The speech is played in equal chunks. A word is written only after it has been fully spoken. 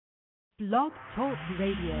Blog Talk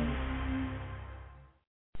Radio.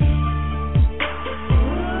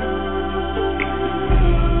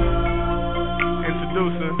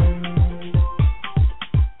 Introducing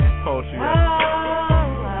Poetry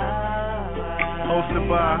hosted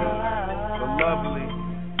by the lovely,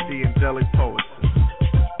 the angelic poetess.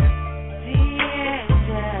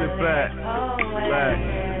 Sit back, relax,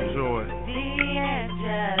 enjoy.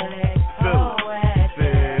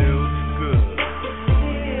 Feels good.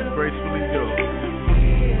 Gracefully yours.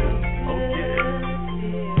 Oh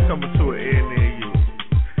yeah. Coming to an end near you.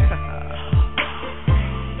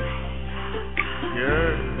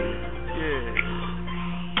 Yeah.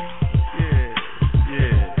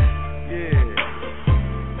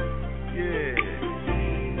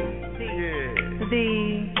 The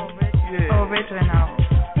oRiGiNaL.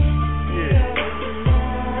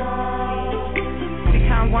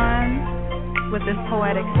 Become one with this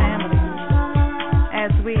poetic family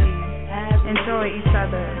as we enjoy each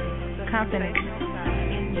other's company.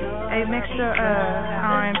 A mixture of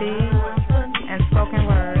R&B and spoken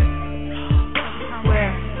word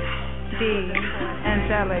with the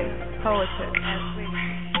angelic poetess.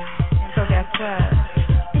 So guess what?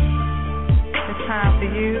 It's time for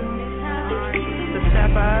you to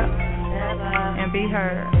step up and be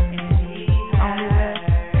heard. Only with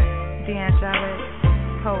the angelic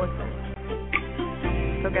poetess.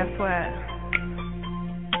 So guess what?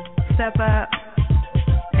 Step up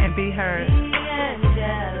and be heard. The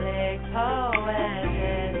angelic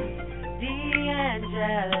poetess. The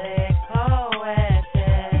angelic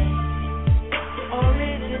poetess.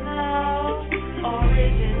 oRiGiNaL,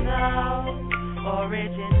 oRiGiNaL,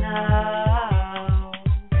 oRiGiNaL.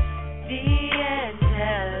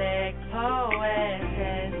 Angelic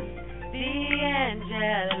poetess.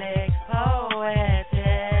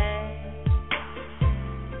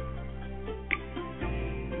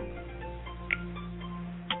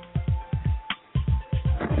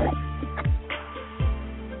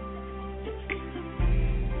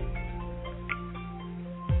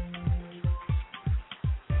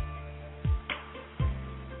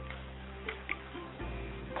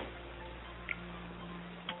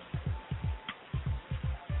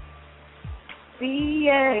 The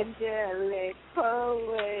angelic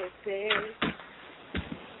poetess.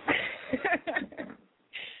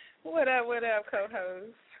 What up,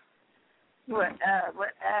 co-host? What up?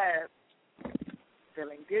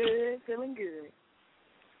 Feeling good.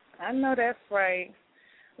 I know that's right.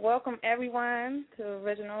 Welcome, everyone, to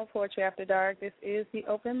oRiGiNaL Poetry After Dark. This is the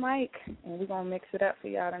open mic, and we're going to mix it up for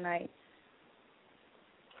y'all tonight.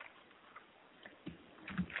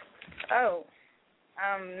 Oh,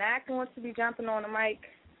 I'm not going to be jumping on the mic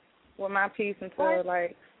with my piece until,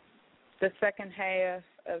 the second half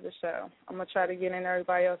of the show. I'm going to try to get in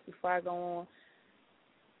everybody else before I go on.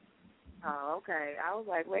 Oh, okay. I was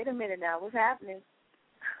like, wait a minute now. What's happening?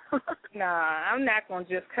 Nah, I'm not going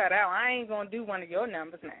to just cut out. I ain't going to do one of your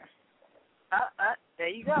numbers now. There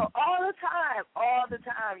you go. All the time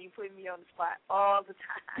you put me on the spot. All the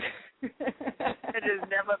time. It just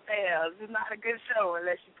never fails. It's not a good show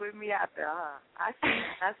unless you put me out there, huh? I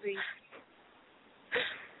see.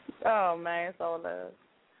 Oh, man, it's all love.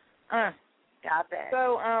 Got that.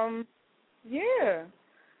 So, yeah.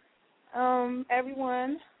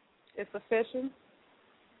 Everyone, it's official.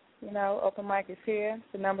 You know, open mic is here.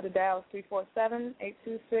 The number to dial is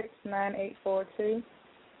 347-826-9842.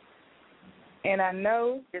 And I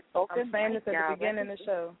know I'm saying this at the beginning of the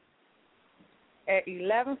show. At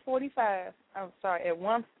 11:45,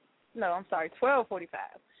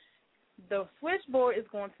 12:45, the switchboard is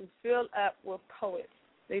going to fill up with poets.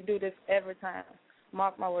 They do this every time.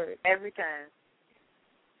 Mark my words. Every time.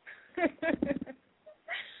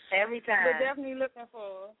 Every time. They're definitely looking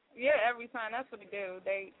for, every time. That's what they do.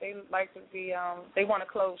 They like to be, they want to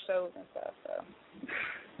close shows and stuff, so.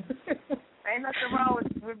 Ain't nothing wrong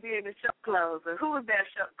with being a show closer. Who was that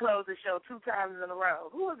close the show 2 times in a row?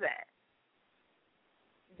 Who was that?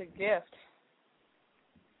 The Gift.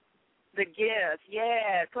 The Gift,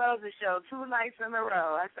 yeah. Close the show 2 nights in a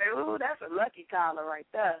row. I say, ooh, that's a lucky caller right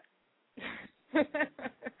there.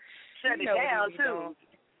 Shut it down, too. Doing.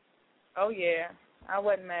 Oh, yeah. I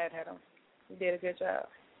wasn't mad at him. He did a good job.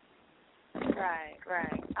 Right.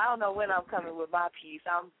 I don't know when I'm coming with my piece.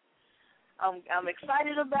 I'm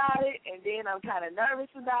excited about it, and then I'm kind of nervous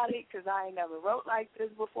about it because I ain't never wrote like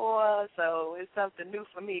this before, so it's something new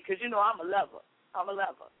for me because, you know, I'm a lover.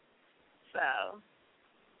 So,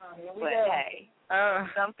 hey,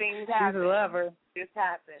 some things happen. She's a lover. Just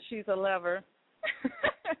happen. She's a lover.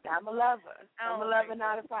 I'm a lover. I'm a lover,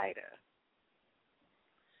 not a fighter.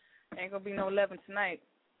 Ain't going to be no 11 tonight.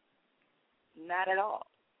 Not at all.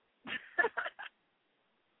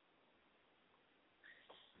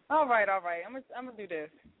 All right. I'm gonna do this.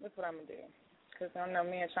 That's what I'm gonna do. Because I know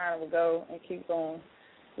me and China will go and keep going.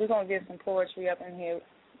 We're gonna get some poetry up in here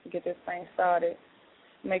to get this thing started.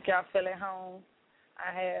 Make y'all feel at home.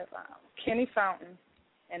 I have Kenny Fountain,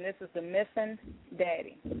 and this is The Missing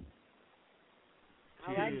Daddy. I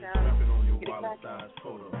like Kids that. rapping on your wallet-sized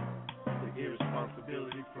photo. The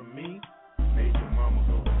irresponsibility from me made your mama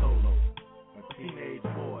go solo. A teenage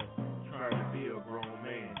boy trying to be a grown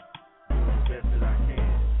man, doing the best that I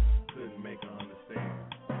can, couldn't make her understand.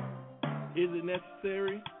 Is it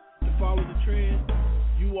necessary to follow the trend?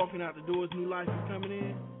 You walking out the doors, new life is coming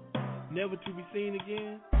in, never to be seen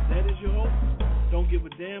again. That is your hope. Don't give a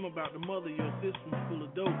damn about the mother, your system's full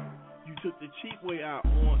of dope. You took the cheap way out,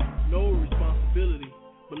 want no responsibility,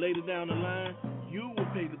 but later down the line, you will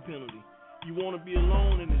pay the penalty. You want to be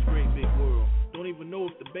alone in this great big world. Don't even know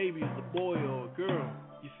if the baby is a boy or a girl.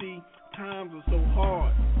 You see, times are so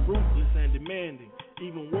hard, ruthless and demanding.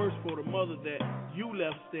 Even worse for the mother that you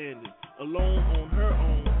left standing, alone on her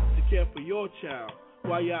own to care for your child,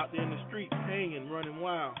 while you're out there in the streets hanging, running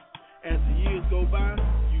wild. As the years go by,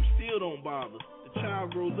 you still don't bother. The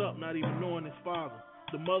child grows up not even knowing his father.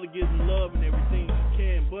 The mother gives him love and everything she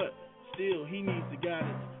can, but still he needs the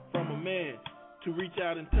guidance from a man to reach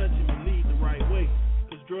out and touch him and lead the right way.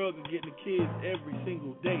 Cause drugs are getting the kids every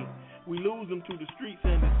single day. We lose them to the streets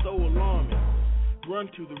and it's so alarming. Run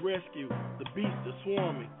to the rescue, the beasts are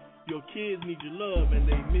swarming. Your kids need your love and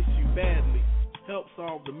they miss you badly. Help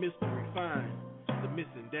solve the mystery, find the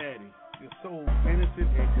missing daddy. You're so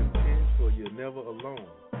innocent and content, for you're never alone.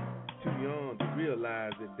 Too young to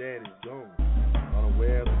realize that daddy's gone.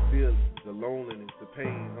 Unaware of the feelings, the loneliness, the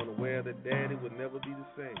pain. Unaware that daddy would never be the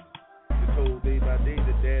same. You're told day by day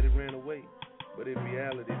that daddy ran away, but in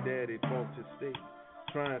reality daddy fought to stay.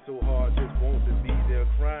 Trying so hard, just wants to be there,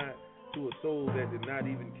 crying to a soul that did not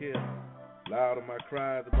even care. Loud are my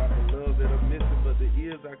cries about the love that I'm missing, but the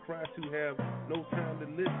ears I cry to have no time to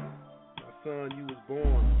listen. My son, you was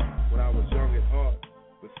born when I was young at heart,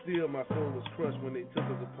 but still my soul was crushed when they took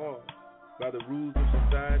us apart. By the rules of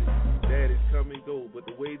society, daddies come and go, but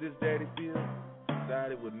the way this daddy feels,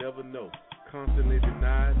 society will never know. Constantly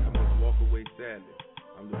denied, I must walk away sadly.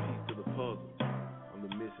 I'm the piece to the puzzle, I'm the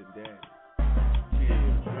missing daddy.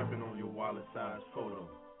 Tears dripping on your wallet-sized photo.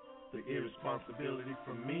 The irresponsibility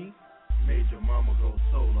from me made your mama go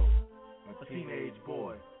solo. A teenage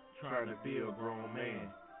boy trying to be a grown man,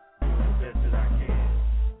 doing the best that I can,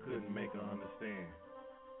 couldn't make her understand.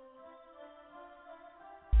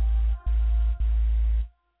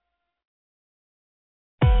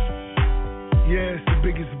 Yeah, it's the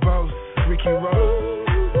biggest boss, Ricky Ross,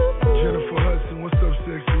 Jennifer Hudson. What's up,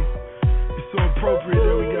 sexy? It's so appropriate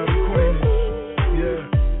that we got acquainted. Yeah,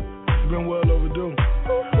 it's been well overdue.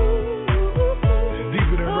 It's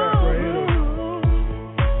deeper than rap right here.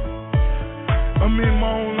 I'm in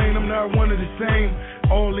my own lane, I'm not one of the same.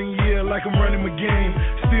 All in year like I'm running my game.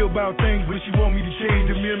 Still about things, but she want me to change.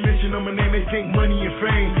 The mere mention of my name, they think money and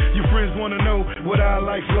fame. Your friends wanna know what our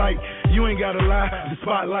life like. You ain't gotta lie, the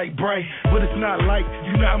spotlight bright, but it's not like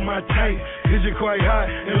you not my type. Cause you're quite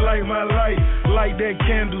hot and light my life. Light that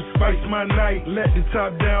candle, spice my night. Let the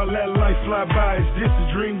top down, let life fly by. Is this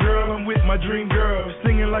a dream, girl? I'm with my dream girl.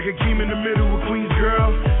 Singing like a king in the middle of Queen's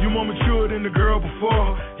girl. You more mature than the girl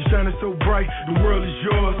before. You're shining so bright, the world is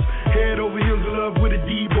yours. Head over heels in love with a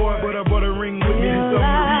D-boy, but I bought a ring with me. It's something to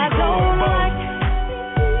recall.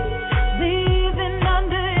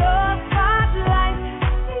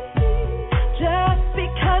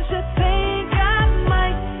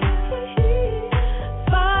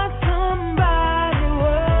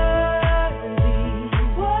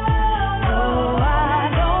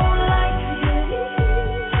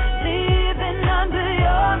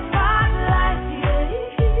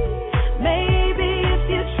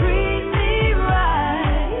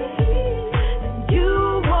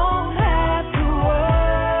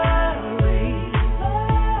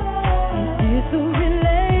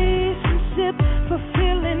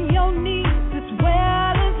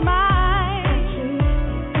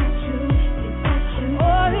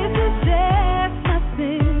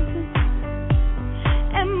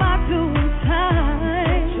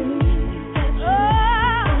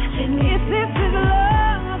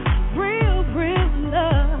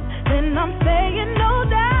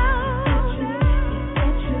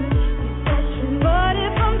 But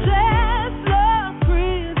if I'm just love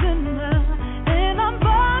prison, then I'm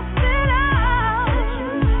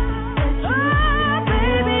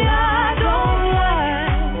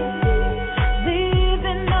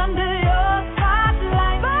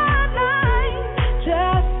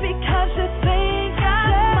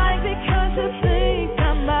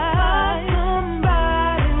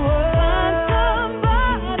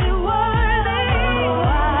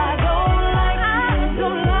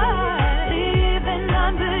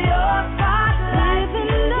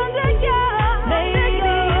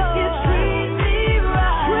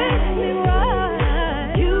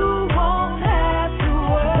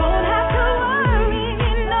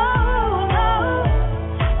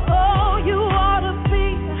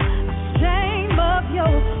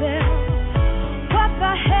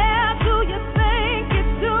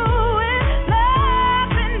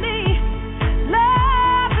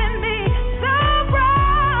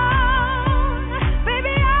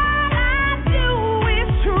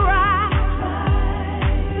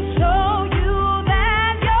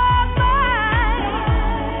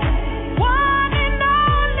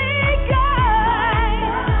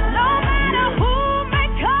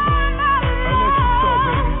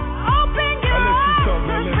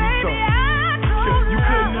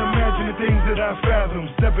 5 fathoms.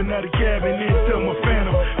 Stepping out the cabin, then tell my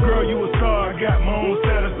phantom. Girl, you a star, I got my own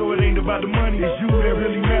status, so it ain't about the money, it's you that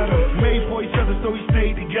really matters. Made for each other, so we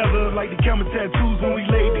stayed together. Like the camera tattoos when we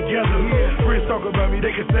laid together. Friends talk about me,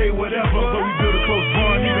 they can say whatever, but we build a close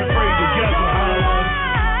bond, even pray together.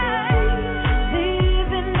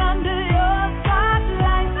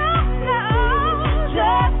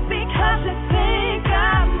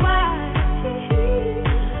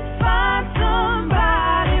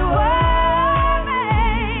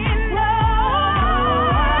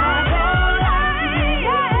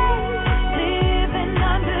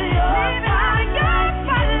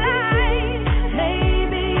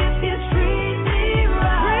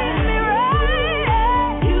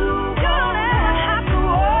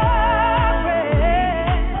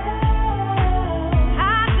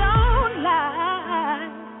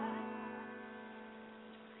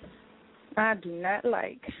 I do not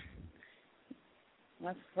like.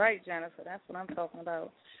 That's right, Jennifer. That's what I'm talking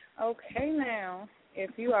about. Okay, now,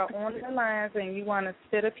 if you are on the lines and you want to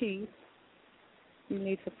spit a piece, you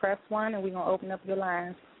need to press 1, and we're going to open up your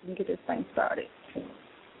lines and get this thing started.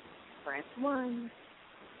 Press 1.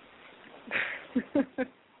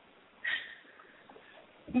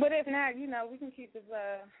 But if not, we can keep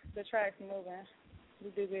the tracks moving.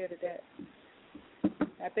 We do good at that.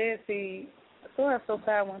 I did see I saw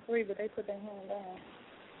 513, but they put their hand down.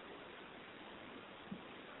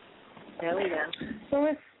 There we go.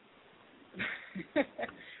 So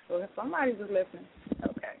well, somebody was listening.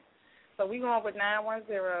 Okay. So we going with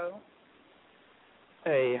 910.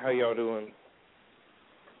 Hey, how y'all doing?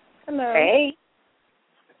 Hello. Hey.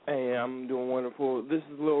 Hey, I'm doing wonderful. This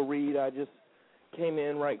is Lil Reed. I just came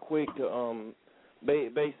in right quick to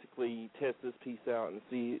basically test this piece out and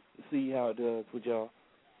see how it does with y'all.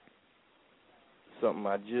 Something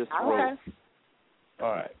I just wrote.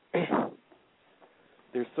 All right.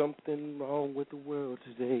 There's something wrong with the world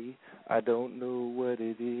today. I don't know what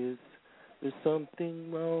it is. There's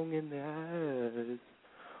something wrong in the eyes.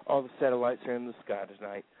 All the satellites are in the sky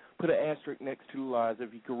tonight. Put an asterisk next to the lies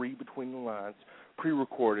if you can read between the lines.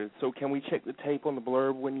 Pre-recorded. So can we check the tape on the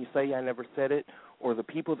blurb when you say I never said it? Or the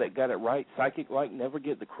people that got it right, psychic-like, never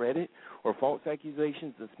get the credit? Or false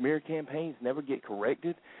accusations and smear campaigns never get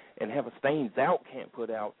corrected? And have a stains out can't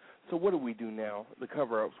put out? So what do we do now? The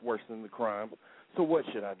cover-up's worse than the crime. So what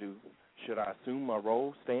should I do? Should I assume my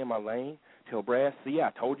role, stay in my lane, tell brass, see,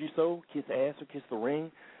 I told you so, kiss ass or kiss the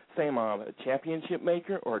ring, say I'm a championship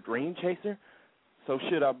maker or a dream chaser? So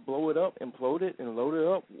should I blow it up, implode it, and load it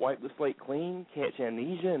up, wipe the slate clean, catch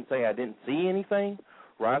amnesia and say I didn't see anything,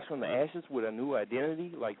 rise from the ashes with a new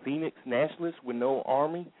identity, like Phoenix nationalist with no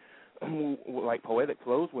army, like poetic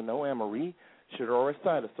flows with no Amory? Should I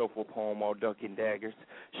recite a soulful poem while ducking daggers?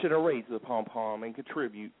 Should I raise the pom-pom and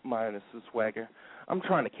contribute minus the swagger? I'm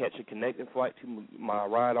trying to catch a connecting flight to my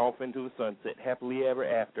ride off into the sunset, happily ever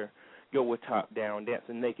after. Go with top down,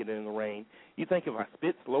 dancing naked in the rain. You think if I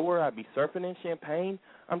spit slower, I'd be surfing in champagne?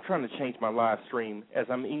 I'm trying to change my live stream as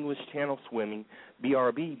I'm English Channel swimming,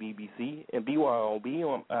 BRB, BBC, and BYOB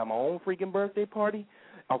on my own freaking birthday party.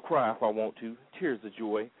 I'll cry if I want to, tears of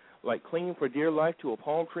joy, like clinging for dear life to a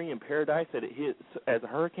palm tree in paradise as a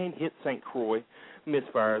hurricane hit St. Croix.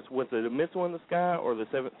 Misfires. Was it a missile in the sky or the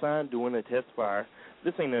seventh sign doing a test fire?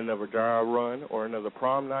 This ain't another dry run or another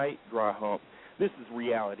prom night dry hump. This is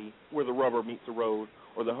reality, where the rubber meets the road,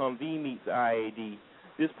 or the Humvee meets the IAD.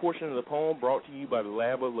 This portion of the poem brought to you by the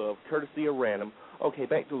Lab of Love, courtesy of Random. Okay,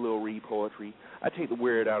 back to Lil Reed poetry. I take the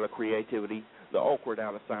weird out of creativity, the awkward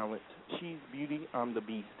out of silence. She's beauty, I'm the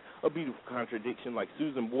beast. A beautiful contradiction like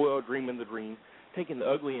Susan Boyle dreaming the dream, taking the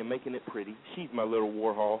ugly and making it pretty. She's my little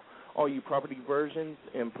Warhol. All you property versions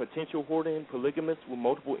and potential hoarding polygamists with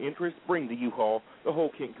multiple interests, bring the U-Haul, the whole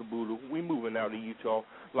kit and caboodle. We moving out of Utah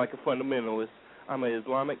like a fundamentalist. I'm an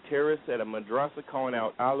Islamic terrorist at a madrasa calling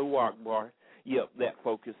out Allahu Akbar. Yep, that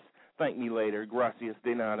focus. Thank me later. Gracias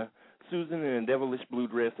de nada. Susan in a devilish blue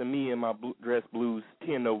dress and me in my dress blues.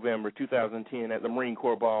 10 November 2010 at the Marine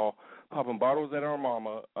Corps Ball, popping bottles at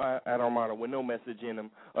Armada with no message in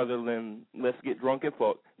them other than let's get drunk and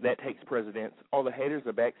fuck. That takes precedence. All the haters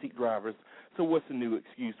are backseat drivers. So what's the new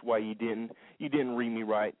excuse why you didn't read me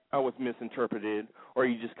right? I was misinterpreted. Or are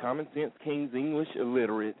you just common sense King's English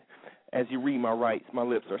illiterate? As you read my rights, my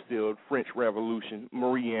lips are sealed. French Revolution,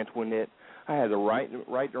 Marie Antoinette. I had the right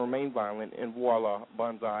to remain violent, and voila,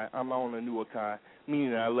 bonsai, I'm on a new Akai,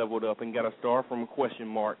 meaning I leveled up and got a star from a question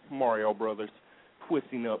mark, Mario Brothers.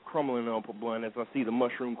 Twisting up, crumbling up a blunt as I see the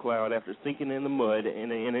mushroom cloud after sinking in the mud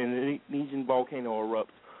and an Indonesian volcano erupts.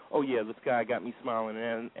 Oh, yeah, the sky got me smiling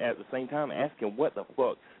and at the same time asking what the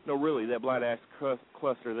fuck. No, really, that black-ass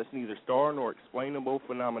cluster that's neither star nor explainable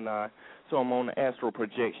phenomena. So I'm on the astral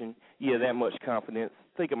projection. Yeah, that much confidence.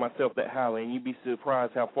 Think of myself that highly, and you'd be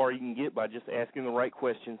surprised how far you can get by just asking the right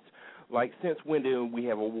questions. Like, since when did we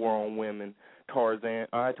have a war on women?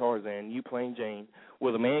 Tarzan, you plain Jane.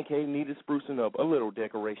 Well, the man cave needed sprucing up, a little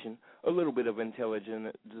decoration, a little bit of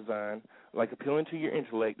intelligent design, like appealing to your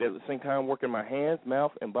intellect, at the same time working my hands,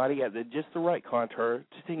 mouth, and body at just the right contour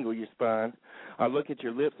to tingle your spine. I look at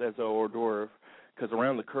your lips as a hors d'oeuvre, because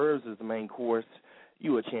around the curves is the main course.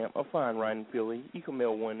 You a champ, a fine riding filly. You can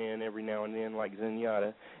mail one in every now and then like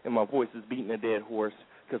Zenyatta, and my voice is beating a dead horse,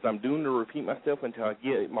 because I'm doomed to repeat myself until I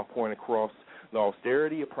get my point across. The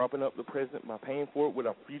austerity of propping up the present by paying for it with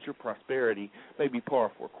our future prosperity may be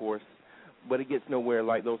powerful, of course, but it gets nowhere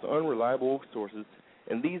like those unreliable sources.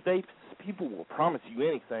 And these days, people will promise you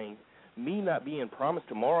anything. Me not being promised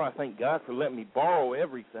tomorrow, I thank God for letting me borrow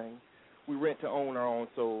everything. We rent to own our own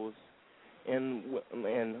souls. And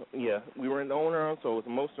we rent to own our own souls.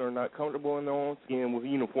 Most are not comfortable in their own skin with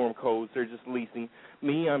uniform codes. They're just leasing.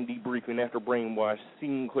 Me, I'm debriefing after brainwash,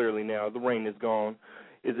 seeing clearly now. The rain is gone.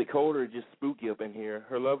 Is it cold or just spooky up in here?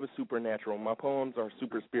 Her love is supernatural. My poems are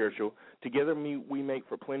super spiritual. Together we make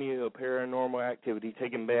for plenty of paranormal activity,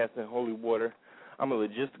 taking baths in holy water. I'm a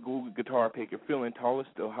logistical guitar picker, feeling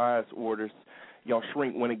tallest to highest orders. Y'all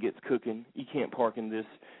shrink when it gets cooking. You can't park in this.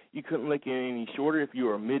 You couldn't lick it any shorter if you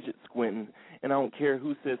were a midget squinting. And I don't care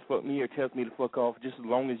who says fuck me or tells me to fuck off, just as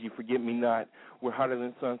long as you forget me not. We're hotter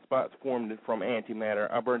than sunspots formed from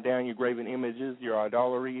antimatter. I burn down your graven images, your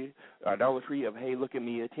idolatry of, hey, look at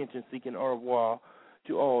me, attention-seeking au revoir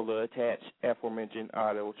to all the attached aforementioned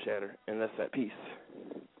idle chatter. And that's that piece.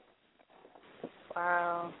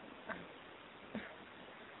 Wow.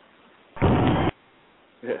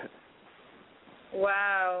 Yeah.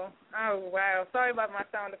 Wow. Oh, wow. Sorry about my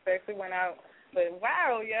sound effects. It went out. But,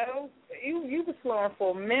 wow, yo. You was flowing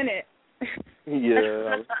for a minute.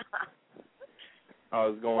 Yeah. I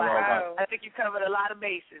was going wow. I think you covered a lot of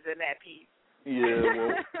bases in that piece.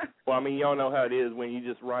 Yeah. Well, I mean, y'all know how it is when you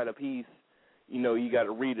just write a piece. You know, you got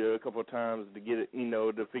to read it a couple of times to get it, you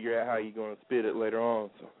know, to figure out how you're going to spit it later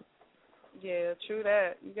on. So. Yeah, true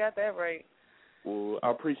that. You got that right. Well,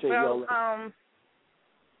 I appreciate y'all.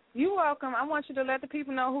 You're welcome. I want you to let the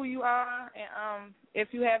people know who you are, and if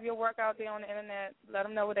you have your work out there on the internet, let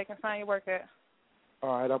them know where they can find your work at.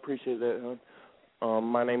 All right, I appreciate that, hon.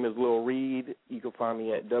 My name is Lil Reed. You can find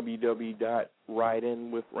me at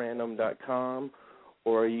www.writeinwithrandom.com,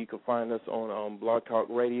 or you can find us on Blog Talk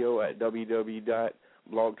Radio at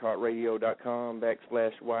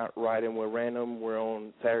www.blogtalkradio.com/writingwithrandom. We're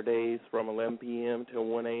on Saturdays from 11 p.m. till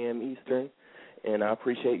 1 a.m. Eastern, and I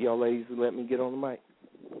appreciate y'all ladies who let me get on the mic.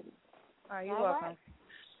 You're welcome.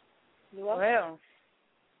 You're welcome. Well,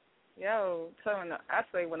 yo, I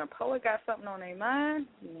say when a poet got something on their mind,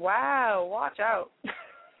 wow, watch out.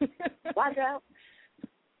 Watch out.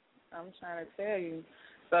 I'm trying to tell you.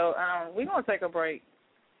 So we're going to take a break.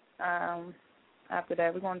 After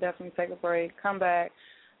that, we're going to definitely take a break. Come back.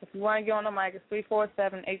 If you want to get on the mic, it's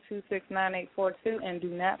 347-826-9842, and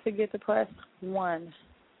do not forget to press 1.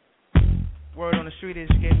 Word on the street is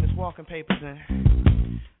you gave me this walking papers in.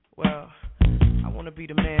 Well, I want to be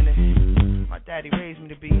the man that my daddy raised me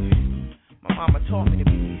to be. My mama taught me to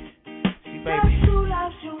be. See, baby. Guess who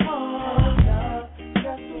loves you more?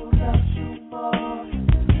 Guess who loves you more?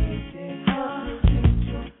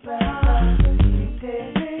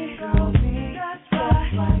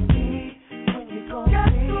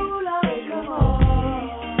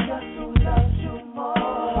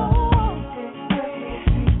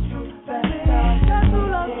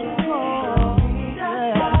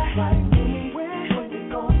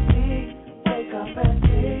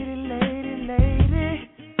 Lady,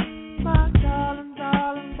 my darling.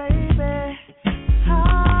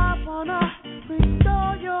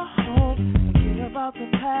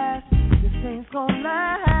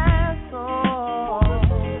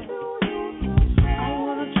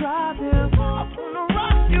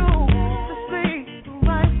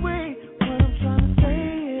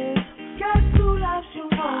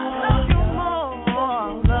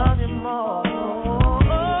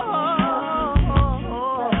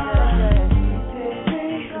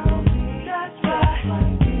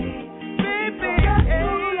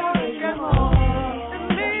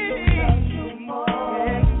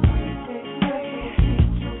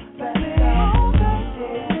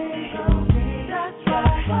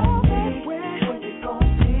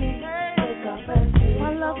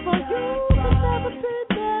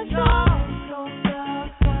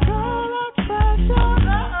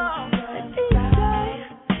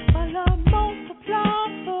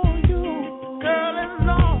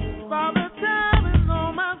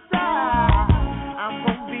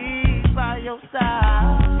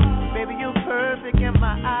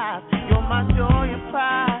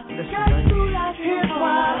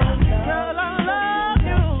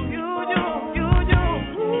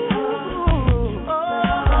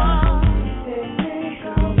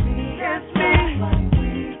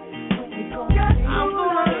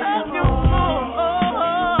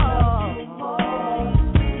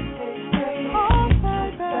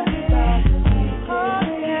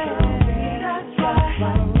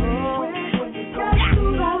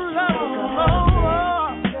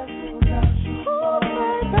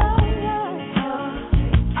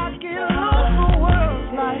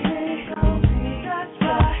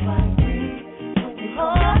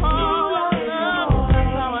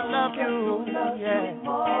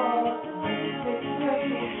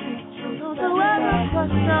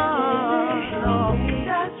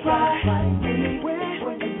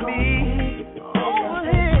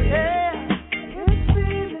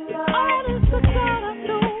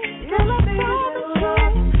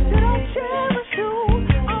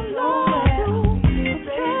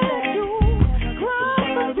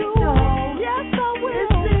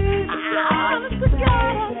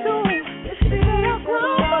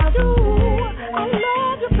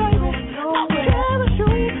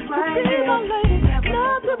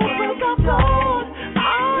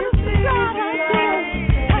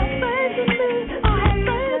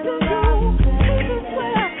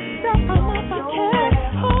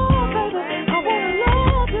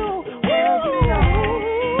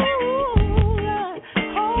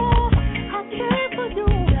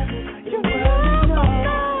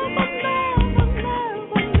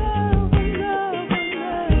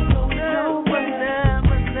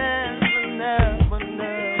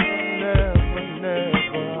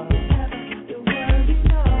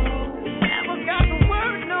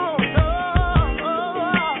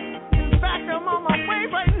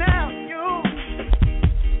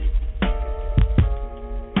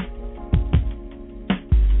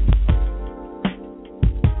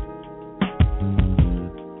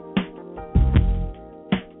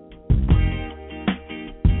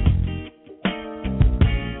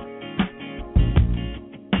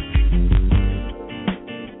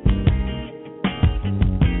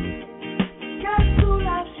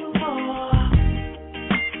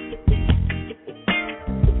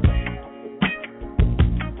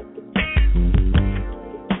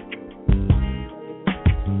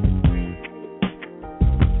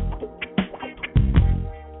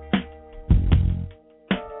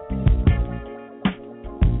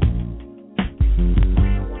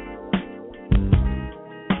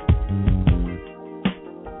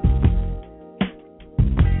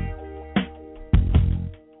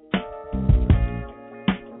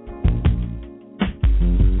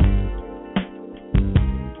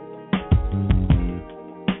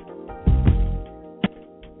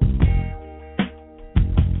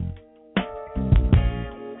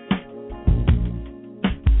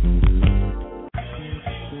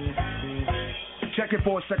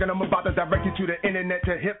 for a second, I'm about to direct you to the internet,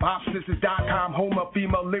 to hiphopsisters.com, home of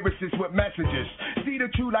female lyricists with messages. See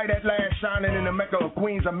the true light at last shining in the Mecca of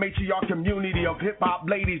Queens, a matriarch community of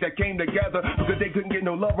hip-hop ladies that came together because they couldn't get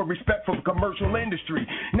no love or respect from the commercial industry.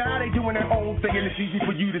 Now they doing their own thing, and it's easy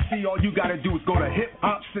for you to see. All you gotta do is go to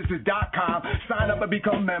hiphopsisters.com, sign up and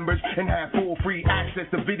become members, and have full free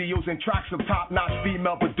access to videos and tracks of top-notch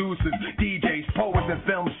female producers, DJs, poets, and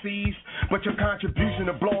film C's. But your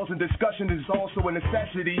contribution to blogs and discussion is also a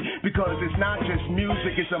necessity, because it's not just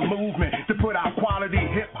music, it's a movement to put out quality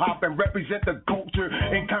hip-hop and represent the culture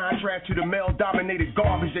in contrast to the male-dominated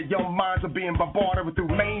garbage that young minds are being bombarded with through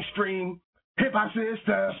mainstream.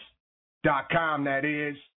 hiphopsisters.com, that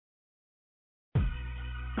is.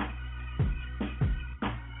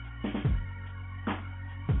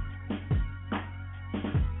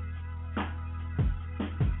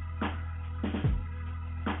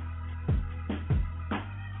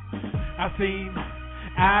 I've seen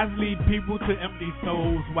eyes lead people to empty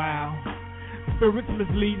souls, while spirits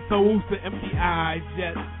mislead souls to empty eyes.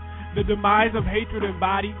 Yet the demise of hatred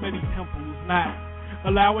embodied many temples, not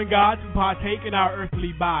allowing God to partake in our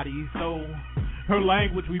earthly bodies. So her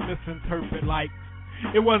language we misinterpret like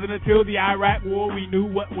it wasn't until the Iraq War we knew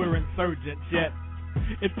what were insurgents. Yet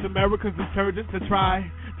it's America's detergent to try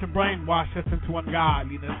to brainwash us into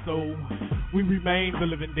ungodliness. So we remain the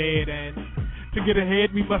living dead, and to get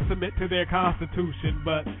ahead, we must submit to their constitution,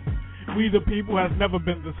 but we the people has never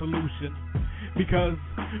been the solution, because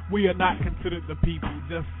we are not considered the people,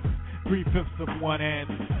 just 3/5 of one, and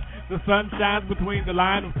the sun shines between the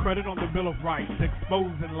line of credit on the Bill of Rights,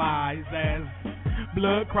 exposing lies as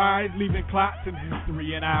blood cries, leaving clots in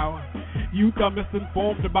history, and our youth are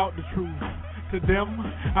misinformed about the truth. To them,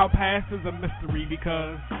 our past is a mystery,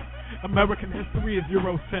 because American history is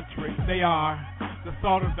Eurocentric. They are the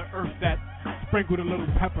salt of the earth that sprinkled a little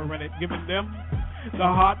pepper in it, giving them the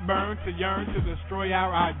heartburn to yearn to destroy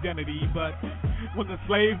our identity. But when the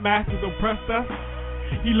slave masters oppressed us,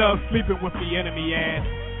 he loved sleeping with the enemy, and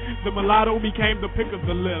the mulatto became the pick of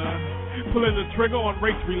the litter, pulling the trigger on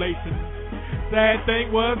race relations. Sad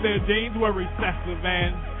thing was their genes were recessive,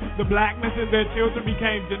 and the blackness in their children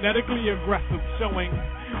became genetically aggressive, showing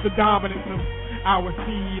the dominance of our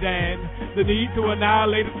seed, and the need to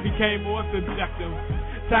annihilate us became more subjective.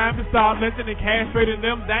 Time to start lynching and castrating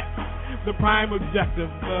them, that's the prime objective.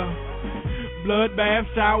 The bloodbath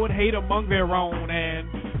showered hate among their own, and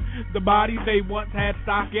the bodies they once had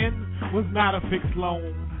stock in was not a fixed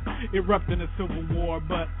loan, erupting a civil war.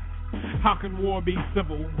 But how can war be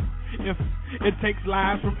civil if it takes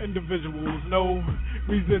lives from individuals, no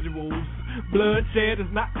residuals? Bloodshed is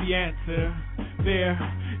not the answer. There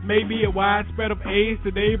may be a widespread of AIDS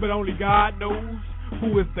today, but only God knows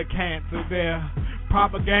who is the cancer. Their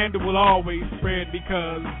propaganda will always spread,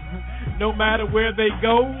 because no matter where they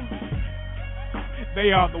go,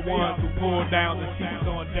 they are the ones who pull down the sheets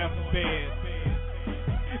on death's bed.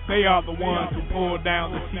 They are the ones who pull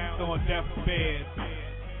down the sheets on death's bed.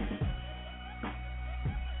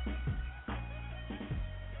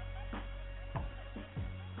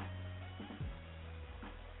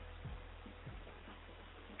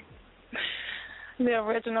 The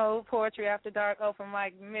original Poetry After Dark open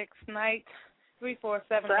mic mix night,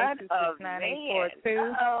 347-826-9842.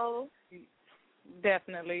 Uh-oh.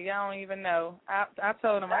 Definitely. I don't even know. I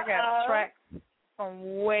told him I got tracks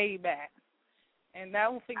from way back. And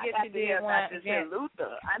don't forget you did one against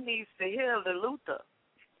Luther. I need to hear the Luther.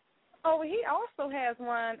 Oh, he also has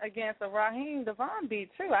one against a Raheem Devon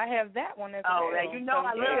beat, too. I have that one as well. Oh, you know,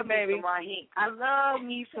 I love me some Raheem. I love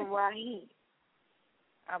me some Raheem.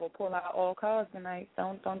 I will pull out all cards tonight.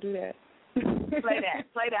 Don't do that. Play that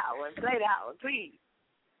one, please.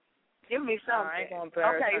 Give me something. I ain't gonna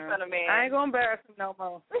embarrass him. Son of man. I ain't gonna embarrass him no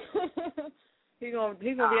more. He gonna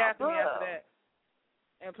be after me after that.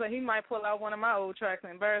 And he might pull out one of my old tracks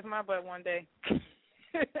and embarrass my butt one day.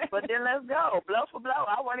 But then let's go, blow for blow.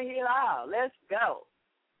 I want to hear it all. Let's go.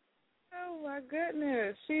 Oh my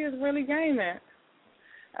goodness, she is really gaming.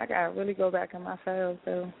 I gotta really go back in my files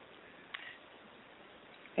though.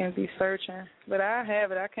 And be searching. But I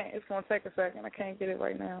have it. I can't. It's going to take a second. I can't get it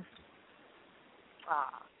right now.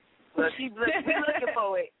 Well, she's looking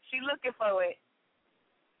for it. She's looking for it.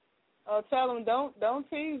 Oh, tell them don't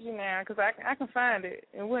tease you now, because I can find it.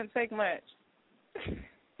 It wouldn't take much.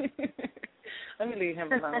 Let me leave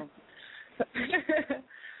him alone.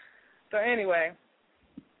 So anyway,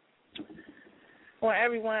 I want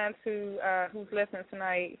everyone who's listening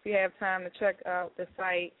tonight, if you have time to check out the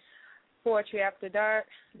site,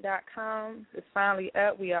 poetryafterdark.com. It's finally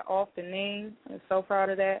up. We are off the name. I'm so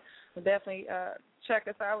proud of that. So definitely check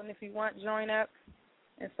us out, and if you want, join up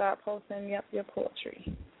and start posting me up your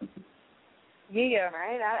poetry. Yeah.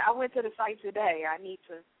 Right. I went to the site today. I need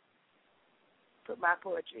to put my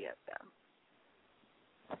poetry up there.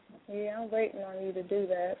 Yeah, I'm waiting on you to do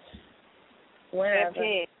that. Whenever.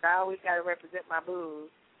 I always got to represent my booze.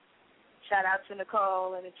 Shout out to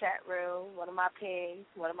Nicole in the chat room, one of my pen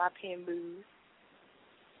boos.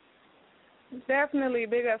 Definitely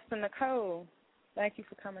big ups to Nicole. Thank you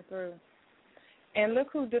for coming through. And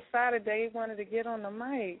look who decided they wanted to get on the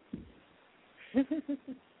mic.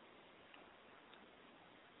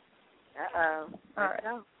 Uh-oh. All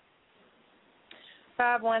right.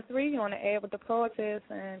 513 on the air with the poetess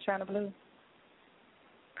and China Blue.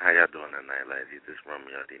 How y'all doing tonight, ladies? This is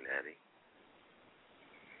Romeo D. Natty.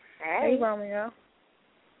 Hey, Romeo.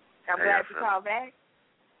 I'm glad you called back.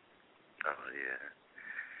 Oh, yeah.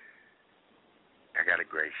 I got a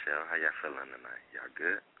great show. How y'all feeling tonight? Y'all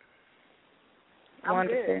good? I'm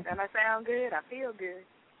Wonderful. good. And I sound good. I feel good.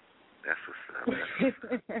 That's what's up.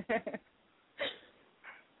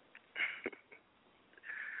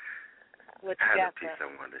 What I you had got a piece there?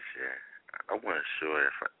 I wanted to share. I wasn't sure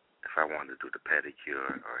if I wanted to do the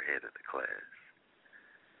pedicure or head of the class.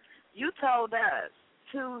 You told us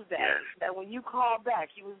Tuesday that when you called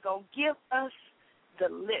back, you was going to give us the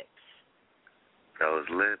lips. Those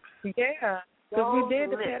lips? Yeah, because we did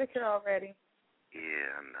the pedicure already.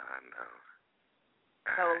 Yeah, I know.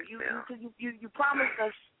 So you promised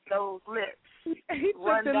us those lips. He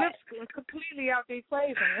took the lips completely out the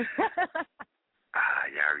equation.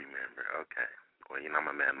 Yeah, I remember. Okay. Well, you know,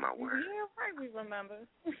 I'm a man of my word. Yeah, right, we remember.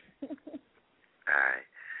 All right.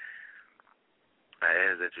 I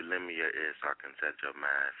ask that you lend me your ears so I can touch your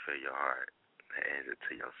mind, feel your heart, and answer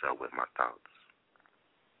to your soul with my thoughts.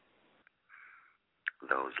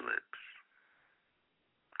 Those lips.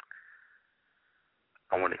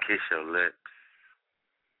 I want to kiss your lips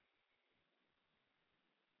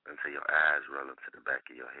until your eyes roll up to the back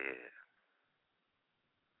of your head.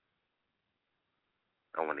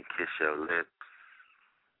 I want to kiss your lips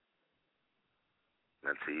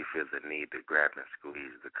until you feel the need to grab and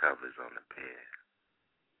squeeze the covers on the bed.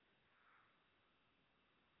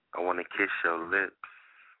 I want to kiss your lips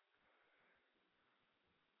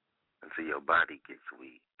until your body gets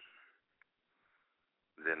weak.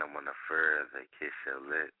 Then I want to further kiss your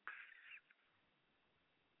lips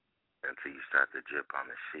until you start to drip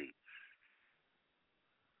on the sheets.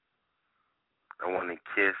 I want to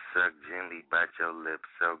kiss, suck, gently bite your lips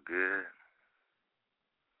so good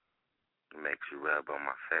it makes you rub on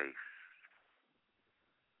my face.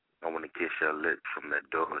 I want to kiss your lips from the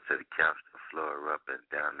door to the couch, the floor, up and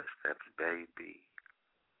down the steps, baby.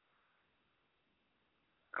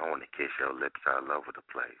 I want to kiss your lips all over the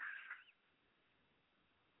place.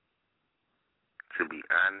 To be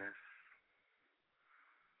honest,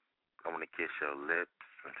 I want to kiss your lips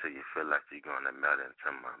until you feel like you're going to melt into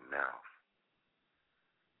my mouth.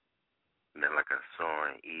 And then like a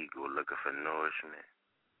soaring eagle looking for nourishment,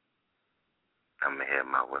 I'm going to head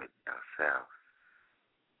my way down south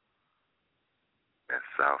and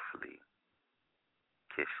softly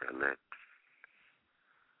kiss your lips.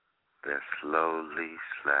 Then slowly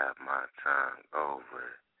slide my tongue over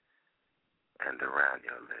and around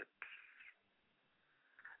your lips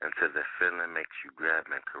until the feeling makes you grab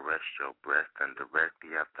and caress your breast, and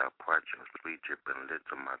directly after I part your sweet dripping lips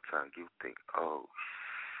with my tongue, you think, oh,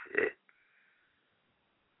 shit.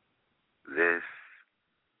 This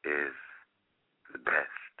is the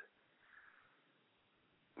best.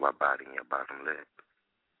 My body and your bottom lip.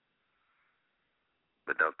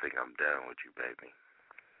 But don't think I'm done with you, baby.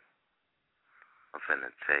 I'm finna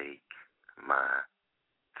take my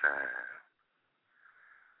time.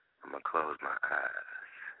 I'm gonna close my eyes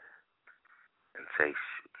and taste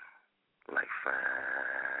you like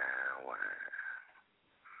fine wine.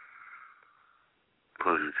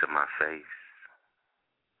 Pull you to my face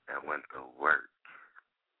and went to work.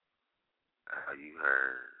 All you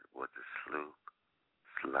heard was the sloop,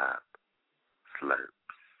 slop, slurps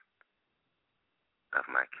of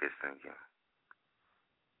my kissing you,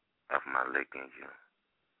 of my licking you,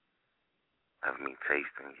 of me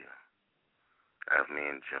tasting you, of me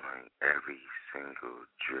enjoying every single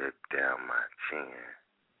drip down my chin,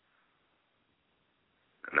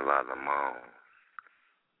 and of all the moans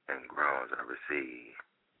and groans I receive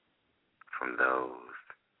from those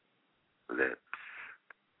lips.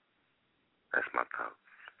 That's my thoughts.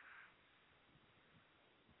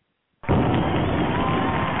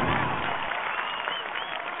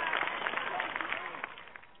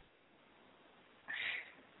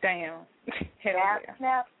 Damn. Hell Snap, yeah.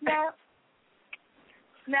 snap, snap.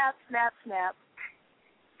 Snap, snap, snap.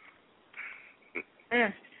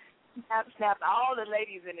 Snap. All the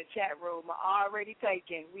ladies in the chat room are already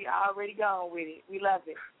taken. We already gone with it. We love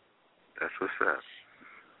it. That's what's up.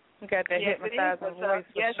 You got that hypnotizing voice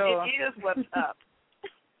for yes, sure. Yes, it is what's up.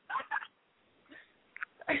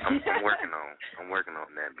 I'm working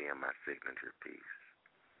on that being my signature piece.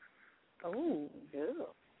 Oh, good.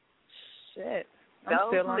 Shit. I'm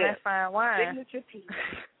still on that fine wine. Signature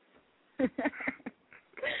piece.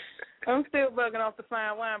 I'm still bugging off the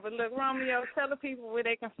fine wine. But look, Romeo, tell the people where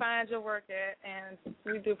they can find your work at, and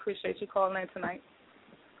we do appreciate you calling in tonight.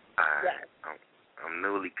 Yes. I'm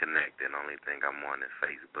newly connected. Only thing I'm on is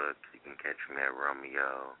Facebook. You can catch me at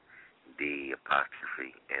Romeo D''Nati.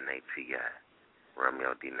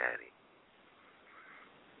 Romeo D Natty.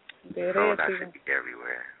 There so it is. I should be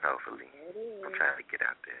everywhere, hopefully. I'm trying to get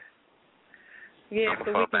out there. Yeah, I'm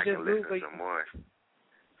so we can just Google you. Some more.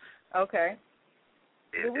 Okay.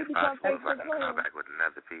 If possible, if I can come back with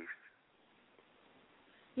another piece.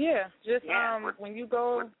 Yeah, just when you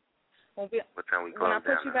go. What time we close when I put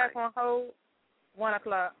down you tonight? back on hold, 1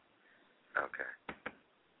 o'clock. Okay.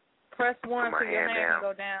 Press 1 so your hand down. can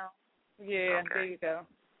go down. Yeah, okay. There you go.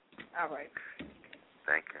 All right.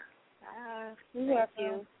 Thank you. Thank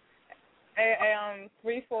you. Hey,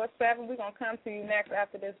 347, we're going to come to you next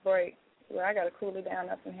after this break. Well, I got to cool it down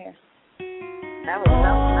up in here. That was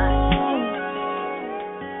nice.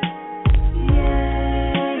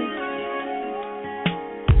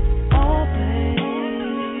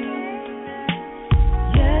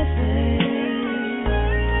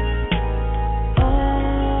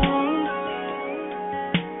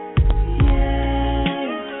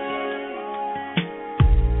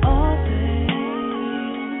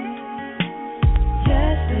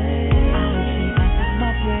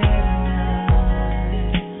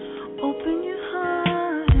 Open your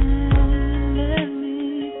heart.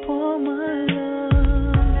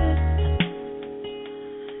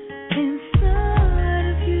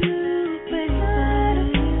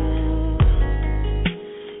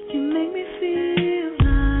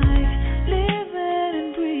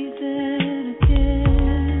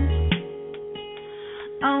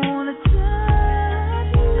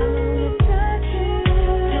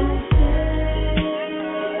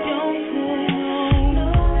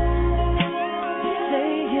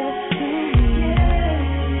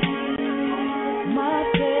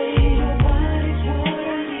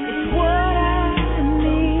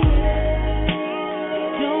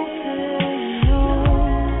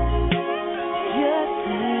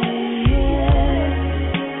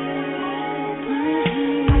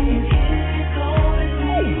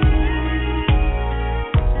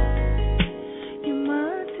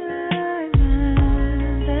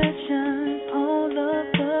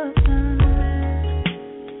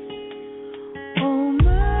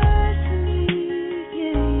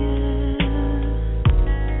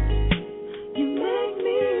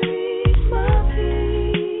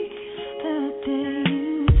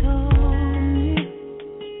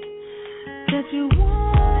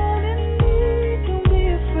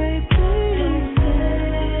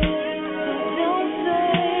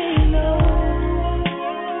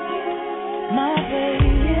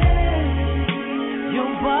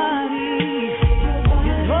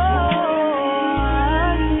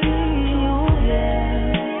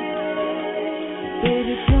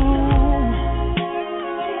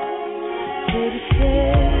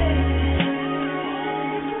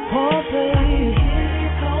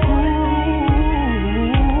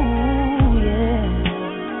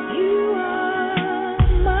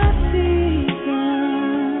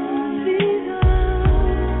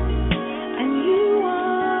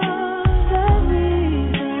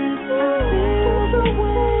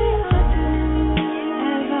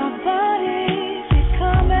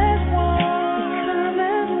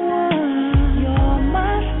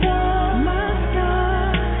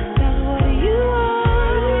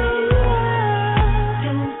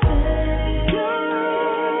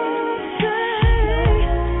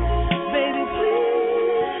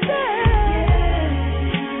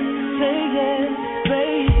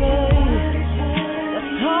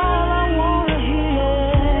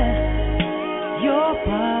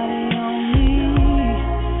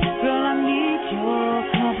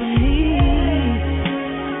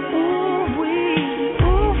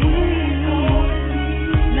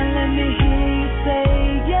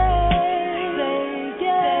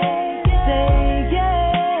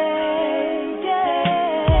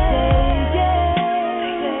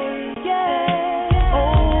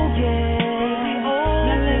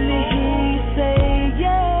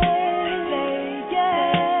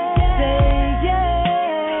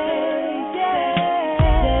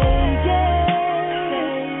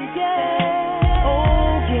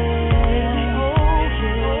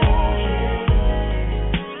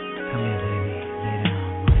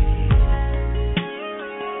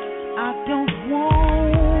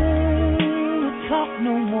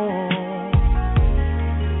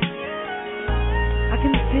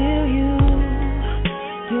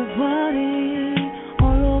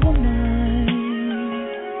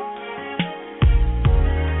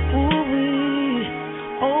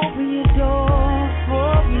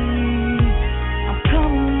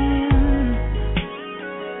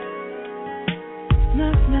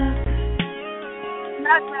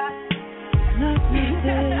 Knock, knock. Knock, knock,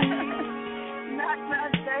 day. Knock,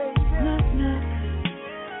 knock, day. Knock, knock.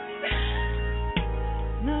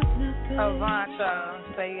 Knock, knock, day. Avancha,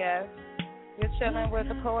 say yes. You're chilling with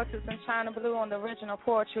the Poetess in China Blue on the original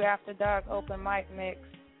Poetry After Dark open mic mix.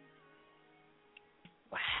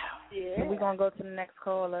 Wow. Yeah. So we're going to go to the next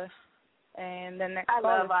caller. And the next I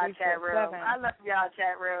caller love our is chat room. 347. I love y'all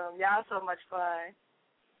chat room. Y'all so much fun.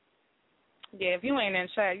 Yeah, if you ain't in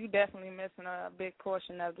chat, you definitely missing a big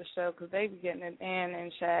portion of the show because they be getting it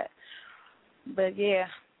in chat. But, yeah,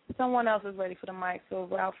 someone else is ready for the mic. So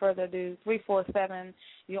without further ado, 347,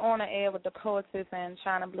 you're on the air with the Poetess in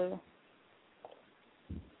China Blue.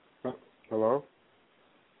 Hello?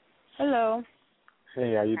 Hello.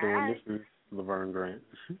 Hey, how you doing? Hi. This is Laverne Grant.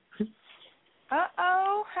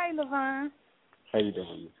 Uh-oh. Hey, Laverne. How you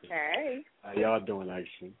doing? Hey. How y'all doing,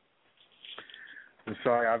 actually? I'm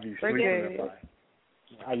sorry I'll be We're sleeping. good.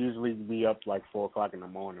 I usually be up like 4 o'clock in the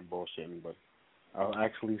morning bullshitting, but I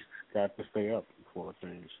actually got to stay up for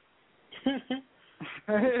things.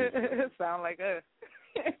 Sound like us.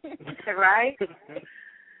 Right?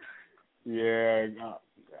 Yeah,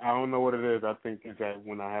 I don't know what it is. I think it's that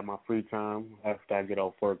when I have my free time, after I get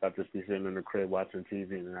off work, I just be sitting in the crib watching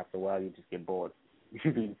TV, and after a while, you just get bored.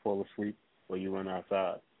 You fall asleep, or you run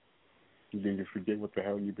outside. And then you forget what the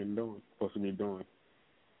hell you've been supposed to be doing.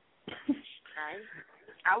 Right.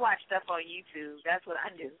 I watch stuff on YouTube. That's what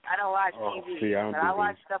I do. I don't watch TV, see, I don't but do I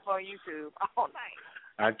watch these. stuff on YouTube all night.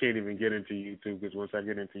 I can't even get into YouTube because once I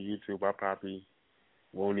get into YouTube, I probably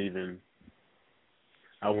won't even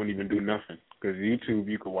do nothing. Because YouTube,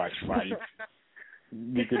 you can watch fights.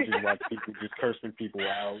 You can just watch people just cursing people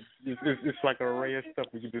out. It's like an array of stuff.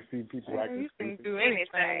 You can just see people acting You can stupid. do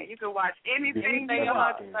Anything. You can watch anything you your want.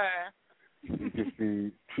 heart desire.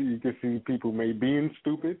 You can see people being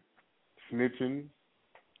stupid, snitching,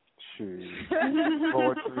 shit,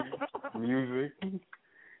 poetry, music,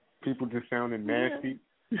 people just sounding nasty.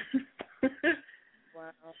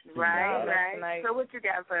 Wow. Right. So what you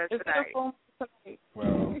got for us tonight?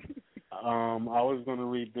 Well, I was going to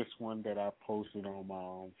read this one that I posted on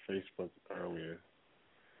my Facebook earlier,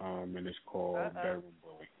 and it's called Bedroom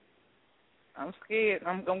Bully. I'm scared.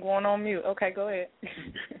 I'm going on mute. Okay, go ahead.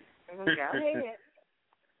 Go ahead.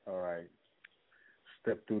 All right.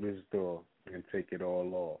 Step through this door and take it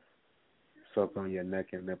all off. Suck on your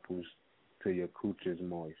neck and nipples till your cooch is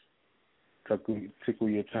moist. Tickle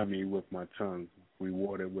your tummy with my tongue,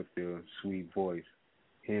 reward it with your sweet voice.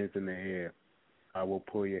 Hands in the air. I will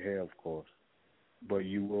pull your hair, of course, but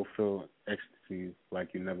you will feel ecstasy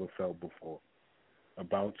like you never felt before.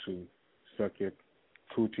 About to suck your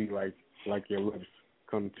coochie like your lips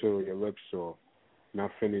come till your lips sore.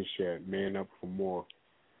 Not finished yet. Man up for more.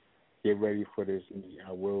 Get ready for this.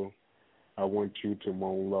 I want you to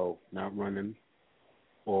moan low, not running,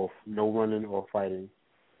 no running or fighting.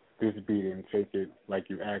 This beating, take it like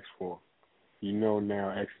you asked for. You know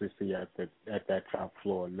now ecstasy at that top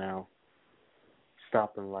floor. Now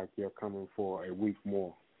stopping like you're coming for a week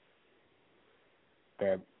more.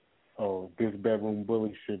 This bedroom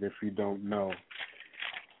bully shit, if you don't know,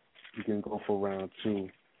 you can go for round 2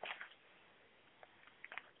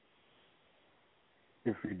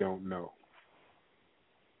 if you don't know.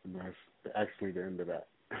 And that's actually the end of that.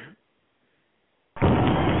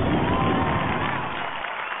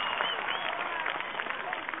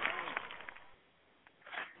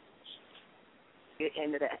 The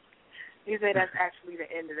end of that. You say that's actually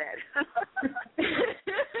the end of that.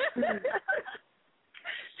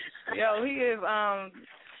 Yo, he is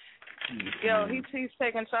he's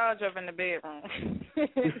taking charge of in the bedroom.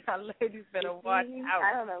 Our ladies better watch out.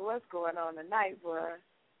 I don't know what's going on tonight, boy.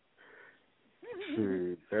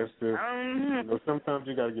 Shoot, that's just sometimes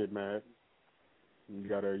you gotta get mad. You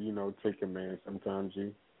gotta, take a man. Sometimes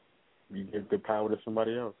you give the power to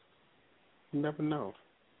somebody else. You never know.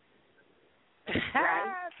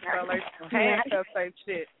 Well, like handcuffs type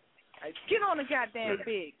shit. Like, get on the goddamn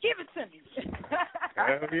bed. Give it to me.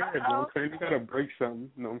 Hell yeah, you know what I'm saying? You gotta break something,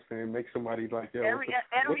 you know what I'm saying? Make somebody like, yo. Every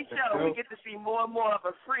show we get to see more and more of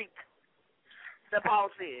a freak the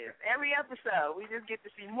boss is. Every episode we just get to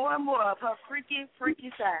see more and more of her freaky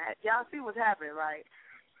side. Y'all see what's happening, right?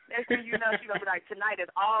 Next thing you know, she's gonna be like, tonight is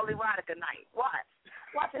all erotica night.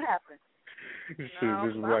 Watch it happen. This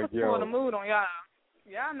is like, yo. I'm pulling the mood on y'all.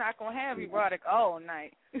 Y'all not gonna have erotic all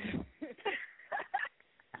night.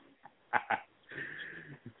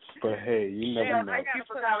 But hey, you never know. Thank you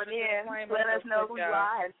for calling in. Let us know who you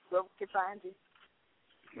are and where we can find you.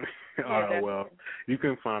 Well, you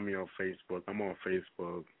can find me on Facebook. I'm on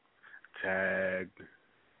Facebook, Tagged,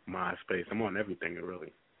 MySpace. I'm on everything,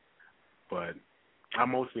 really. But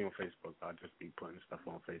I'm mostly on Facebook. I'll just be putting stuff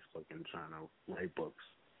on Facebook and trying to write books.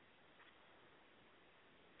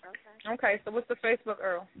 Okay, so what's the Facebook,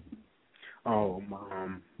 Earl? Oh,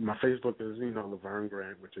 my Facebook is, Laverne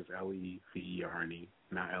Grant, which is Leverne,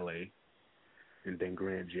 not LA, and then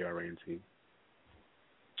Grant, GRANT.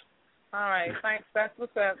 All right, thanks. That's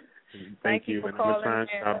what's up. Thank you, for and calling I'm going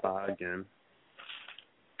to in. stop by again.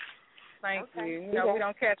 Thank you. We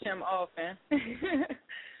don't catch him often.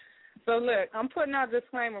 So, look, I'm putting out a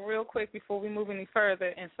disclaimer real quick before we move any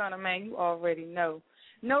further. And, son of man, you already know.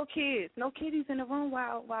 No kids, no kiddies in the room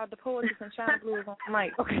while the poetess and China Blue is on the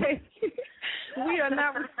mic, okay? We are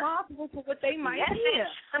not responsible for what they might hear.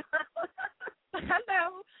 I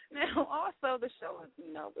know. Now, also, the show is,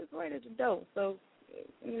 it's rated adult. So,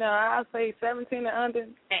 I'll say 17 and under,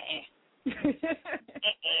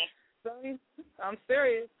 So, I'm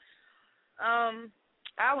serious.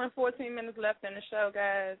 Hour and 14 minutes left in the show,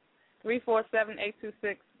 guys.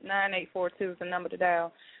 347-826-9842 is the number to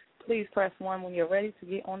dial. Please press 1 when you're ready to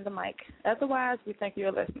get on the mic. Otherwise, we think you're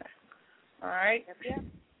a listener. All right?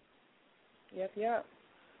 Yep.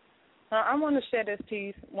 I want to share this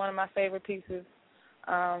piece, one of my favorite pieces,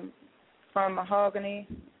 from Mahogany.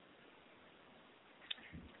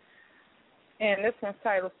 And this one's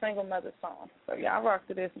titled Single Mother Song. So, y'all rock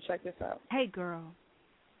to this and check this out. Hey, girl,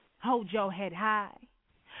 hold your head high.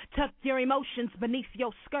 Tuck your emotions beneath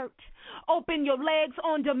your skirt. Open your legs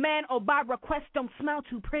on demand or by request. Don't smile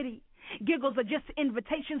too pretty. Giggles are just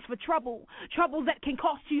invitations for trouble. Trouble that can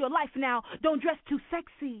cost you your life now. Don't dress too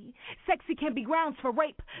sexy. Sexy can be grounds for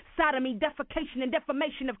rape, sodomy, defecation, and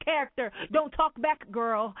defamation of character. Don't talk back,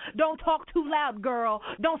 girl. Don't talk too loud, girl.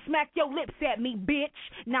 Don't smack your lips at me,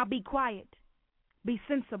 bitch. Now be quiet. Be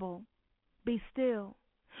sensible. Be still.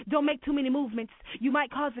 Don't make too many movements. You might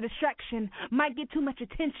cause a distraction. Might get too much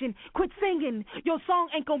attention. Quit singing. Your song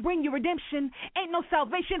ain't gonna bring you redemption. Ain't no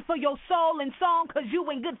salvation for your soul and song, 'cause you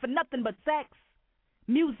ain't good for nothing but sex.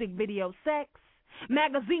 Music video sex.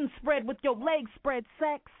 Magazine spread with your legs spread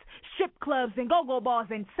sex. Strip clubs and go-go bars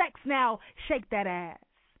and sex. Now shake that ass.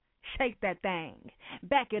 Shake that thing.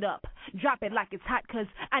 Back it up. Drop it like it's hot, 'cause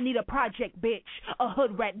I need a project bitch, a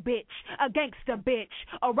hood rat bitch, a gangster bitch,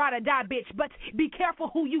 a ride or die bitch. But be careful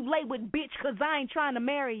who you lay with, bitch, 'cause I ain't trying to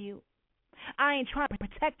marry you. I ain't trying to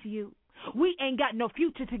protect you. We ain't got no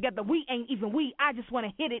future together. We ain't even we. I just want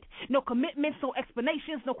to hit it. No commitments, no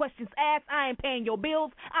explanations, no questions asked. I ain't paying your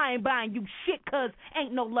bills. I ain't buying you shit, 'cause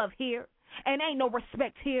ain't no love here. And ain't no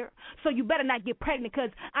respect here. So you better not get pregnant,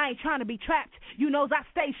 'cause I ain't trying to be trapped. You knows I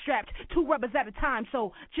stay strapped, 2 rubbers at a time,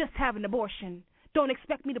 so just have an abortion. Don't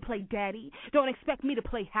expect me to play daddy. Don't expect me to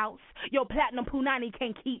play house. Your platinum punani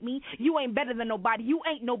can't keep me. You ain't better than nobody. You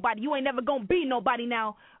ain't nobody. You ain't never gonna be nobody.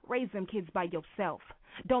 Now raise them kids by yourself.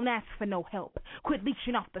 Don't ask for no help. Quit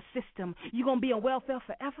leeching off the system. You gonna be on welfare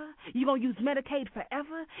forever? You gonna use Medicaid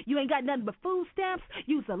forever? You ain't got nothing but food stamps?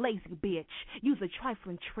 You's a lazy bitch. You's a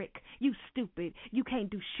trifling trick. You stupid. You can't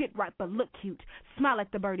do shit right but look cute. Smile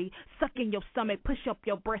at the birdie. Suck in your stomach. Push up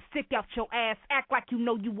your breast. Stick out your ass. Act like you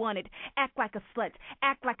know you want it. Act like a slut.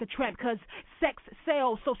 Act like a tramp, 'cause sex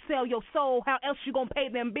sells, so sell your soul. How else you gonna pay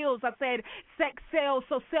them bills? I said sex sells,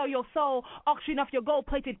 so sell your soul. Auction off your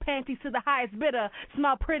gold-plated panties to the highest bidder.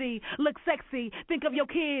 Smile pretty, look sexy, think of your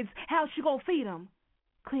kids. How's she gonna feed them?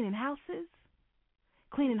 Cleaning houses?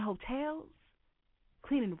 Cleaning hotels?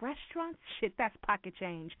 Cleaning restaurants? Shit, that's pocket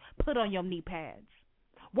change. Put on your knee pads.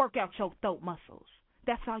 Work out your throat muscles.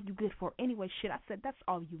 That's all you good for anyway. Shit, I said that's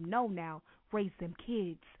all you know now. Raise them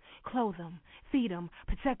kids. Clothe them. Feed them.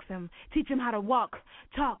 Protect them. Teach them how to walk,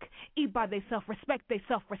 talk, eat by themselves, respect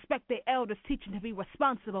themselves, respect their elders, teach them to be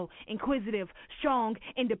responsible, inquisitive, strong,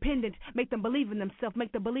 independent. Make them believe in themselves.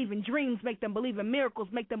 Make them believe in dreams. Make them believe in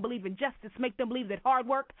miracles. Make them believe in justice. Make them believe that hard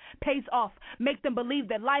work pays off. Make them believe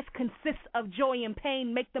that life consists of joy and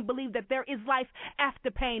pain. Make them believe that there is life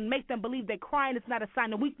after pain. Make them believe that crying is not a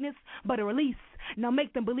sign of weakness, but a release. Now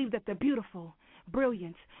make them believe that they're beautiful,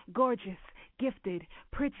 brilliant, gorgeous, gifted,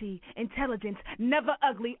 pretty, intelligent, never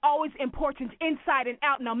ugly, always important, inside and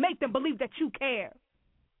out. Now make them believe that you care,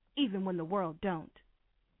 even when the world don't.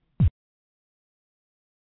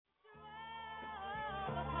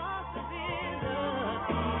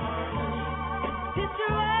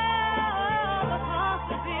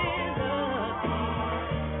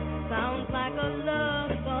 Sounds like a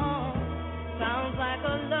love song. Sounds like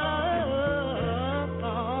a love song.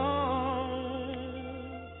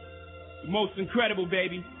 Most incredible,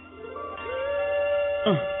 baby.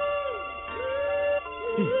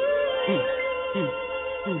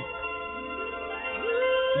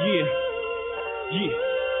 Yeah.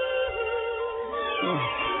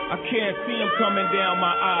 I can't see him coming down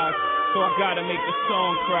my eyes. so I gotta make the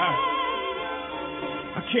song cry.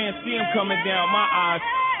 I can't see him coming down my eyes,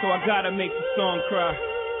 so I gotta make the song cry.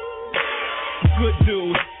 Good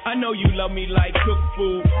dude, I know you love me like cooked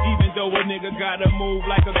food, even though a nigga gotta move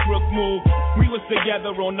like a crook move. We was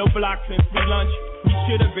together on the blocks and free lunch. We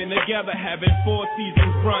should have been together having 4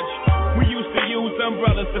 seasons brunch. We used to use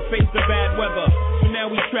umbrellas to face the bad weather, so now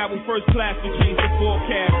we travel first class to change the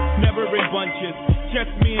forecast. Never in bunches,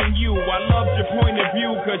 just me and you. I loved your point of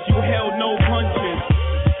view cause you held no punches.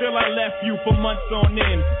 Still I left you for months on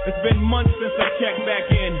end. It's been months since I checked back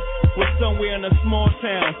in. Was somewhere in a small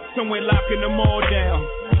town, somewhere locking them all down.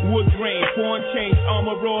 Wood grain, foreign change,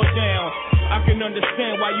 armor raw down. I can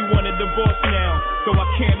understand why you want a divorce now, so I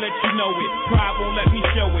can't let you know it. Pride won't let me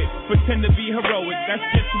show it. Pretend to be heroic, that's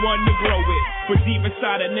just one to grow it. But deep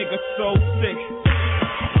inside a nigga so sick,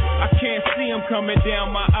 I can't see him coming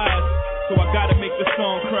down my eyes, so I gotta make the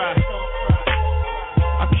song cry.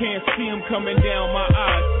 I can't see him coming down my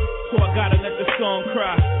eyes, so I gotta let the song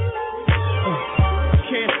cry.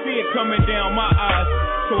 Can't see it coming down my eyes,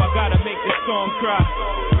 so I gotta make this song cry.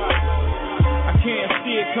 I can't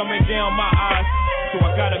see it coming down my eyes, so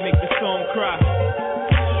I gotta make this song cry.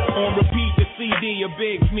 On repeat the CD of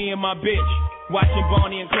Biggs, me and my bitch, watching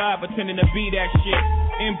Bonnie and Clyde pretending to be that shit.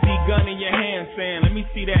 Empty gun in your hand saying, let me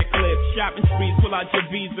see that clip. Shopping sprees, pull out your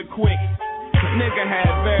visa quick. Nigga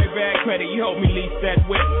had very bad credit, you helped me lease that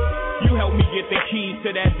whip. You helped me get the keys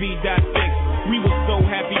to that V.6. We were so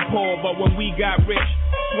happy poor, but when we got rich,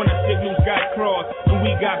 when our signals got crossed and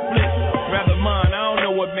we got flipped. Rather mine, I don't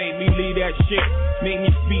know what made me leave that shit. Made me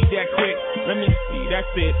speed that quick. Let me see, that's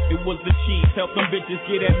it. It was the cheese. Help them bitches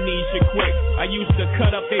get amnesia quick. I used to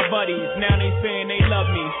cut up their buddies. Now they saying they love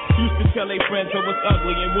me. Used to tell their friends I was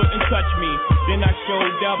ugly and wouldn't touch me. Then I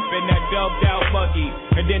showed up in that dubbed out buggy.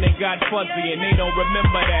 And then it got fuzzy and they don't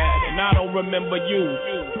remember that. And I don't remember you.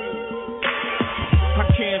 I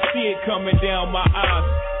can't see it coming down my eyes,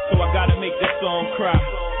 so I gotta make this song cry.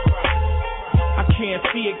 I can't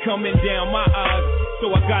see it coming down my eyes, so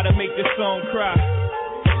I gotta make this song cry.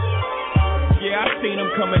 Yeah, I seen them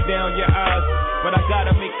coming down your eyes, but I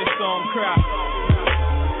gotta make this song cry.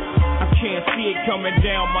 I can't see it coming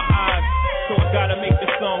down my eyes, so I gotta make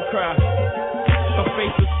this song cry. Her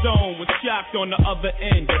face of stone was shocked on the other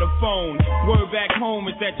end of the phone. Word back home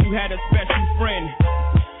is that you had a special friend.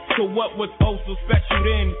 So what was oh so special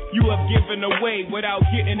then? You have given away without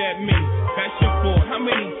getting at me. That's your fault. How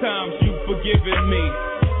many times you forgiven me?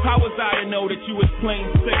 How was I to know that you was plain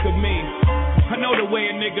sick of me? I know the way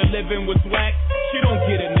a nigga living was whack. She don't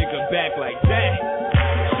get a nigga back like that.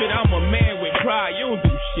 Shit, I'm a man with pride. You don't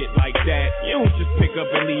do shit like that. You don't just pick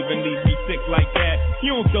up and leave me sick like that.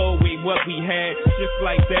 You don't throw away what we had just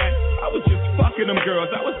like that. I was just fucking them girls.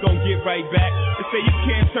 I was gonna get right back. They say you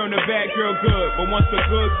can't turn a bad girl good, but once a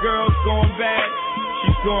good girl's gone bad,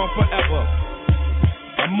 she's gone forever.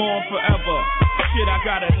 I'm on forever. Shit, I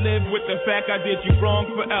gotta live with the fact I did you wrong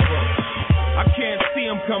forever. I can't see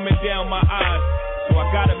him coming down my eyes, so I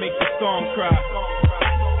gotta make the song cry.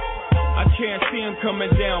 I can't see him coming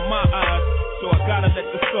down my eyes, so I gotta let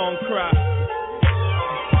the song cry.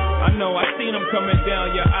 I know I seen him coming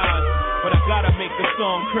down your eyes, but I gotta make the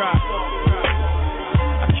song cry.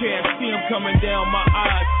 I can't see him coming down my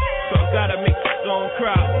eyes, so I gotta make the song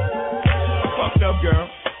cry. Fucked up, girl.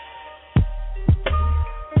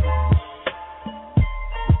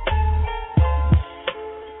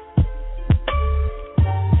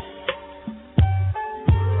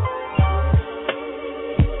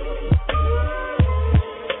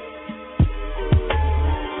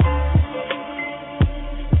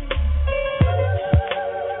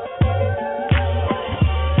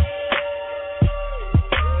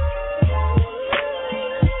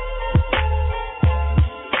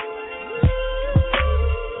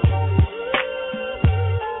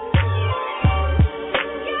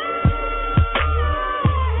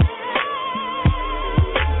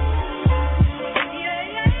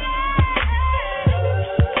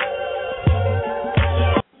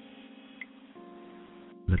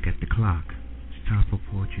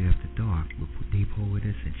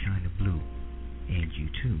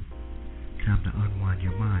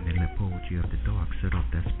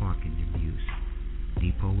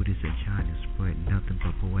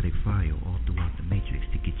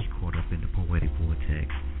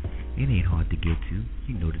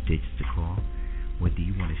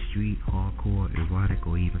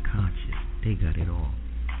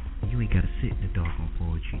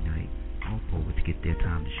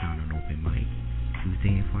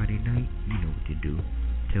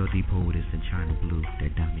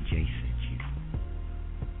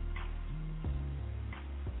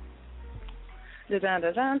 Dun,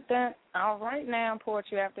 dun, dun, dun. All right, now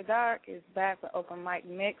Poetry After Dark is back with open mic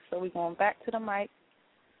mix, so we're going back to the mic.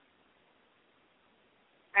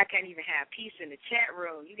 I can't even have peace in the chat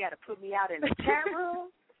room. You got to put me out in the chat room?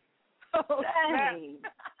 Oh, dang.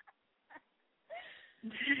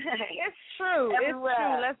 It's true.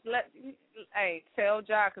 Everywhere. It's true. Hey, tell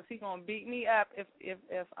Ja, because he's going to beat me up if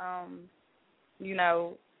you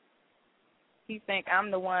know, he think I'm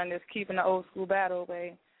the one that's keeping the old school battle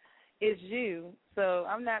away. It's you. So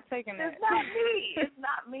I'm not taking that. It's not me. It's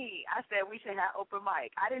not me. I said we should have open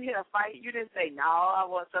mic. I didn't hear a fight. You didn't say, no, I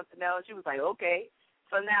want something else. You was like, okay.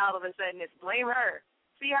 So now all of a sudden it's blame her.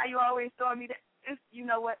 See how you always throw me that? You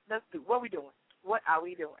know what? Let's do. What we doing? What are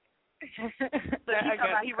we doing? So he talking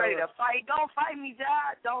about he ready to fight. Don't fight me,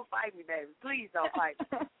 John. Don't fight me, baby. Please don't fight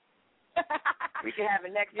me. We can have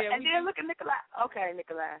it next time. And then look at Nikolai. Okay,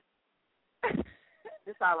 Nikolai.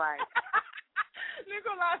 It's all right.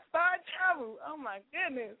 Nikolai started trouble. Oh, my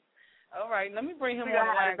goodness. All right, let me bring him on the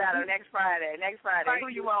line. Battle next Friday. Right. Who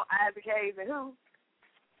you want, Isaac Hayes and who?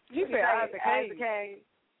 He said Isaac Hayes.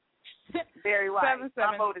 Barry White. 7-7.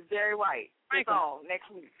 My vote is Barry White. It's on next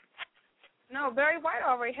week. No, Barry White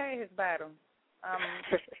already had his battle.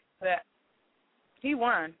 That he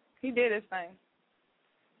won. He did his thing.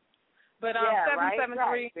 But 773.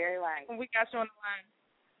 Right. Barry White. When we got you on the line.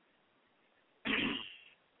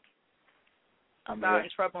 I'm in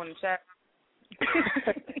trouble in the chat.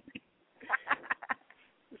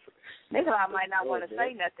 Nikolai might not want to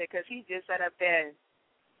say nothing because he just sat up there and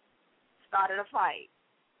started a fight.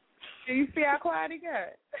 Do you see how quiet he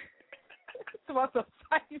got? It's about to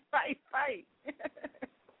fight.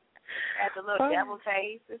 At the little devil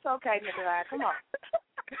face. It's okay, Nikolai. Come on.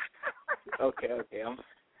 Okay.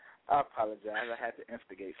 I apologize. I had to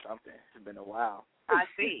instigate something. It's been a while. I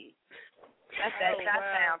see. That's that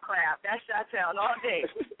Chi-Town crap. That's Chi-Town all day.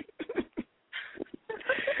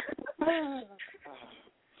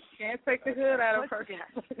 Can't take the hood out of her.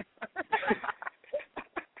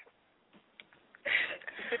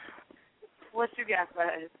 What you got for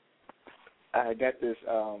us? I got this.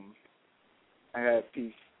 I got a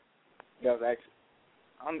piece that was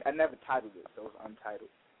actually. I never titled it, so it was untitled.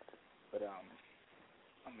 But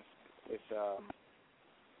it's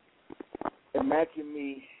imagine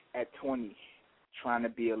me at 20, trying to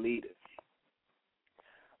be a leader,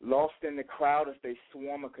 lost in the crowd as they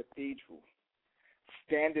swarm a cathedral,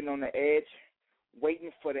 standing on the edge,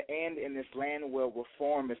 waiting for the end in this land where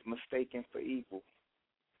reform is mistaken for evil.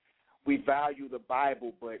 We value the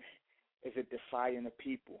Bible, but is it defying the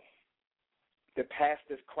people? The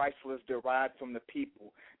pastors Chrysler's derived from the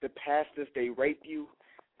people. The pastors, they rape you.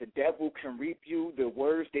 The devil can reap you. The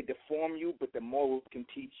words, they deform you, but the morals can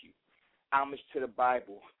teach you. Homage to the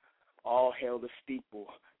Bible. All hail the steeple.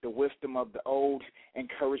 The wisdom of the old,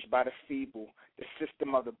 encouraged by the feeble. The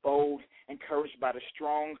system of the bold, encouraged by the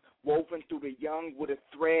strong, woven through the young with a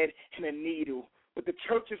thread and a needle. But the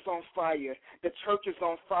church is on fire. The church is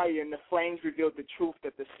on fire, and the flames reveal the truth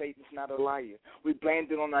that the Satan's not a liar. We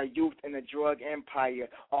blamed it on our youth and the drug empire,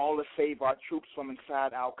 all to save our troops from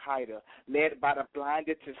inside Al-Qaeda, led by the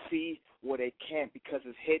blinded to see where they can't because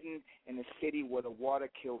it's hidden in the city where the water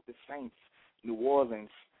killed the saints. New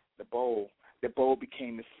Orleans, the bowl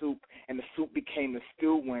became the soup, and the soup became the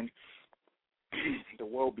stew when the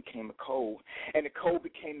world became a cold, and the cold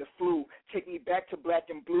became the flu. Take me back to black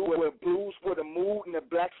and blue, where blues were the mood and the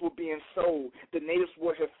blacks were being sold. The natives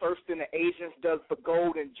were here first and the Asians dug for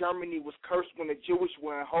gold, and Germany was cursed when the Jewish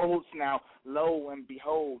were in holds. Now, lo and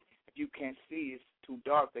behold, if you can't see, it's too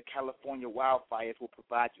dark. The California wildfires will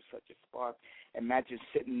provide you such a spark. Imagine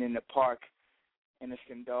sitting in the park,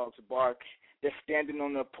 innocent dogs bark. They're standing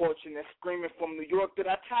on the porch and they're screaming from New York that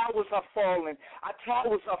our towers are falling. Our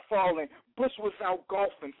towers are falling. Bush was out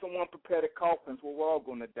golfing. Someone prepare the coffins. Well, we're all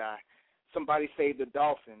going to die. Somebody save the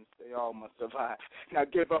dolphins. They all must survive. Now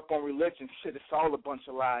give up on religion. Shit, it's all a bunch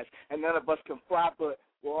of lies. And none of us can fly, but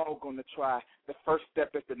we're all going to try. The first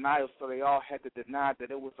step is denial, so they all had to deny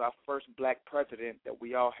that it was our first black president that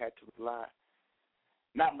we all had to rely.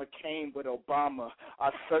 Not McCain, but Obama.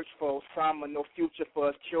 Our search for Osama, no future for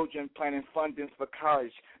us children, planning fundings for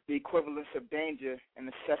college, the equivalence of danger and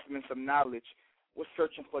assessments of knowledge. We're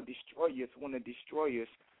searching for destroyers when the destroyers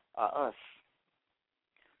are us.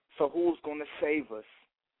 So who's going to save us?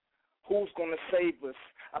 Who's going to save us?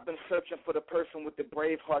 I've been searching for the person with the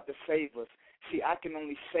brave heart to save us. See, I can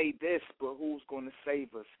only say this, but who's going to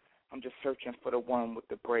save us? I'm just searching for the one with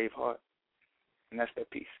the brave heart. And that's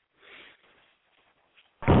that piece.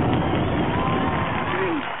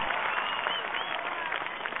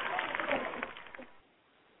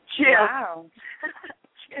 Wow.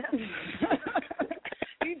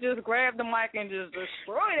 You just grab the mic and just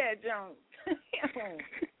destroy that junk.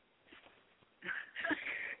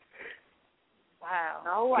 Wow.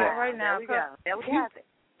 Oh, wow. Yeah. Right now, there we go. There we have it.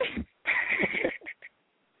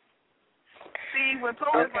 See, when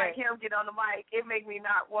poets like him get on the mic, it make me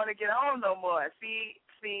not want to get on no more.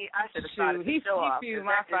 See, I should have started the show off. He fueled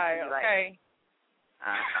my fire, okay?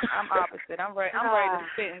 I'm opposite. I'm ready to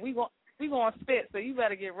spit. And we going to spit, so you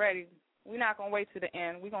better get ready. We're not going to wait to the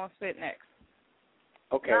end. We're going to spit next.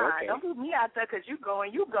 Okay, okay. Don't put me out there because you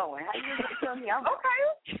going. How you going to tell me I'm okay.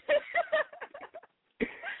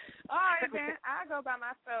 All right, then. I'll go by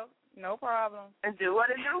myself. No problem. And do what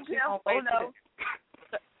it do, Pim. Oh, no.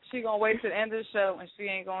 She going to wait to the end of the show, and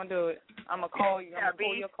she ain't going to do it. I'm going to call you. I'm going to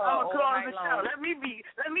pull your call I'm going to close the show.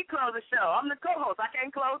 Let me close the show. I'm the co-host. I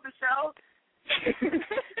can't close the show.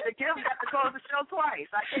 The Kim got to close the show twice.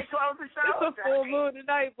 I can't close the show. It's a full moon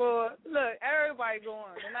tonight, boy. Look, everybody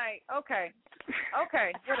going tonight. Okay,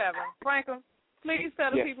 whatever. Franklin, please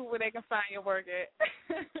tell the people where they can find your work at.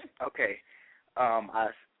 Okay.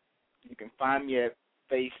 You can find me at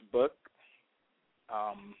Facebook.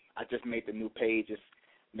 I just made the new page. It's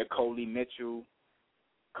Nicole Mitchell,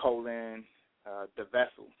 The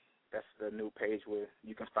Vessel. That's the new page where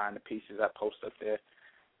you can find the pieces I post up there.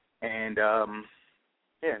 And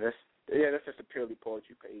that's just a purely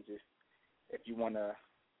poetry page. If you want to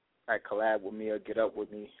collab with me or get up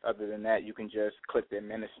with me, other than that, you can just click the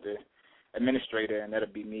administrator, and that'll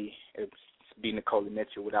be me. It's be Nicole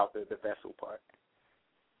Mitchell without the vessel part.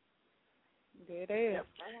 There it is. Yep.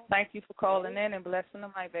 Thank you for calling in and blessing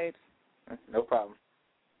them, my babes. No problem.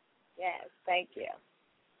 Yes, thank you.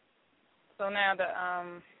 So now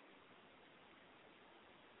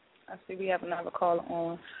I see we have another caller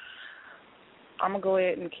on. I'm going to go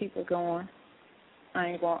ahead and keep it going. I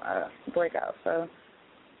ain't going to break out. So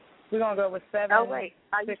we're going to go with 7. Oh, wait.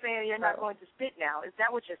 Are you saying you're not going to spit now? Is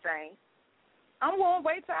that what you're saying? I'm going to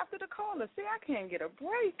wait till after the caller. See, I can't get a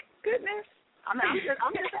break. Goodness. I'm just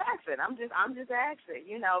asking. I'm just asking.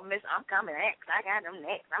 You know, Miss, I'm coming next. I got them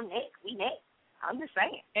next. I'm next. We next. I'm just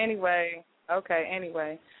saying. Anyway.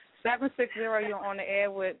 760, you're on the air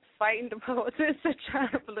with Fighting the Poetess at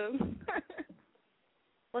China Blue.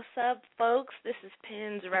 What's up, folks? This is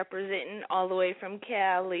Pins representing all the way from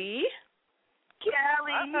Cali. Hey,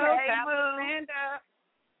 boo.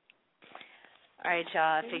 All right,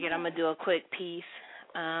 y'all. I figured I'm going to do a quick piece.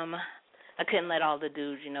 I couldn't let all the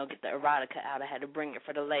dudes, get the erotica out. I had to bring it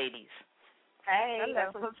for the ladies. Hey,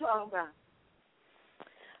 that's what I'm talking about.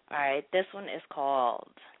 All right, this one is called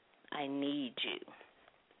I Need You.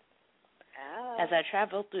 Oh. As I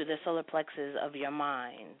travel through the solar plexus of your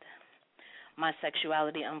mind, my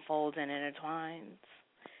sexuality unfolds and intertwines,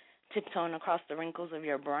 tiptoeing across the wrinkles of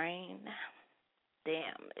your brain.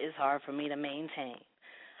 Damn, it's hard for me to maintain.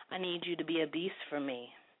 I need you to be a beast for me.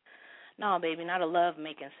 No, baby, not a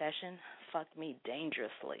love-making session. Fuck me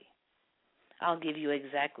dangerously. I'll give you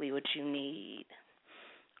exactly what you need.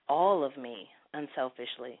 All of me,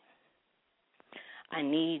 unselfishly. I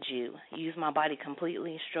need you. Use my body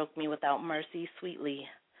completely. Stroke me without mercy, sweetly.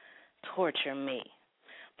 Torture me.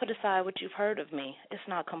 Put aside what you've heard of me. It's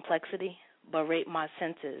not complexity, but rape my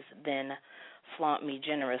senses, then flaunt me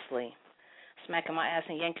generously. Smacking my ass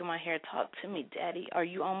and yanking my hair. Talk to me, daddy. Are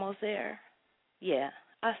you almost there? Yeah,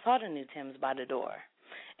 I saw the new Timbs by the door.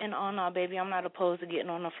 And no, baby, I'm not opposed to getting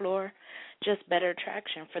on the floor. Just better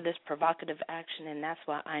traction for this provocative action, and that's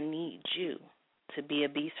why I need you to be a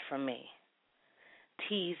beast for me.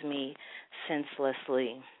 Tease me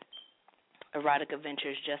senselessly. Erotic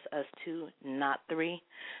adventures, just us 2, not 3.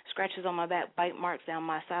 Scratches on my back, bite marks down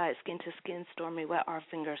my side, skin to skin, stormy wet, our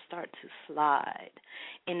fingers start to slide.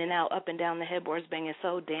 In and out, up and down the headboards, banging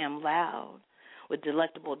so damn loud, with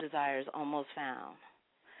delectable desires almost found.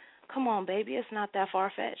 Come on, baby, it's not that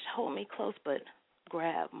far-fetched. Hold me close, but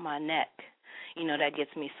grab my neck. That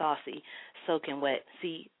gets me saucy, soaking wet.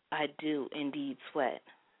 See, I do indeed sweat.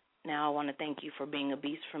 Now I want to thank you for being a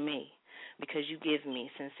beast for me, because you give me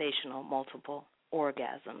sensational multiple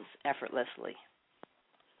orgasms effortlessly.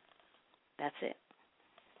 That's it.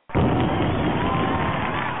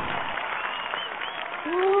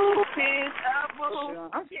 Ooh, Pins up, boo.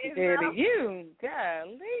 I'm scared of you.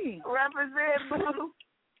 Golly. Represent, boo.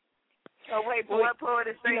 Oh, wait, for what poet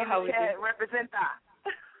is saying in the chat, represent that.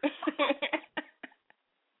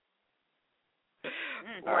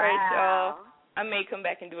 All right, y'all. I may come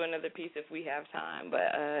back and do another piece if we have time,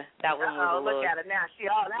 but that one was a little... look at her now. She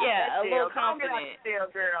all out. Yeah, a little confident. Don't get out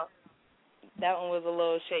the girl. That one was a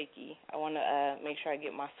little shaky. I want to make sure I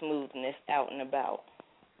get my smoothness out and about.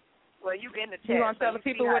 Well, you in the chat. You want to tell the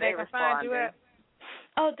people where they can find you at?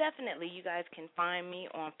 Oh, definitely. You guys can find me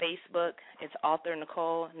on Facebook. It's author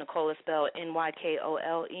Nicole. Nicole is spelled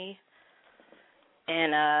Nykole.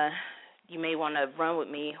 And you may want to run with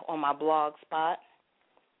me on my blog spot,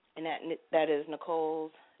 and that is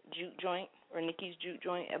Nicole's Juke Joint or Nikki's Juke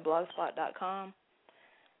Joint at blogspot.com,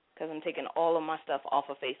 because I'm taking all of my stuff off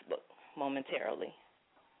of Facebook momentarily.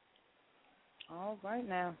 All right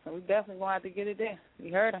now. So we definitely going to have to get it there.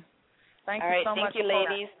 You heard her. Thank you so much. Thank you,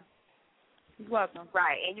 ladies. You're welcome.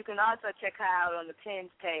 Right, and you can also check her out on the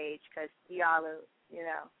Pins page, because we all are, you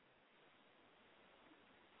know.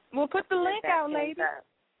 We'll put the link out, ladies.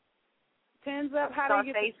 Pins up. How on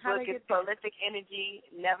to get Facebook, it's Prolific Energy,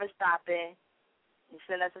 Never Stopping. You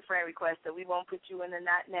send us a friend request, so we won't put you in the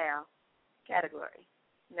Not Now category.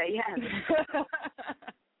 There you have it.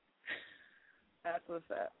 That's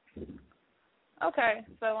what's up. Okay,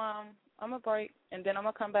 so I'm going to break, and then I'm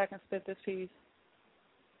going to come back and spit this piece.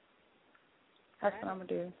 That's what I'm going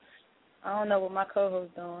to do. I don't know what my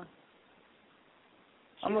co-host doing.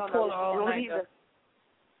 I'm going to pull her all night.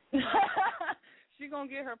 She's going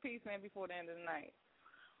to get her piece in before the end of the night.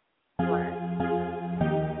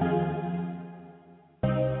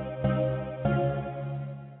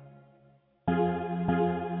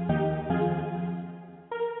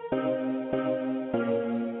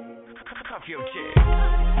 Cuff your chick.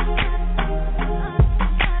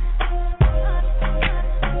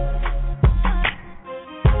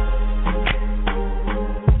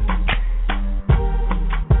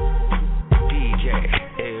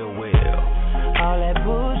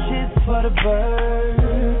 For the birds,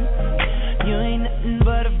 you ain't nothing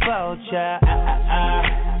but a vulture.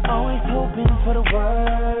 Always hoping for the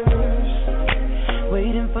worst,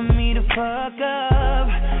 waiting for me to fuck up.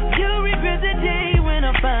 You'll regret the day when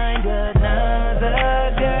I find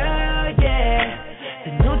another girl, yeah.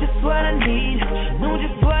 They know just what I need, she know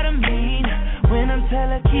just what I mean. When I tell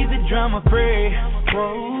her keep it drama free,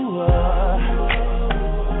 whoa.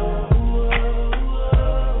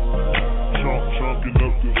 Chunking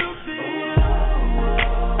up the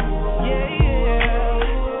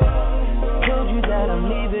I'm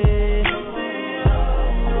leaving.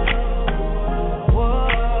 Whoa,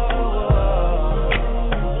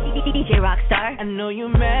 DJ Rockstar. I know you're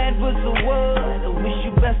mad, but so what? I wish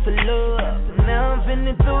you best of luck. Now I'm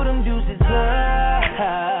finna throw them deuces up.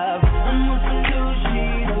 I'm on some new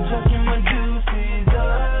shit. I'm chucking my deuces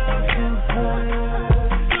up to her.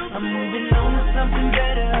 I'm moving on to something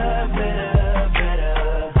better, better.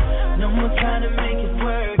 No more trying to make it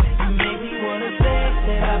work. You make me wanna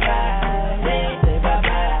say bye-bye.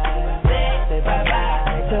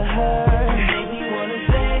 To her, make me wanna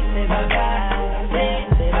say bye-bye,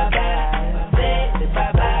 say bye-bye, say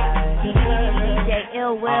bye-bye to her. DJ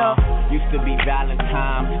Ill Will. Used to be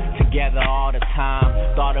Valentine's, together all the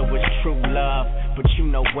time. Thought it was true love, but you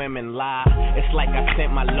know women lie. It's like I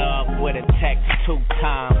sent my love with a text 2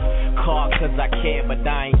 times. Called cause I care, but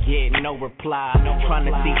I ain't getting no reply. Trying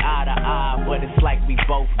to see eye to eye, but it's like we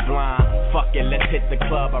both blind. Fuck it, let's hit the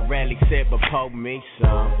club. I rarely sit, but poke me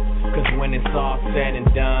some. Cause when it's all said and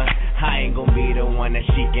done, I ain't gon' be the one that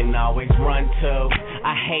she can always run to.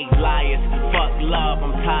 I hate liars, fuck love,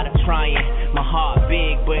 I'm tired of trying. My heart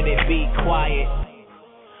big, but it be quiet.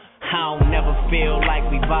 I don't never feel like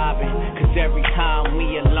we vibing, cause every time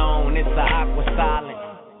we alone, it's a awkward silence.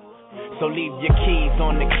 So leave your keys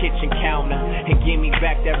on the kitchen counter and give me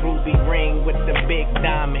back that ruby ring with the big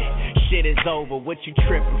diamond. Shit is over, what you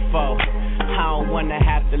tripping for? I don't wanna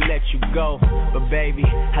have to let you go, but baby,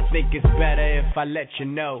 I think it's better if I let you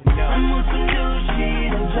know. I'm on some new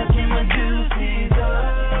shit, I'm touching my deuces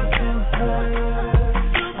up to her.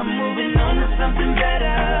 I'm moving on to something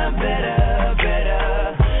better.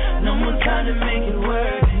 No more time to make it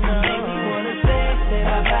work. No. Make me wanna say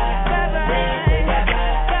bye-bye. Say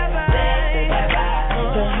bye-bye. Say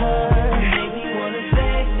bye-bye to her. Make me wanna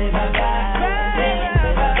say bye-bye. Say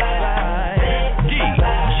bye-bye. DJ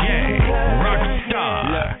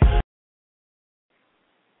Rockstar.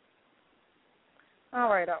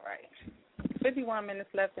 All right. 51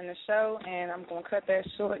 minutes left in the show, and I'm going to cut that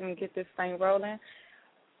short and get this thing rolling.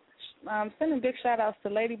 I'm sending big shout-outs to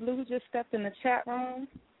Lady Blue, who just stepped in the chat room.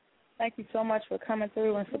 Thank you so much for coming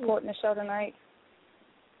through and supporting the show tonight.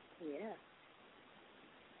 Yeah.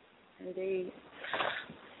 Indeed.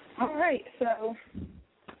 All right, so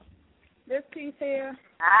this piece here.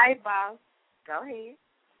 All right, boss. Go ahead.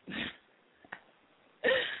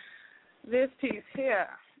 This piece here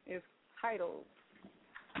is titled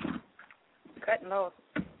Cutting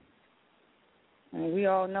Losses. And we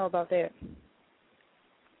all know about that.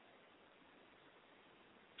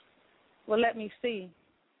 Well, let me see.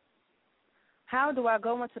 How do I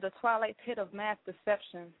go into the twilight pit of mass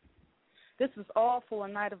deception? This was all for a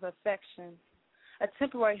night of affection, a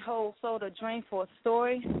temporary hold, sold a dream for a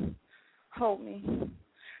story. Hold me.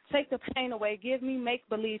 Take the pain away. Give me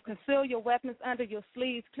make-believe. Conceal your weapons under your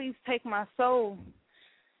sleeves. Please take my soul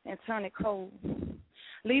and turn it cold.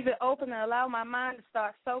 Leave it open and allow my mind to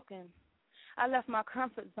start soaking. I left my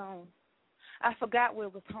comfort zone. I forgot where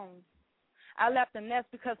it was home. I left the nest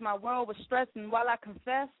because my world was stressing. While I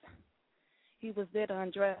confessed, he was there to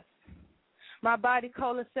undress. My body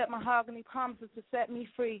cola set mahogany promises to set me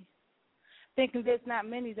free. Thinking there's not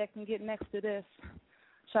many that can get next to this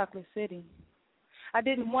chocolate city. I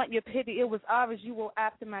didn't want your pity. It was obvious you were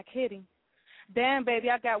after my kitty. Damn,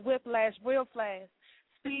 baby, I got whiplash real fast.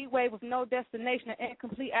 Speedway with no destination and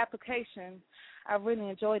incomplete application. I really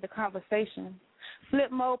enjoyed the conversation.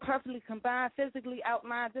 Flip mode perfectly combined, physically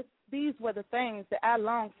outlined. These were the things that I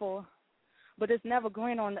longed for. But it's never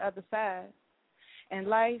green on the other side. And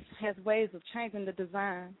life has ways of changing the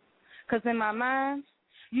design. Because in my mind,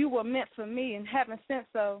 you were meant for me, and having said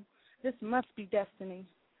so, this must be destiny.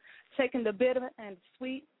 Taking the bitter and the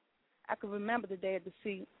sweet, I can remember the day of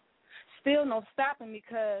deceit. Still no stopping me,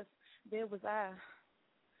 because there was I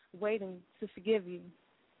waiting to forgive you.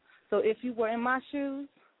 So if you were in my shoes,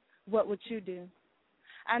 what would you do?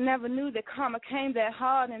 I never knew that karma came that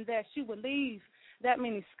hard and that she would leave that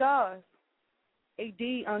many scars. A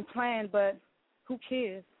deed unplanned, but who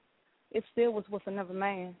cares? It still was with another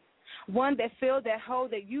man, one that filled that hole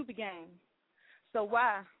that you began. So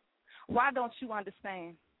why don't you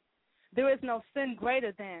understand? There is no sin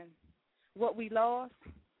greater than what we lost.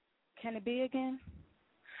 Can it be again?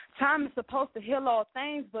 Time is supposed to heal all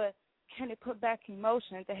things, but can it put back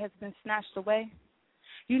emotion that has been snatched away?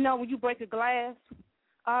 You know, when you break a glass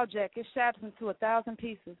object, it shatters into 1,000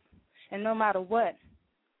 pieces, and no matter what,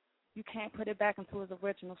 you can't put it back into its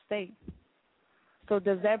original state. So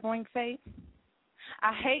does that bring fate?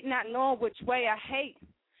 I hate not knowing which way. I hate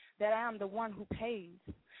that I am the one who pays.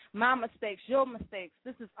 My mistakes, your mistakes.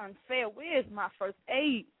 This is unfair. Where's my first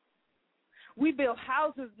aid? We build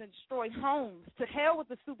houses and destroy homes. To hell with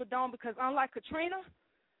the Superdome, because unlike Katrina,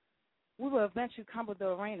 we will eventually crumble the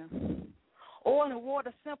arena. Oil and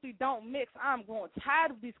water simply don't mix. I'm growing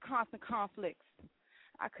tired of these constant conflicts.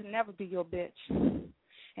 I could never be your bitch.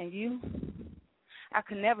 And you, I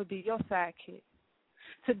could never be your sidekick.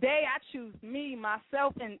 Today I choose me,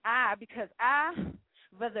 myself, and I, because I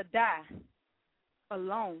rather die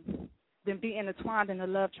alone than be intertwined in a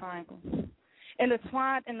love triangle.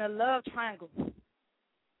 Intertwined in a love triangle,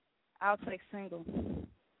 I'll take single.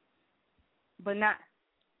 But not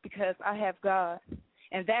because I have God,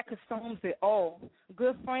 and that consumes it all.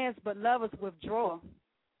 Good friends, but lovers withdraw.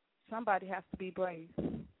 Somebody has to be brave.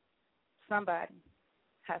 Somebody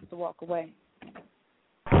has to walk away.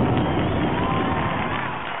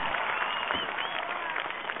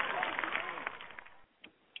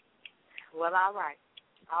 Well, all right.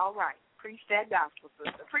 All right. Preach that gospel,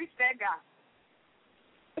 sister. Preach that gospel.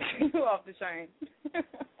 You off the chain.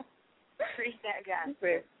 Preach that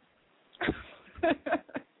gospel.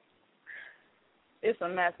 It's a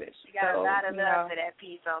message. You got a lot of love for that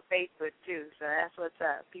piece on Facebook, too, so that's what's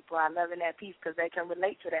up. People are loving that piece because they can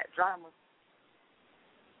relate to that drama.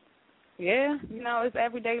 Yeah, it's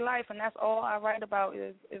everyday life, and that's all I write about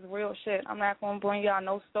is real shit. I'm not going to bring y'all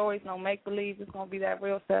no stories, no make-believe. It's going to be that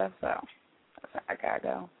real stuff, so I got to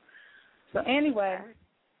go. So anyway,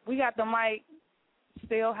 we got the mic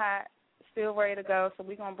still hot, still ready to go, so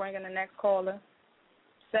we're going to bring in the next caller.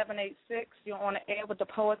 786, you're on the air with the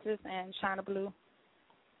Poetess and China Blue.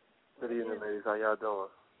 Good evening, ladies. How y'all doing?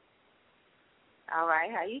 All right.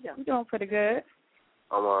 How you doing? I'm doing pretty good.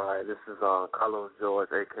 I'm all right. This is Carlos George,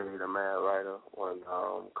 a.k.a. the Mad Writer,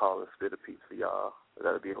 calling spit a piece for y'all.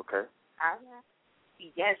 That'll be okay? All right.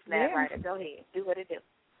 Yes, Mad Writer. Go ahead. Do what it do.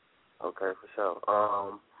 Okay, for sure.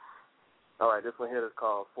 All right, this one here is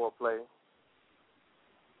called Foreplay.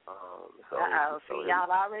 See, y'all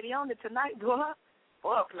already on it tonight, boy.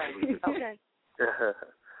 Foreplay. Okay.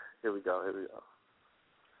 Here we go.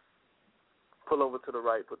 Pull over to the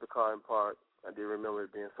right, put the car in park. I did remember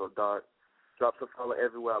it being so dark. Drops a fella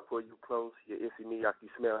everywhere, I pull you close. Your issy miyaki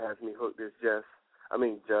smell has me hooked. It's just.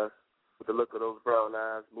 With the look of those brown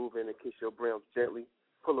eyes, move in and kiss your brims gently.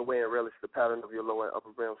 Pull away and relish the pattern of your lower and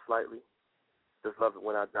upper brims slightly. Just love it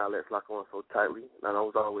when our dialects lock on so tightly. Now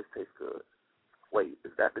those always taste good. Wait,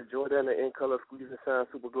 is that the Jordan in color squeezing shine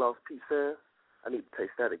super gloss peach fans? I need to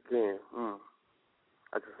taste that again.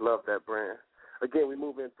 I just love that brand. Again, we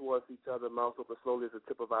move in towards each other, mouths open slowly as the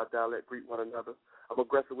tip of our dialect greet one another. I'm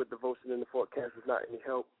aggressive with devotion and the forecast is not any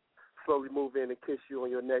help. Slowly move in and kiss you on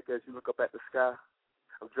your neck as you look up at the sky.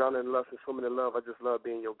 I'm drowning in lust and swimming in love. I just love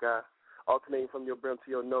being your guy. Alternating from your brim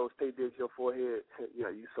to your nose, stay dead to your forehead.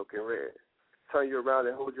 Yeah, you soaking red. Turn you around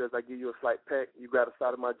and hold you as I give you a slight peck. You grab the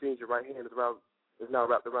side of my jeans, your right hand is now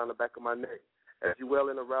wrapped around the back of my neck. As you wail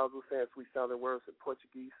in arousal, saying sweet-sounding words in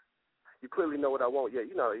Portuguese. You clearly know what I want, yet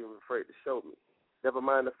you're not even afraid to show me. Never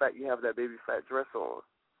mind the fact you have that baby fat dress on.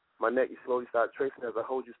 My neck, you slowly start tracing as I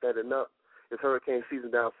hold you standing up. It's hurricane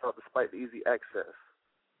season down south despite the easy access.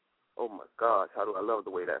 Oh, my gosh, how do I love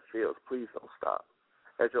the way that feels. Please don't stop.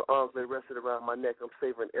 As your arms lay rested around my neck, I'm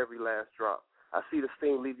savoring every last drop. I see the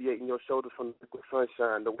steam alleviating your shoulders from the liquid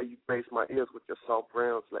sunshine. The way you graze my ears with your soft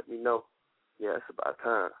browns let me know, yeah, it's about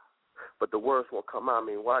time. But the words won't come out. I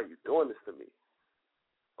mean, why are you doing this to me?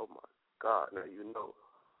 Oh, my God, now you know.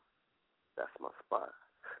 That's my spot.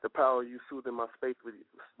 The power of you soothing my space with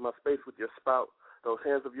your spout. Those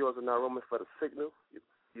hands of yours are now roaming for the signal.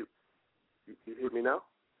 You hear me now?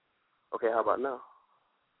 Okay, how about now?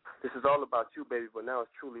 This is all about you, baby, but now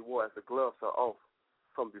it's truly war as the gloves are off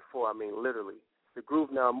from before. I mean, literally. The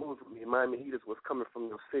groove now moves with me. Miami Heat is what's coming from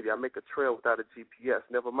your city. I make a trail without a GPS.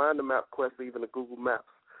 Never mind the MapQuest or even the Google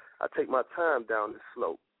Maps. I take my time down this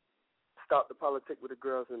slope. Stop the politic with the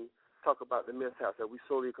girls and talk about the mishaps that we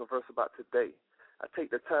solely converse about today. I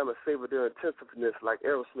take the time and savor their intensiveness like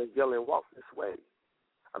Aerosmith yelling, walk this way.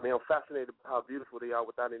 I mean, I'm fascinated by how beautiful they are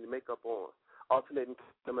without any makeup on. Alternating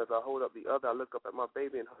them as I hold up the other, I look up at my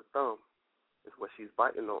baby and her thumb is what she's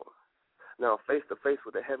biting on. Now, face to face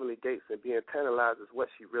with the heavenly gates and being tantalized is what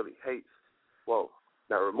she really hates. Whoa.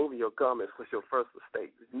 Now, removing your garments was your first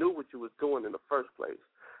mistake. You knew what you was doing in the first place.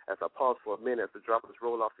 As I pause for a minute as the droplets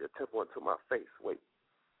roll off your temple into my face. Wait,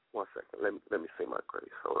 1 second. Let me say my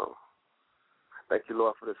grace. Hold on. Thank you,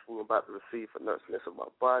 Lord, for this food I'm about to receive for nourishment of my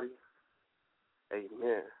body.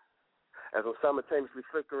 Amen. As I'm simultaneously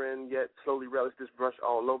flickering, yet slowly relish this brush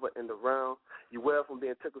all over and around, you wail from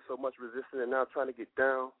being tickled so much resistant and now trying to get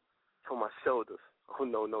down to my shoulders. Oh,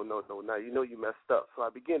 no. Now you know you messed up. So I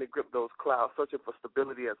begin to grip those clouds, searching for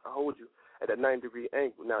stability as I hold you at a 90-degree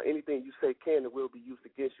angle. Now, anything you say can and will be used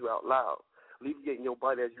against you out loud, alleviating your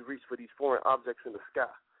body as you reach for these foreign objects in the sky.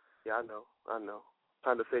 Yeah, I know.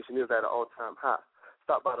 Conversation is at an all-time high.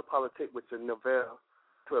 Stop by the politic with your novelle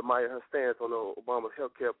to admire her stance on Obama's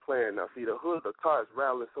health care plan. Now, see, the hood of the car is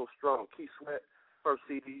rattling so strong. Key Sweat, first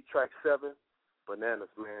CD, track 7, bananas,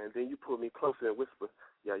 man. Then you pull me closer and whisper,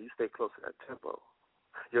 yeah, you stay close to that tempo.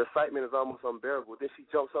 Your excitement is almost unbearable. Then she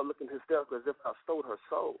jumps up looking hysterical as if I stole her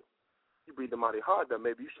soul. You breathe mighty hard there.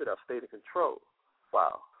 Maybe you should have stayed in control.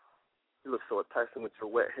 Wow. You look so enticing with your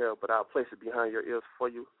wet hair, but I'll place it behind your ears for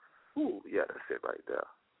you. Ooh, yeah, that's it right there.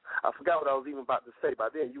 I forgot what I was even about to say. By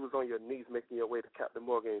then, you was on your knees making your way to Captain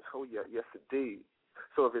Morgan's. Oh, yeah, yes, indeed.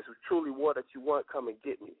 So if it's truly war that you want, come and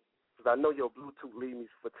get me, because I know your Bluetooth leave me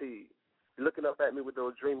fatigued. You're looking up at me with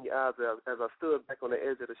those dreamy eyes as I stood back on the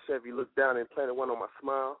edge of the Chevy, looked down and planted one on my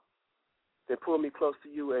smile. Then pull me close to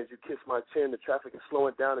you as you kiss my chin. The traffic is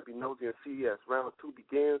slowing down to be nosy and see as round 2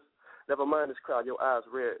 begins. Never mind this crowd, your eyes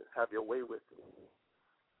red, have your way with me.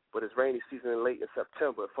 But it's rainy season and late in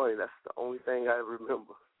September. Funny, that's the only thing I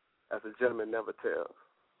remember, as a gentleman never tells.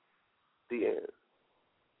 The end.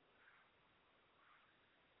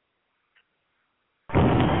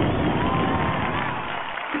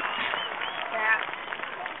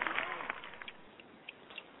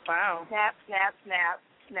 Wow. Snap.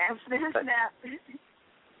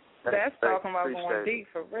 That's talking about going deep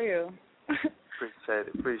for real. Appreciate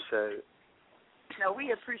it. No,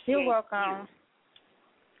 we appreciate You're welcome.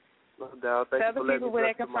 No doubt. Thank Tell you for the people where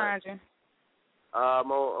they can find you.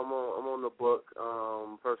 I'm on the book.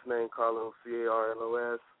 First name Carlos,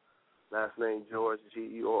 Carlos. Last name George,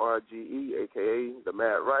 George, a.k.a. the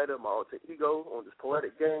Mad Writer, my alter ego on this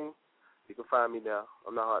poetic game. You can find me now.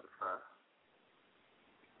 I'm not hard to find.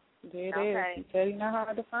 There it is. You said you're not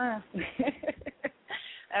hard to find.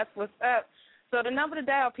 That's what's up. So the number to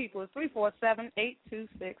dial, people, is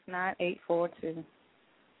 347-826-9842.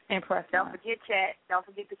 And press Don't forget, chat. Don't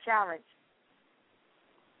forget the challenge.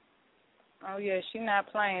 Oh, yeah, she's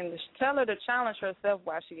not playing. Tell her to challenge herself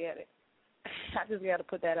while she at it. I just got to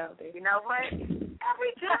put that out there. You know what?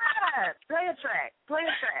 Every time. Play a track.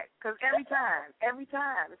 Because every time,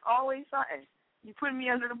 it's always something. You put me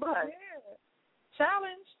under the bus. Yeah.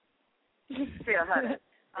 Challenge. Tell her to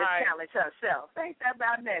challenge herself. Ain't that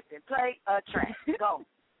about nothing. Play a track. Go.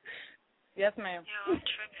 Yes, ma'am. Yo, I'm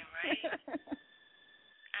tripping, right?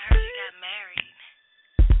 I heard you got married.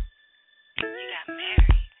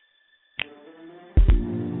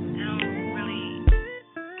 It don't really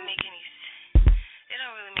make any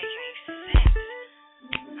sense.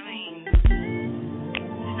 I mean,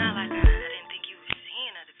 it's not like I didn't think you were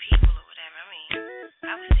seeing other people or whatever. I mean,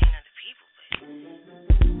 I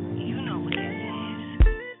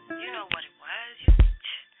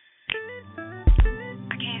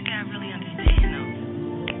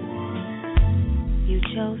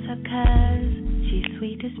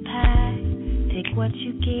sweetest pie. Take what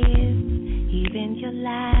you give, even your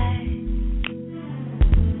lies.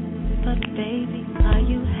 But baby, are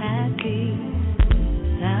you happy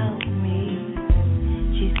without me?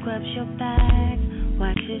 She scrubs your back,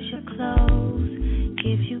 washes your clothes,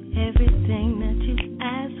 gives you everything that you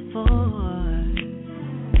ask for.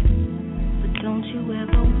 But don't you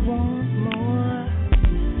ever want more?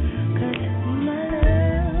 'Cause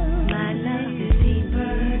my love is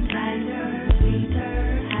deeper, tighter,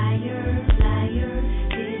 sweeter, higher, flyer.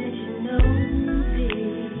 Didn't you know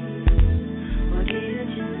this? Or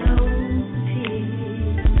didn't you know this?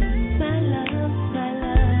 My love,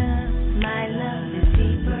 my love is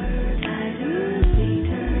deeper, tighter,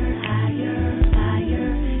 sweeter, higher, flyer.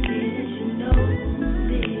 Didn't you know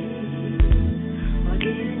this? Or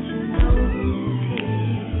didn't you know this?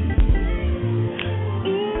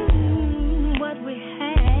 What we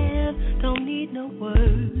have don't need no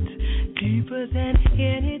words. Deeper than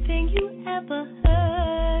anything you ever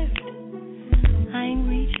heard. I ain't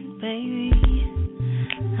reaching, baby.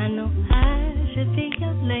 I know I should be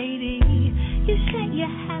your lady. You say you're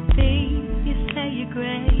happy, you say you're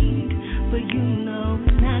great, but you know,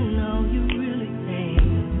 and I know you really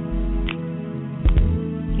ain't.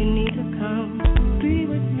 You need to come be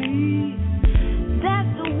with me. That's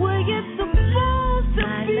the way it's supposed to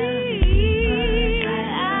be.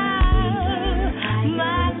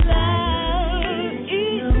 My love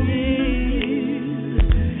is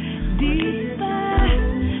deeper,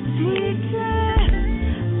 sweeter.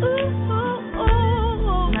 Ooh, ooh,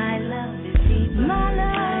 ooh. My love is deeper. My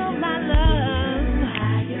love, my love.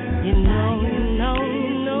 You know, you know,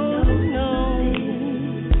 you know, you know.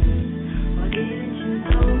 Or didn't you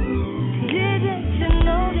know? Didn't you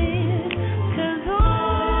know this? 'Cause all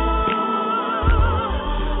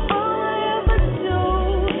I ever do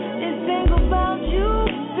is think about you,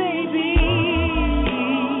 baby.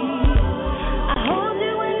 I hold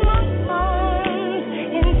you in my arms,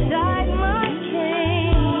 inside my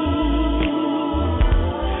cage.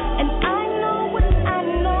 And I know what I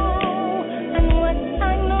know, and what I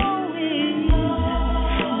know is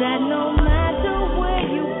that no matter where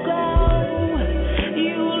you go,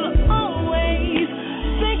 you'll always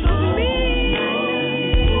think of me.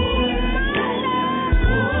 My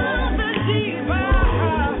love is deeper.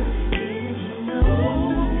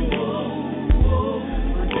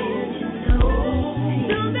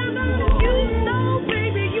 You know,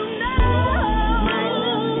 baby, you know. My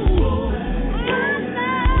love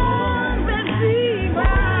is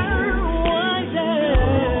deeper.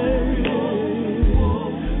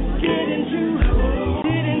 Didn't you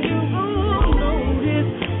know this,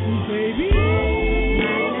 baby?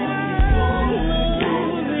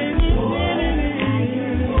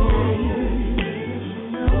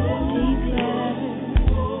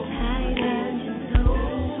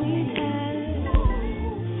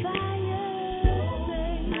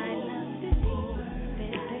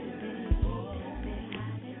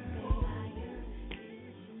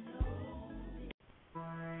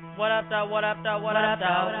 What up, though? What up, though? What up,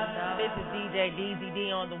 though? This is DJ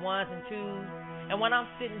DZD on the ones and twos. And when I'm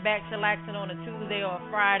sitting back chillaxing on a Tuesday or a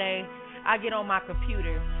Friday, I get on my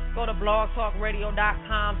computer. Go to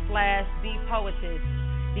blogtalkradio.com/thepoetess,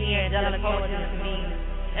 the angelic poetess to me.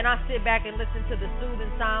 And I sit back and listen to the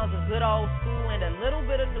soothing sounds of good old school and a little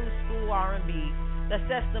bit of new school R&B. That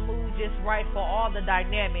sets the mood just right for all the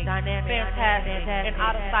dynamic, fantastic, and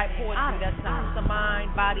out-of-sight poetry that soothes the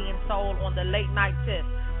mind, body, and soul on the late-night tip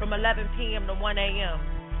from 11 p.m. to 1 a.m.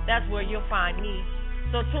 That's where you'll find me.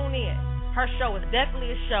 So tune in. Her show is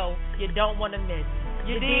definitely a show you don't want to miss.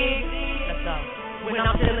 You dig? Let's go. When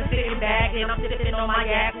I'm chillin', sitting back, and I'm sipping on my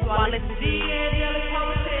yak, who do I listen to?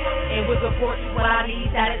 And with report you what I need,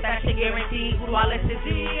 satisfaction guaranteed. Who do I listen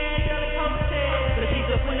to? Cause she's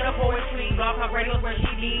the queen of poetry, Blog Talk Radio's where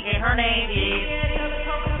she be, and her name is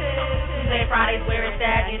Tuesday, Fridays where it's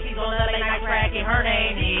at, and she's on the late night track, and her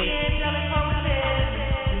name is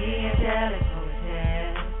The Angelic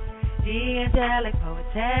Poetess, The Angelic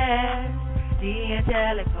Poetess, The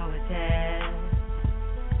Angelic Poetess,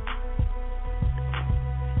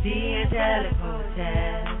 The Angelic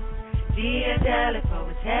Poetess, The Angelic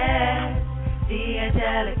Poetess, The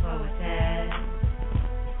Angelic Poetess.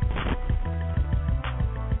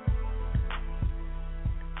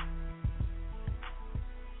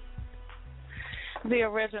 The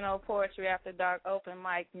original Poetry After Dark open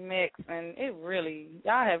mic mix, and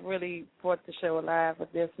y'all have really brought the show alive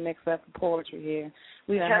with this mix up of poetry here.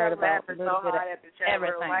 We done heard about a little bit of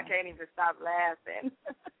everything. I can't even stop laughing.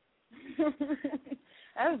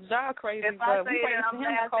 That's y'all crazy. If I say that I'm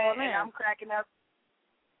laughing and I'm cracking up,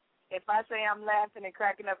 if I say I'm laughing and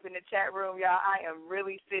cracking up in the chat room, y'all, I am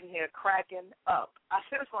really sitting here cracking up. I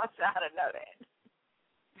just want y'all to know that.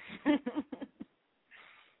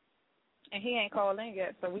 And he ain't called in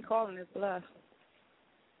yet, so we calling his bluff.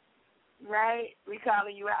 Right? We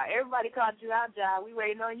calling you out. Everybody called you out, John. We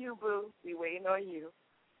waiting on you, boo. We waiting on you.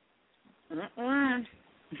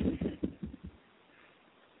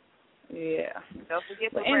 Yeah. Don't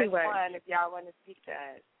forget to press anyway. 1 if y'all want to speak to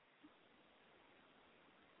us.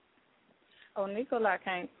 Oh, Nicolai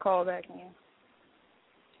can't call back in.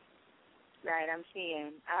 Right, I'm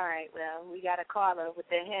seeing. All right, well, we got a caller with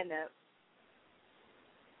their hand up.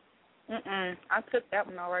 I took that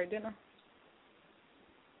one already, didn't I?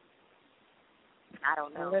 I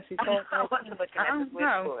don't know. Unless he called I wasn't looking at the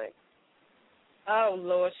switchboard. Oh,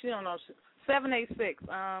 Lord, she don't know. 786.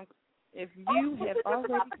 If you have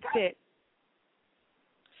already spit,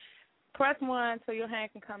 press 1 so your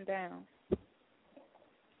hand can come down.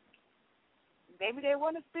 Maybe they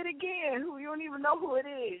want to spit again. You don't even know who it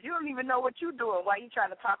is. You don't even know what you're doing. Why you trying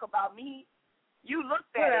to talk about me? You looked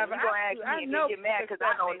at it. You're going to ask me and then get mad because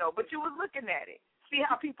I don't know. But you was looking at it. See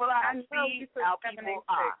how people are. I know See how people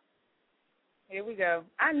are. Here we go.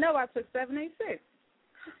 I know I took 786.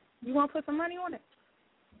 You want to put some money on it?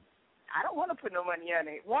 I don't want to put no money on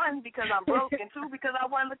it. 1, because I'm broke, and 2, because I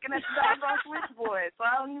wasn't looking at the doggone switchboard. So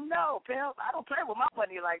I don't even know, pimp. I don't play with my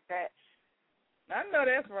money like that. I know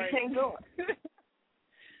that's right. You can't do it.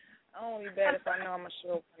 I only bet if I know I'm a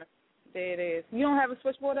show. There it is. You don't have a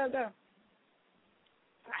switchboard up there?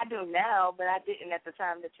 I do now, but I didn't at the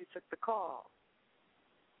time that you took the call.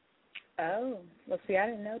 Oh, well, see, I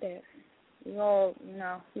didn't know that. You all,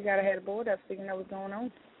 you got to have the board up so you know what's going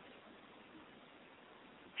on.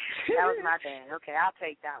 That was my bad. Okay, I'll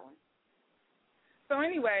take that one. So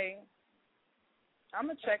anyway, I'm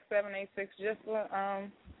going to check 786 just for,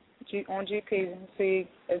 on GP and see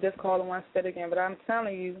if this caller wants to sit again. But I'm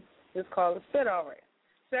telling you, this caller sit already.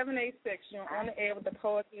 786, you're on the air with the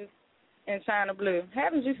Poetess in China Blue.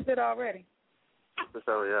 Haven't you sit already?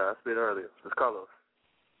 So, yeah, I spit earlier. It's Carlos.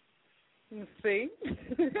 See? Okay.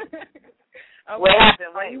 What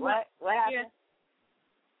happened? Wait, what? What happened?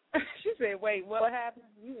 Yeah. She said, wait, what happened?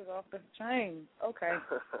 You was off the train. Okay.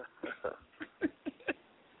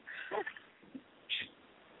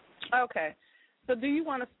 Okay. So do you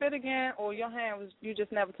want to spit again, or you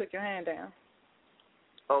just never took your hand down?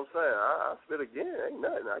 I'm saying, I spit again. Ain't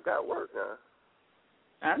nothing. I got work now.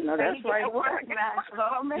 I know that's right. Work now.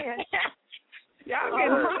 Oh, man. Y'all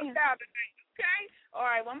getting hooked out today, okay? All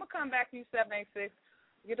right, well, I'm going to come back to you, 786.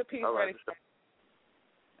 Get a piece ready.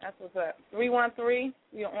 That's what's up. 313,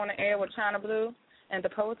 you're on the air with China Blue and the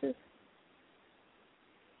Poetess.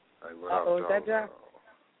 Hey, what up, is that Josh?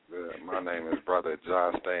 Good. My name is Brother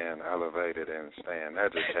Josh, staying elevated and staying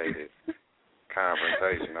educated,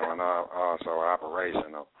 conversational, and also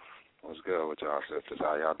operational. What's good with y'all sisters?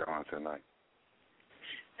 How y'all doing tonight?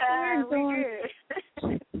 We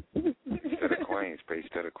good. Peace to the queens. Peace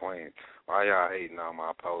to the queens. Why y'all hating on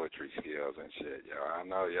my poetry skills and shit, y'all? I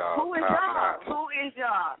know y'all. Who is y'all? Who is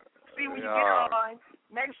y'all? See, when you get on,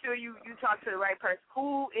 make sure you talk to the right person.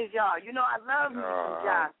 Who is y'all? You know I love me some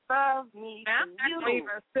Josh. Love me some you. I'm not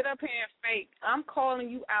even sit up here and fake. I'm calling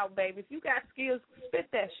you out, baby. If you got skills, spit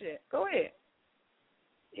that shit. Go ahead.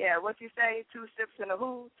 Yeah, what you say? 2 sips and a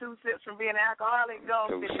who? 2 sips from being an alcoholic? Go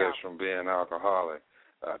 2 sips from being alcoholic.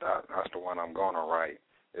 That's the one I'm gonna write.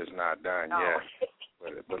 It's not done yet.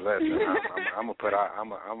 But listen, I'm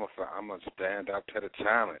gonna stand up to the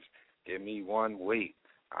challenge. Give me 1 week.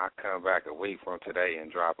 I come back a week from today and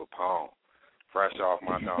drop a poem, fresh off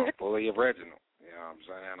my dome, fully original. You know what I'm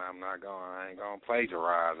saying? I ain't gonna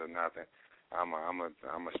plagiarize or nothing. I'm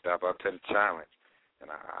gonna step up to the challenge, and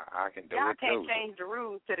I can do it too. Y'all can't change the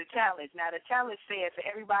rules to the challenge. Now the challenge said for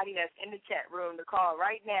everybody that's in the chat room to call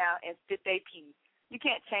right now and spit their piece. You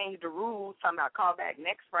can't change the rules talking about call back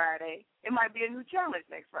next Friday. It might be a new challenge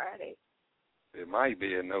next Friday. It might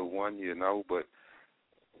be a new one, but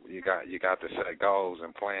you got to set goals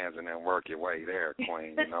and plans and then work your way there,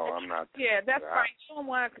 Queen. I'm not. Yeah, that's right. You don't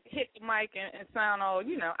want to hit the mic and sound all,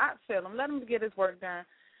 I feel him. Let him get his work done.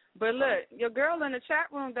 But look, your girl in the chat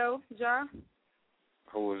room, though, Ja.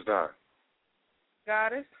 Who is that?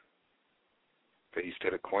 Goddess. Peace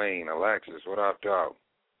to the Queen. Alexis, what up, though?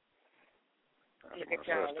 Look at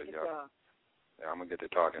y'all. Yeah, I'm going to get to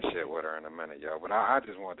talking shit with her in a minute, yo. But I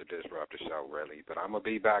just wanted to disrupt the show, really. But I'm going to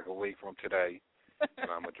be back a week from today,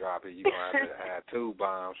 and I'm going to drop it. You're going to have to add 2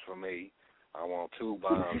 bombs for me. I want 2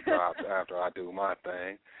 bombs dropped after I do my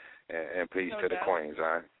thing. And peace to the queens, all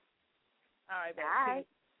right? All right, bye.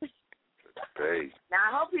 Hey. Now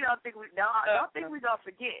I hope you don't think we gonna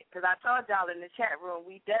forget, because I told y'all in the chat room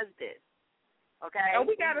we does this. Okay. Oh,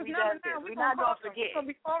 we got his number now. We're not gonna forget. We're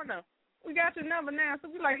gonna be calling him. We got your number now, so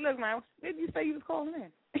we like, look, man, did you say you was calling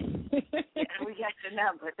in? Yeah, we got your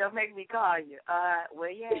number. Don't make me call you.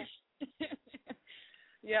 Well, yeah.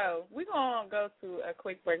 Yo, we're going to go to a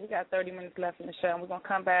quick break. We got 30 minutes left in the show, and we're going to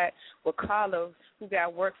come back with Carlos, who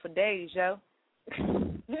got work for days, yo.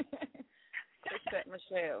 Except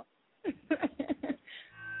Michelle.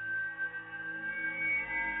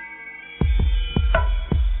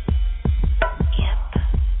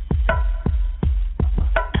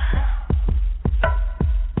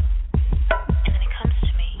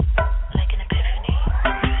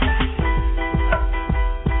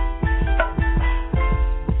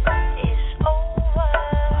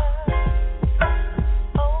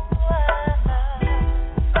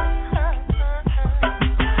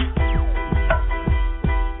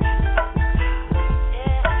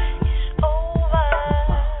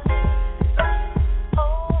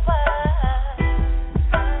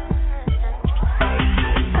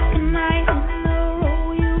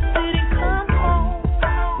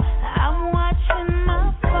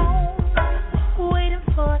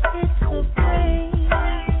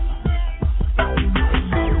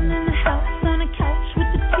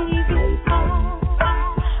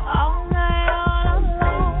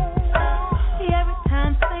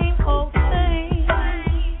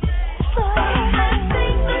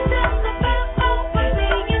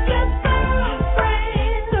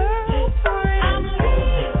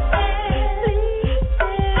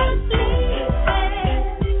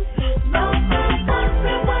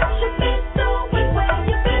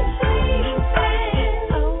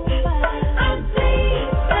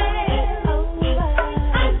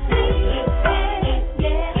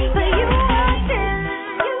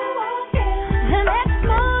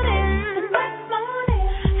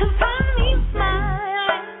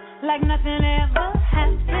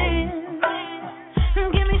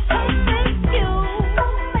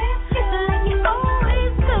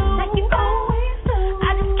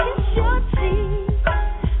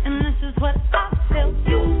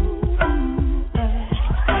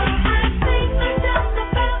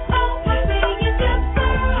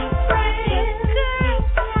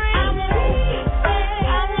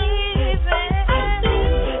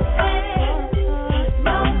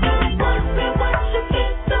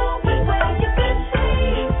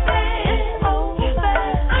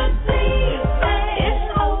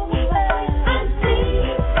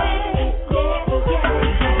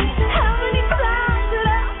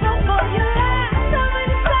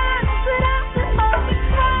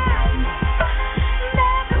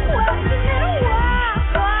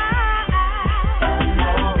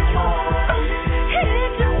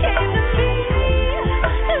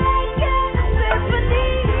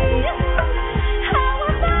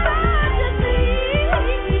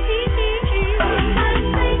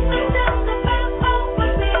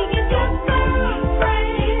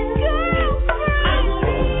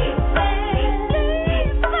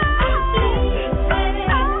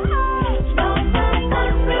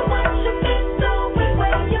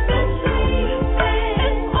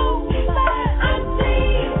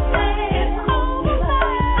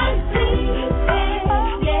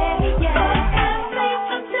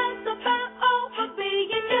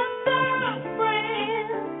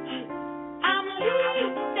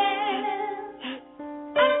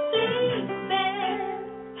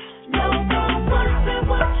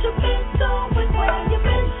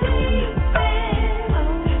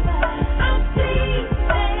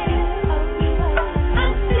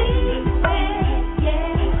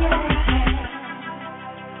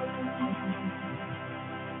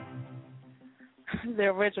 The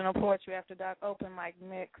original Poetry After Dark open mic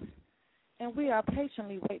mix. And we are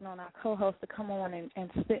patiently waiting on our co-host to come on and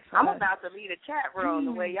spit for us. I'm about to leave the chat room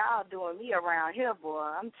the way y'all doing me around here, boy.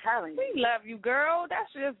 I'm telling you. We love you, girl.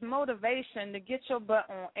 That's just motivation to get your butt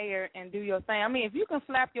on air and do your thing. I mean, if you can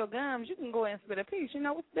flap your gums, you can go and spit a piece. You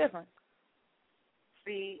know what's different?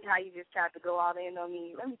 See how you just tried to go all in on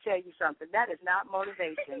me. Let me tell you something. That is not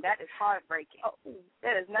motivation. That is heartbreaking.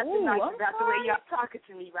 That is nothing nice about the way y'all talking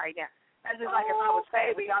to me right now. That's just like if I was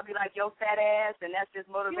famous, y'all be like, yo, fat ass, and that's just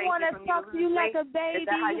motivation for me to lose weight. You want to talk to you like a baby. Is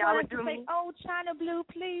that how y'all would do me? Say, oh, China Blue,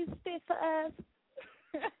 please spit for us.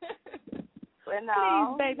 Well, no,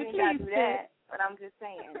 please, baby, you ain't please got to do that. But I'm just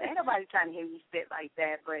saying. Ain't nobody trying to hear me spit like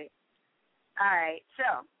that. But, all right,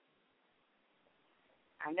 so,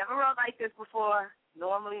 I never wrote like this before.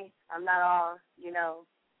 Normally, I'm not all,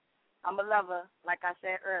 I'm a lover. Like I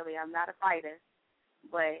said earlier, I'm not a fighter.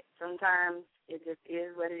 But sometimes it just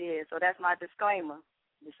is what it is. So that's my disclaimer.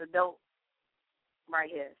 It's adult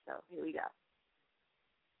right here. So here we go.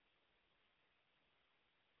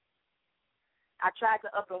 I tried to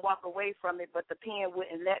up and walk away from it, but the pen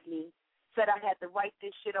wouldn't let me. Said I had to write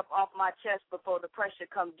this shit up off my chest before the pressure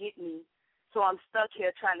come get me. So I'm stuck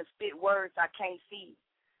here trying to spit words I can't see.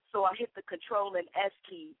 So I hit the Control and S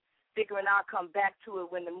key, figuring I'll come back to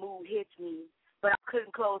it when the mood hits me. But I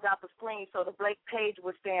couldn't close out the screen, so the blank page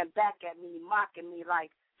was staring back at me, mocking me like,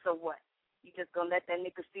 so what? You just gonna let that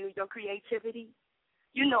nigga steal your creativity?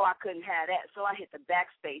 You know I couldn't have that, so I hit the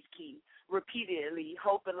backspace key repeatedly,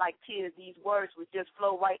 hoping like tears these words would just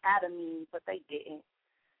flow right out of me, but they didn't.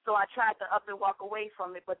 So I tried to up and walk away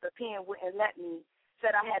from it, but the pen wouldn't let me.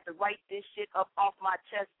 Said I had to write this shit up off my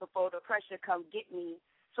chest before the pressure come get me.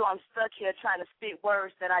 So I'm stuck here trying to spit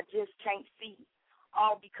words that I just can't see.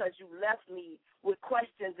 All because you left me with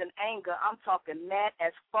questions and anger. I'm talking mad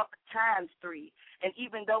as fuck times 3. And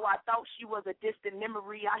even though I thought she was a distant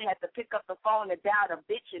memory, I had to pick up the phone and dial the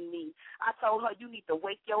bitch in me. I told her, you need to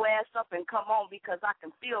wake your ass up and come on because I can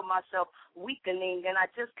feel myself weakening and I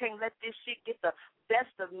just can't let this shit get the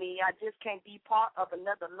best of me. I just can't be part of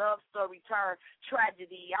another love story turn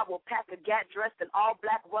tragedy. I will pack a gat dressed in all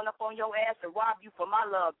black, run up on your ass and rob you for my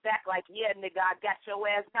love back like, yeah, nigga, I got your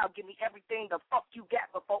ass now. Give me everything the fuck you got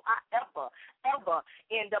before I ever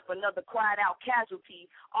end up another cried out casualty,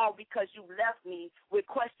 all because you left me with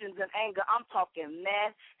questions and anger. I'm talking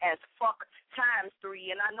mad as fuck times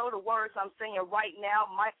 3. And I know the words I'm saying right now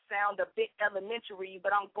might sound a bit elementary,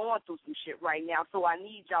 but I'm going through some shit right now, so I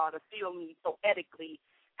need y'all to feel me poetically.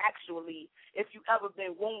 Actually, if you ever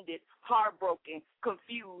been wounded, heartbroken,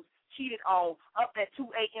 confused, cheated on, up at 2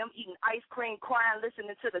 a.m. eating ice cream, crying,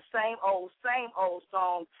 listening to the same old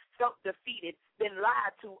song, felt defeated, been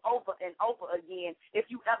lied to over and over again. If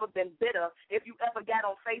you ever been bitter, if you ever got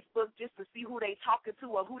on Facebook just to see who they talking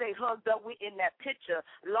to or who they hugged up with in that picture,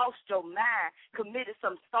 lost your mind, committed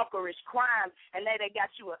some stalkerish crime, and now they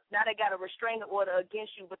got a restraining order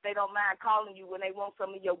against you, but they don't mind calling you when they want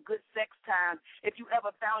some of your good sex time. If you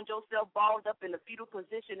ever found yourself balled up in the fetal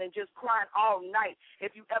position and just crying all night,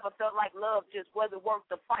 if you ever felt like love just wasn't worth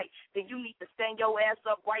the fight, then you need to stand your ass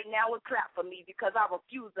up right now and clap for me because I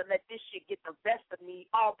refuse to let this shit get the best of me,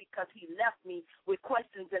 all because he left me with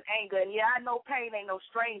questions and anger. And yeah, I know pain ain't no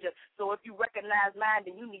stranger, so if you recognize mine,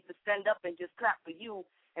 then you need to stand up and just clap for you.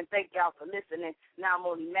 And thank y'all for listening. Now I'm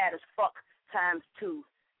only mad as fuck times 2,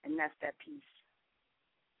 and that's that piece.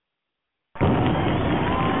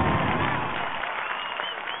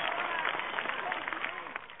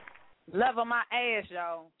 Level my ass,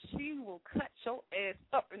 y'all. She will cut your ass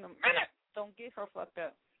up in a minute. Don't get her fucked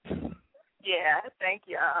up. Yeah, thank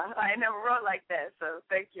you. I never wrote like that, so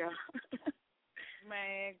thank you.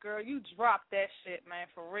 Man, girl, you dropped that shit, man,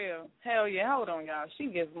 for real. Hell yeah. Hold on, y'all. She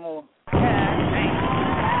gives more.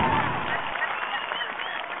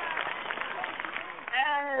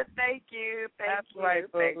 Thank you. That's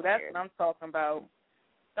right, boo. That's what I'm talking about.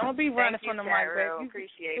 Don't be running from the mic, baby. You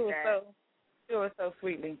appreciate do that. Do it so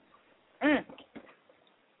sweetly.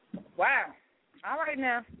 Wow. All right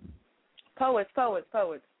now. Poets.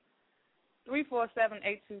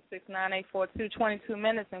 347-826-9842, 22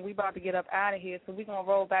 minutes, and we about to get up out of here, so we're going to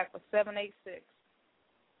roll back for 786.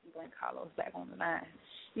 Bring Carlos back on the line.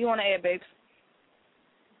 You on the air, babes?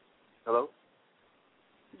 Hello?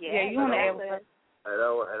 Yeah, you on the air with us. Hey, that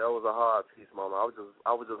was a hard piece, Mama. I was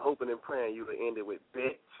just hoping and praying you would end it with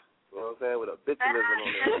bitch. You know what I'm saying? With a bitchism on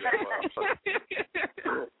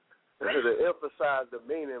there. To emphasize the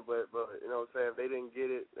meaning, but you know what I'm saying? If they didn't get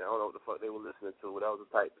it, I don't know what the fuck they were listening to. But that was a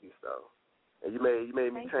tight piece, though. And you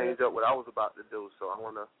made me change up what I was about to do. So I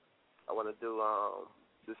wanna do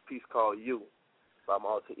this piece called "You" by my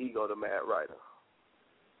alter ego, the Mad Writer.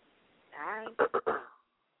 All right.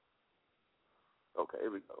 Okay,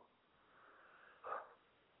 here we go.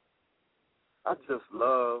 I just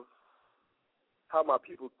love how my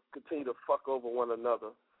people continue to fuck over one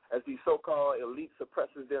another as these so-called elites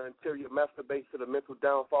suppresses their interior masturbates to the mental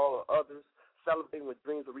downfall of others, celebrating with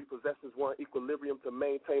dreams of repossessions one equilibrium to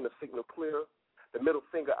maintain a signal clear. The middle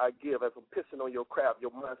finger I give as I'm pissing on your craft,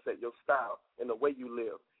 your mindset, your style, and the way you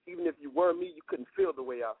live. Even if you were me, you couldn't feel the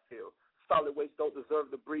way I feel. Solid waste don't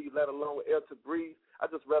deserve to breathe, let alone air to breathe. I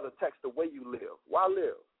just rather text the way you live. Why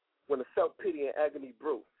live? When the self-pity and agony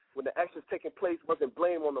brew. When the actions taking place wasn't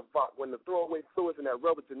blame on the VOC. When the throwaway fluids in that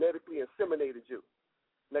rubber genetically inseminated you.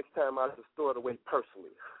 Next time I just throw it away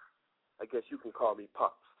personally. I guess you can call me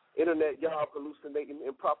Pops. Internet y'all hallucinating,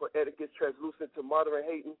 improper etiquette translucent to modern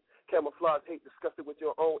hating, camouflage hate disgusted with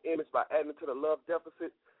your own image by adding to the love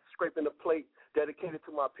deficit, scraping the plate, dedicated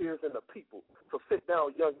to my peers and the people. So sit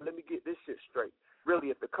down, young, let me get this shit straight.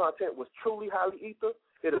 Really, if the content was truly highly ether,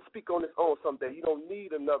 it'll speak on its own someday. You don't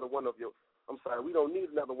need another one of your, we don't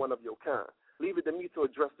need another one of your kind. Leave it to me to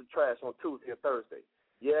address the trash on Tuesday and Thursday.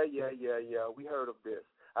 Yeah, we heard of this.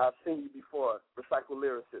 I've seen you before, recycle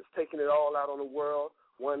lyricists, taking it all out on the world,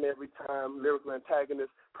 one every time, lyrical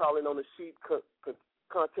antagonist, prowling on the sheet,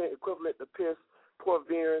 content equivalent to Pierce, poor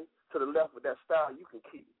veering to the left with that style you can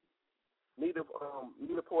keep. Need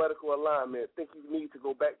a poetical alignment, think you need to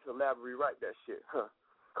go back to the lab and rewrite that shit,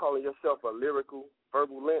 Calling yourself a lyrical,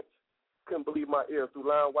 verbal lynch? Couldn't believe my ears through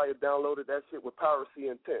LimeWire downloaded that shit with piracy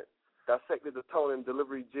intent. Dissected the tone and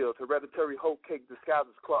delivery jills, hereditary hoe cake disguised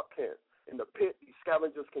as Clark Kent. In the pit, these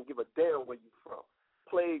scavengers can give a damn where you from.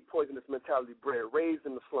 Plague, poisonous mentality bred, raised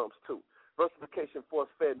in the slums too. Versification force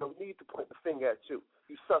fed, no need to point the finger at you.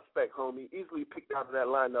 You suspect, homie, easily picked out of that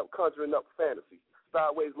lineup, conjuring up fantasy.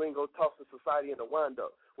 Sideways lingo tossing society in the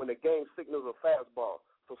wind-up when the game signals a fastball.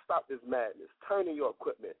 So stop this madness. Turn in your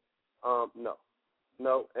equipment. No,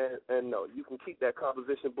 and no. You can keep that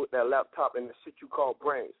composition book, that laptop, and the shit you call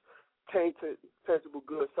brains. Tainted, tangible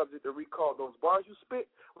goods subject to recall. Those bars you spit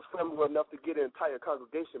was flammable enough to get an entire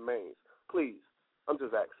congregation mains. Please, I'm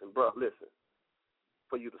just asking, bro, listen,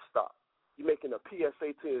 for you to stop. You're making a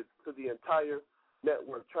PSA to the entire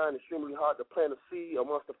network, trying extremely hard to plant a seed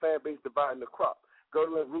amongst the fan base dividing the crop.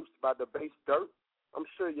 Girdling roots by the base dirt. I'm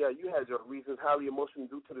sure, you had your reasons, highly emotional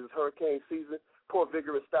due to this hurricane season, poor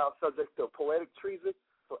vigorous style subject to poetic treason.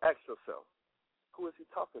 So ask yourself, who is he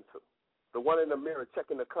talking to? The one in the mirror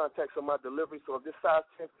checking the context of my delivery, so if this size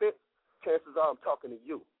 10 fits, chances are I'm talking to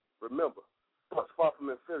you. Remember, thoughts far from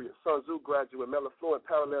inferior, Sun Tzu graduate, mellifluent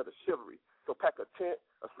parallel to chivalry. So pack a tent,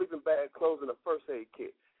 a sleeping bag, clothes, and a first aid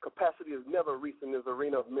kit. Capacity is never reached in this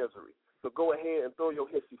arena of misery. So go ahead and throw your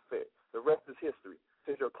hissy fit. The rest is history.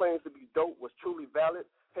 Since your claims to be dope was truly valid,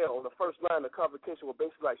 hell, on the first line, the convocation was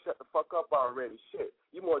basically like, shut the fuck up already. Shit,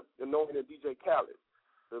 you more annoying than DJ Khaled.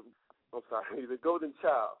 The golden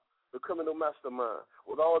child, the criminal mastermind,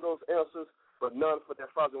 with all those answers, but none for that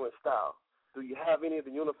fraudulent style. Do you have any to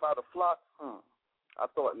unify the flock? I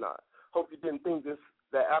thought not. Hope you didn't think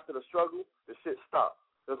that after the struggle, the shit stopped.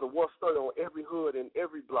 There's a war story on every hood and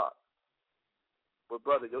every block. But,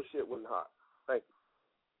 brother, your shit wasn't hot. Thank you.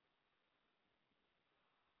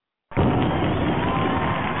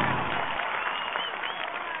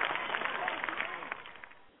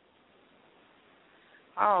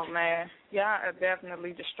 Oh, man. Y'all are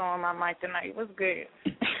definitely destroying my mic tonight. It was good.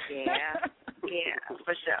 Yeah,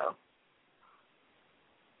 for sure.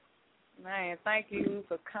 Man, thank you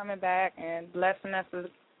for coming back and blessing us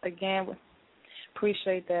again.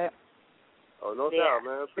 Appreciate that. Oh, no doubt,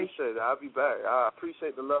 man. Appreciate it. I'll be back. I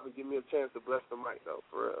appreciate the love and give me a chance to bless the mic, though,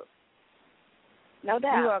 for real. No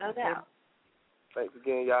doubt, no doubt. Thanks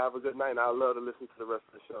again. Y'all have a good night, and I'd love to listen to the rest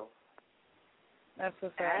of the show. That's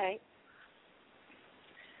what's up. All right.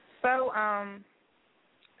 So,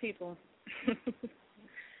 people,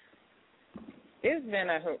 it's been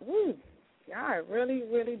y'all really,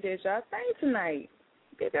 really did y'all thing tonight.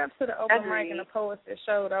 Big up to the open mic and the poets that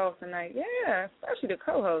showed off tonight. Yeah, especially the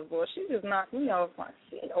co-host, boy. She just knocked me off my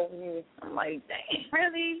seat over here. I'm like, dang.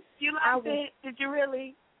 Really? You liked it? Did you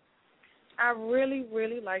really? I really,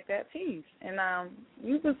 really liked that piece. And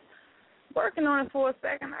you was working on it for a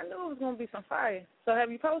second. I knew it was going to be some fire. So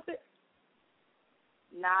have you posted?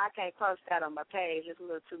 Nah, I can't post that on my page. It's a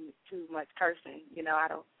little too much cursing. You know, I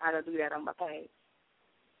don't do that on my page.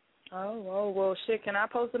 Oh, well, shit, can I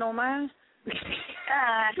post it on mine?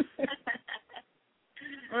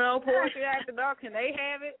 Poetry After Dark, can they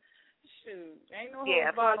have it? Shoot, ain't no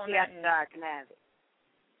hold bar on that. Poetry After Dark can have it.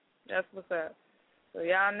 That's what's up. So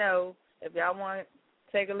y'all know, if y'all want to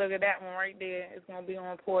take a look at that one right there, it's going to be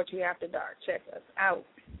on Poetry After Dark. Check us out.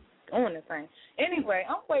 Doing the thing. Anyway,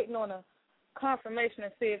 I'm waiting on a confirmation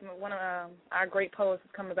and see if one of our great poets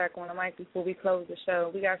is coming back on the mic before we close the show.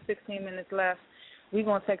 We got 16 minutes left. We're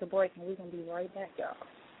going to take a break, and we're going to be right back, y'all.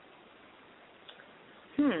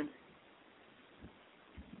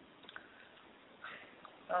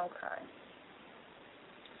 Okay.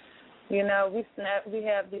 You know, we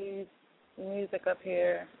have these music up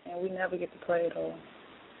here, and we never get to play it all.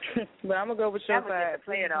 But I'm going to go with your side. Never get to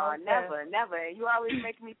play it all. Never. You always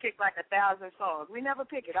make me pick like 1,000 songs. We never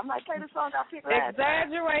pick it. I'm like, play the song I picked last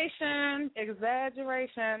time.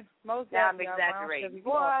 Exaggeration. Most I'm exaggerating.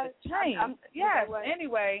 Boy, yes.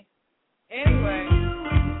 Anyway.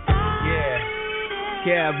 Yeah.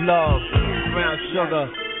 Gab Love. Brown Sugar.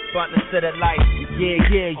 About to set it like,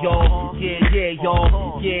 yeah, y'all. Yeah,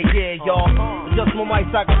 y'all. Yeah, y'all. Just my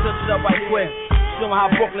mic so I can touch it up right quick. Show me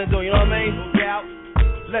how Brooklyn do, you know what I mean? Yeah.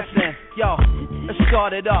 Listen, yo, let's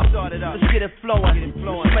start it up. Let's get it flowing.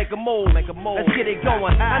 Let's make a move. Let's get it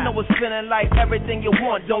going. I know it's feeling like everything you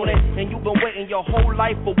want, don't it? And you've been waiting your whole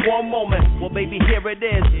life for one moment. Well, baby, here it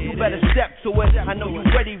is. You better step to it. I know you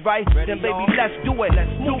ready, right? Then, baby, let's do it.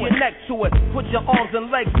 Move your neck to it. Put your arms and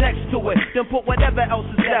legs next to it. Then put whatever else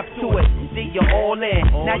is left to it. See, you're all in.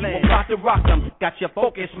 Now you about to rock them. Got your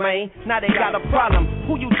focus, man. Now they got a problem.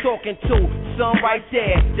 Who you talking to? Son right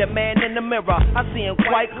there. The man in the mirror. I see him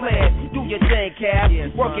quite clear. Do your thing,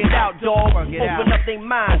 Cav. Work it out, dog. Open up their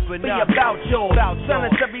minds. Be about yours.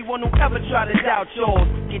 Silence everyone who ever try to doubt yours.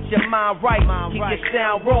 Get your mind right. Keep your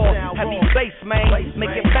sound raw. Heavy bass, man.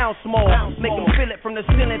 Make it bounce more. Make them feel it from the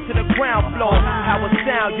ceiling to the ground floor. How it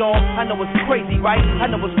sound, y'all. I know it's crazy, right? I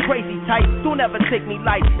know it's crazy tight. Don't ever take me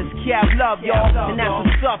light. It's Cav love, y'all. And that's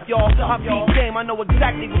what's up, y'all. My beat game, I know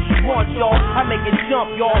exactly what you want, y'all. I make it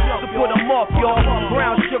jump, y'all. To put them off, y'all.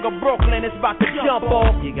 Brown Sugar Brooklyn, it's about to jump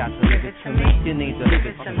off. You got to give it to me. You need to give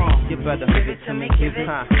it to me. You better give it to me. Give it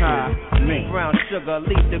me. Brown Sugar,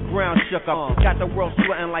 leave the ground shook up. Got the world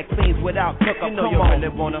sweating like fiends without cook up. You know you really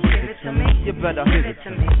wanna give it to me. You better give it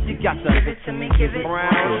to me. You got to give it to me. Give it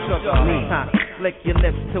Brown Sugar. Lick your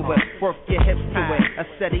lips to it. Work your hips to it. I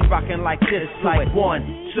said he rocking like this. Like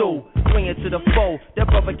 1, 2, bring it to the foe. That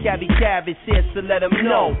brother Cabby is here, so let him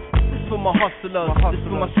know. This for my hustlers. This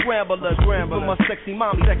for my scramblers. This for my sexy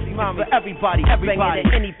mommy. For everybody. Banging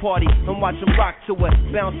at any party and watch them rock to it.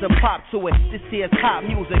 Bounce and pop to it. This here's hot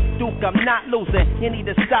music. Duke, I'm not losing. You need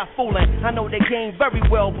to stop fooling. I know the game very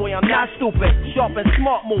well, boy. I'm not stupid. Sharp and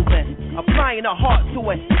smart moving. Applying a heart to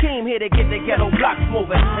it. Came here to get the ghetto blocks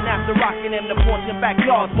moving. And after rocking them, the porch and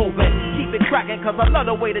backyards moving. Keep it cracking, cause I love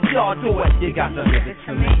the way that y'all do it. You got to give it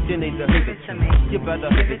to me. You need to give it to me. You better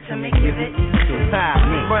give it to me. Give it to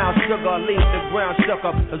me. Brown Sugar, leave the ground shook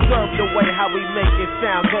up. Observe the way how we make it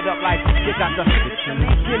sound good up like you got to give it to me.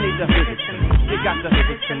 You need to give it to me. You got to give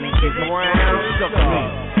it to me. Give it Brown Sugar.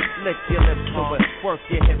 Lick your lips to it. Work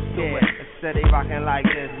your hips to it. Steady rocking like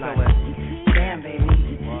this to it. Damn, baby.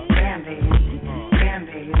 Damn, baby. Damn,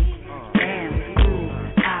 baby. Damn, baby. Ooh,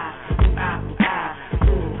 ah, ooh, ah, ooh, ah.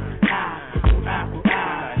 Ooh, ah, ooh, ah, ooh,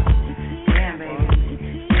 ah. Damn, baby.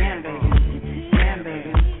 Damn, baby. Damn,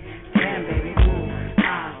 baby. Damn, baby. Ooh,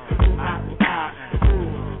 ah, ooh, ah, ooh, ah. Ooh,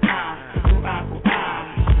 ah, ooh, ah, ooh, ah.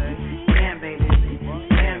 Damn, baby.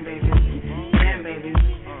 Damn, baby. Damn, baby.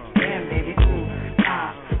 Damn, baby. Ooh,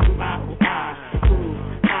 ah, ooh, ah, ooh, ah. Ooh,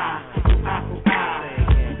 ah, ooh, ah, ooh, ah.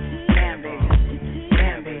 Damn, baby.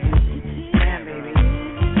 Damn, baby. Damn, baby. Damn, baby.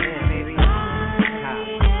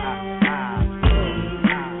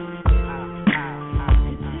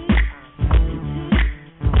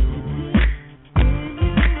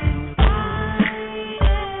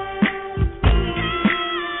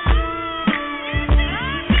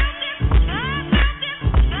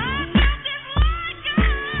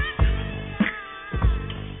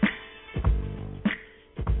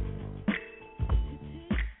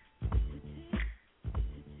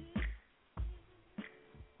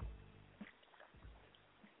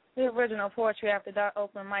 The original Poetry After Dark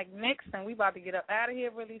open mic mix, and we about to get up out of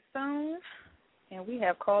here really soon. And we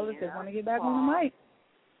have callers that want to get back on the mic.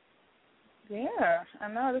 Yeah, I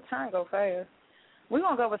know the time go fast. We're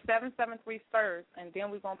going to go with 773 first, and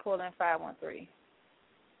then we're going to pull in 513.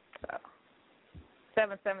 So,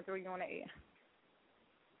 773, you on the air.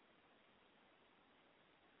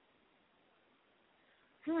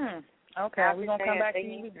 Okay, we're going to come back to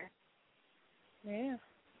you. Yeah.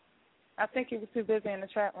 I think he was too busy in the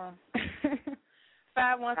chat room. 513,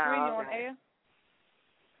 you on air?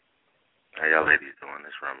 How y'all ladies doing?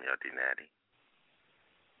 This Romeo D. Natty.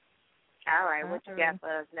 All right, what you got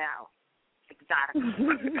for us now? Exotica.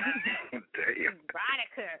 Damn.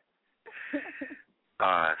 Erotica.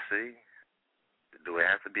 See? Do it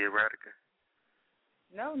have to be erotica?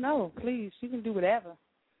 No, please. You can do whatever.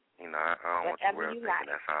 You know, I don't want the world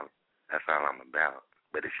thinking that's all I'm about.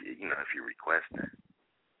 But if you request it.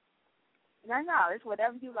 No, it's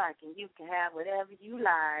whatever you like, and you can have whatever you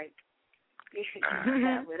like. You can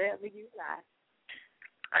have whatever you like.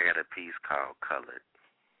 I got a piece called Colored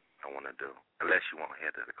I want to do, unless you want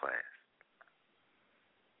head of the class.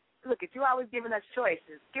 Look, if you're always giving us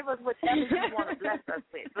choices, give us whatever you want to bless us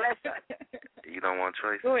with. Bless us. You don't want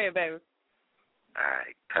choices? Go ahead, baby. All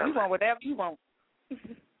right, Colored. You want whatever you want.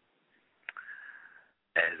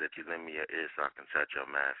 As if you lend me your ear so I can touch your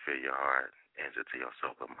mind, feel your heart, answer to your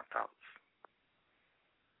soul with my thoughts.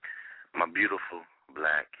 My beautiful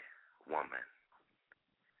black woman,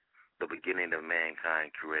 the beginning of mankind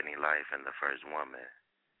creating life and the first woman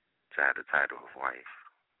to have the title of wife.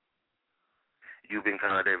 You've been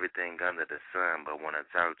called everything under the sun, but when I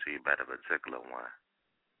talk to you about a particular one,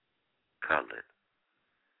 colored.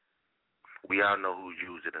 We all know who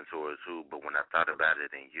used it and towards who, but when I thought about it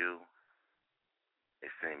in you, it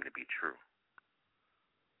seemed to be true.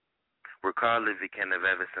 Recall if you can have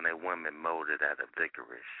ever seen a woman molded out of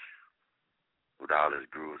licorice, with all its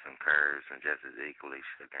grooves and curves and just as equally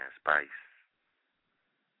sugar and spice.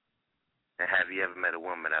 And have you ever met a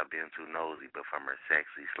woman without being too nosy, but from her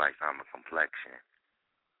sexy, slight almond complexion,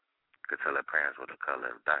 could tell her parents were the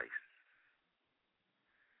color of dice?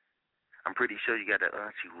 I'm pretty sure you got an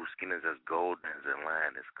auntie whose skin is as golden as a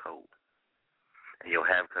lion's coat. And your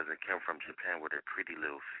half-cousin Kim from Japan with her pretty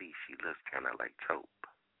little feet, she looks kind of like taupe.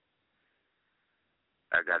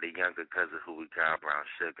 I got a younger cousin who we call Brown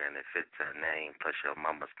Sugar, and it fits her name, plus your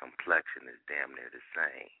mama's complexion is damn near the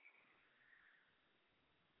same.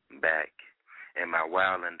 Back in my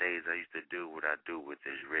wildin' days, I used to do what I do with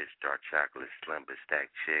this rich, dark chocolate, slim but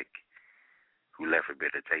stacked chick who left a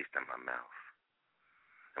bitter taste in my mouth.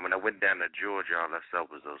 And when I went down to Georgia, all I saw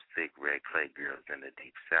was those thick red clay girls in the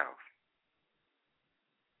deep south.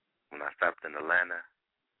 When I stopped in Atlanta,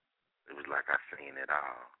 it was like I seen it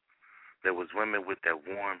all. There was women with that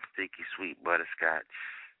warm, sticky, sweet butterscotch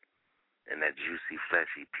and that juicy,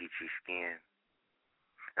 fleshy, peachy skin,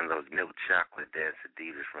 and those milk chocolate dance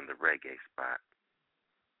Adidas from the reggae spot.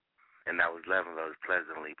 And I was loving those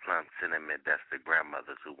pleasantly plump, cinnamon-dusted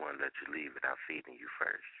grandmothers who wouldn't let you leave without feeding you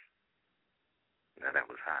first. Now that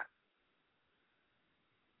was hot.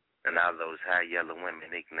 And all those high yellow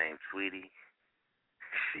women nicknamed Sweetie,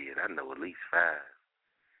 shit, I know at least 5.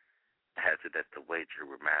 Hazard that the waiter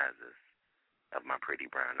reminds us of my pretty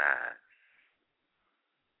brown eyes.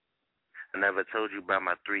 I never told you about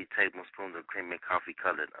my 3 tablespoons of creamy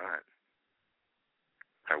coffee-colored aunt.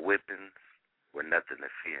 Her whippings were nothing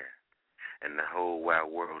to fear, and the whole wide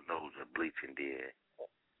world knows what bleaching did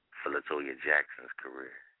for LaToya Jackson's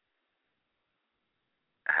career.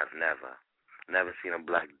 I have never seen a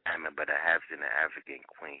black diamond, but I have seen an African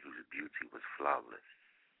queen whose beauty was flawless.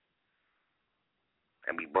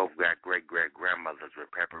 And we both got great-great-grandmothers with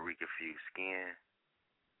paprika-fused skin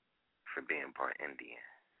for being part Indian.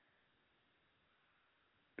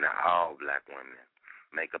 Now, all black women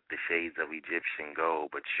make up the shades of Egyptian gold,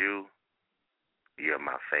 but you're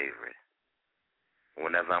my favorite.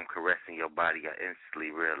 Whenever I'm caressing your body, I instantly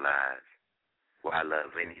realize why I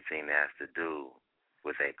love anything that has to do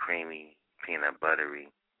with a creamy, peanut buttery,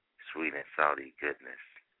 sweet and salty goodness.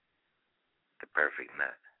 The perfect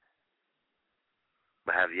nut.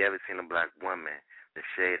 But have you ever seen a black woman, the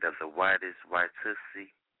shade of the whitest white tussie?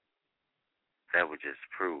 That was just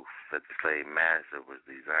proof that the slave master was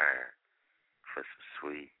designed for some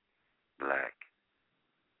sweet black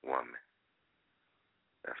woman.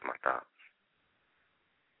 That's my thoughts.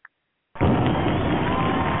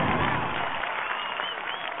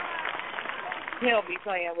 He don't be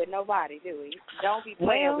playing with nobody, do he? Don't be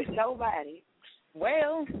playing with nobody.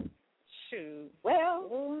 Well, shoot.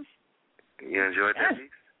 Well. You enjoyed that piece?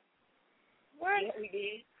 What? Yeah, we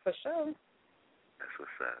did. For sure. That's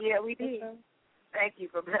what's up. Yeah, we did. Thank you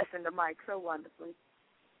for blessing the mic so wonderfully.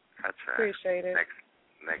 I try. Appreciate it.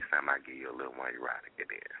 Next time I give you a little more erotic it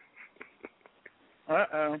is.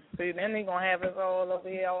 See, then he's going to have us all over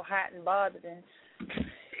here all hot and bothered.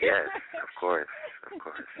 Yes, of course.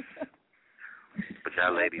 But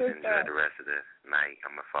y'all ladies enjoy the rest of the night.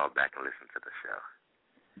 I'm going to fall back and listen to the show.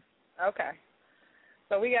 Okay.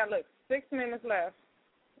 So we got, 6 minutes left.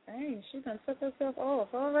 Dang, she done took herself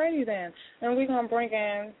off already then. And we're going to bring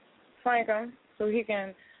in Franklin so he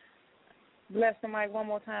can bless the mic one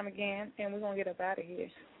more time again, and we're going to get up out of here.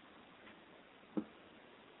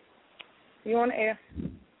 You on the air?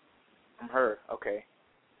 I'm her. Okay.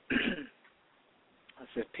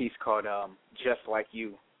 It's this piece called Just Like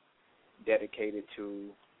You, dedicated to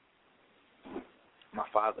my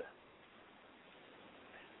father.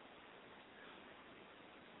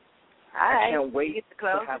 I can't wait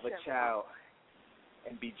to have a child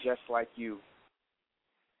and be just like you.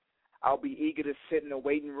 I'll be eager to sit in the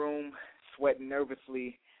waiting room, sweating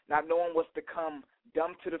nervously, not knowing what's to come,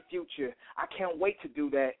 dumb to the future. I can't wait to do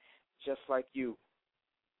that just like you.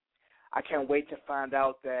 I can't wait to find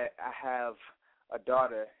out that I have a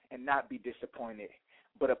daughter and not be disappointed,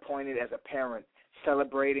 but appointed as a parent,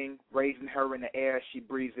 celebrating, raising her in the air as she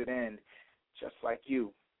breathes it in, just like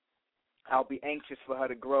you. I'll be anxious for her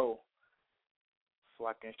to grow so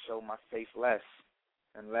I can show my face less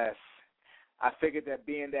and less. I figured that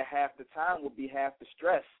being there half the time would be half the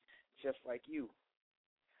stress, just like you.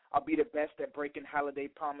 I'll be the best at breaking holiday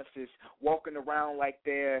promises, walking around like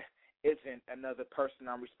there isn't another person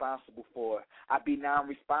I'm responsible for. I'll be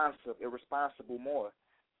non-responsive, irresponsible more,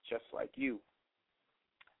 just like you.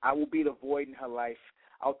 I will be the void in her life.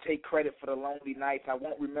 I'll take credit for the lonely nights. I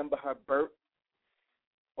won't remember her birth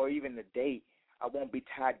or even the date. I won't be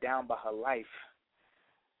tied down by her life.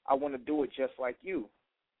 I want to do it just like you.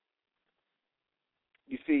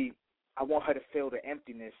 You see, I want her to feel the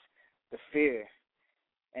emptiness, the fear,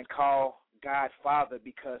 and call God Father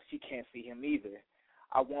because she can't see him either.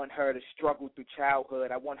 I want her to struggle through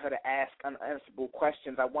childhood. I want her to ask unanswerable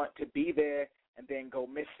questions. I want to be there and then go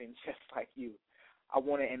missing just like you. I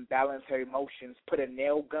want to imbalance her emotions, put a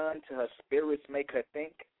nail gun to her spirits, make her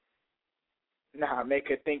think. Nah, make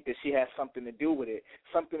her think that she has something to do with it,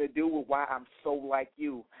 something to do with why I'm so like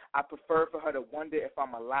you. I prefer for her to wonder if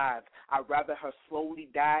I'm alive. I'd rather her slowly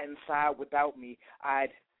die inside without me.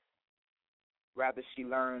 I'd rather she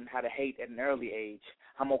learn how to hate at an early age.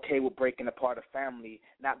 I'm okay with breaking apart a family,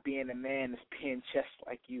 not being a man that's being just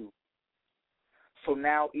like you. So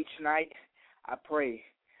now each night I pray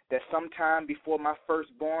that sometime before my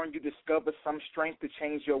firstborn you discover some strength to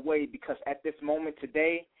change your way, because at this moment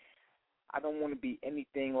today, I don't want to be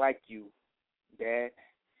anything like you, Dad.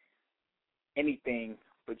 Anything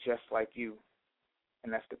but just like you.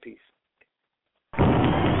 And that's the piece.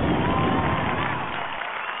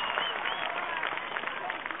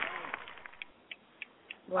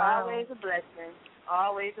 Wow. Always a blessing.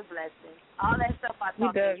 Always a blessing. All that stuff I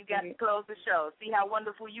talked about, you got to close the show. See how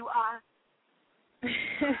wonderful you are?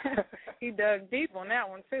 He dug deep on that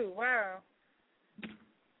one, too. Wow.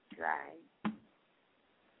 Right.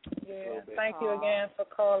 Yeah, thank you again for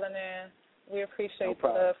calling in. We appreciate the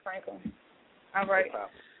love, Franklin. All right.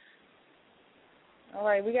 All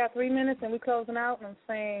right, we got 3 minutes and we're closing out. And I'm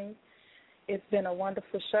saying it's been a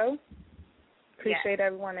wonderful show. Appreciate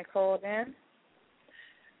everyone that called in.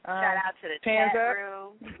 Shout out to the chat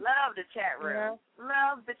room. Love the chat room. Yeah.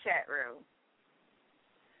 Love the chat room.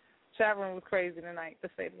 Chat room was crazy tonight, to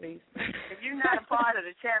say the least. If you're not a part of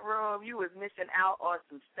the chat room, you was missing out on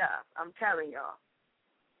some stuff. I'm telling y'all.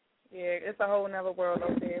 Yeah, it's a whole nother world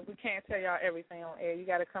over there. We can't tell y'all everything on air. You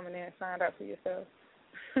got to come in there and find out for yourself.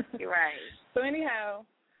 You're right. So anyhow,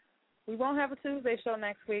 we won't have a Tuesday show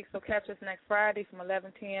next week, so catch us next Friday from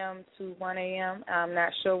 11 p.m. to 1 a.m. I'm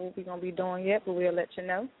not sure what we're going to be doing yet, but we'll let you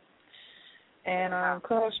know. And,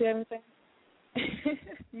 Carl, you have anything?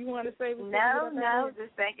 You want to say? No.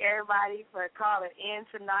 Just thank everybody for calling in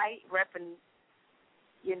tonight, repping.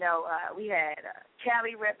 You know, we had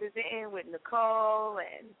Callie representing with Nicole,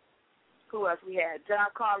 and who else we had? John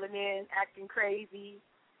calling in, acting crazy.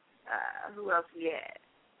 Who else we had?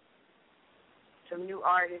 Some new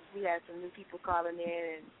artists. We had some new people calling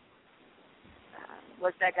in. And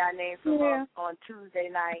what's that guy named from on Tuesday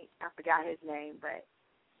night? I forgot his name, but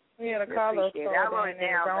the Carlos. I wrote it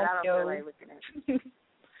down, but I don't feel like looking at it.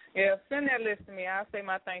 Yeah, send that list to me. I'll say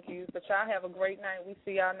my thank yous. But y'all have a great night. We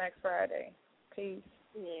see y'all next Friday. Peace.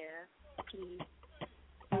 Yeah. Peace.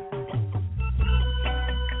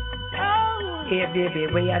 Hey, baby,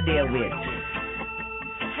 where you there with?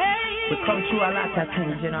 Hey. We come through a lot of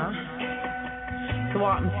things, you know. So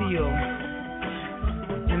what happened to you?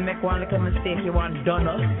 You make one little mistake, you want done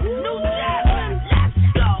up. New Jackson, let's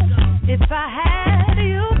go. If I had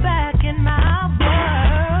you back in my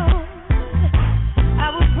world, I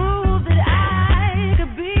would prove that I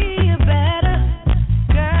could be a better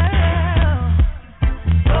girl.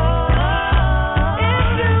 Oh, if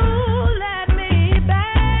you let me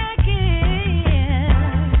back in,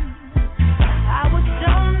 I would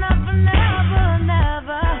so never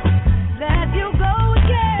let you go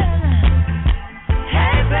again.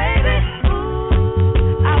 Hey, baby,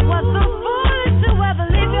 ooh, I was so foolish to ever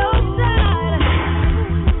leave your side.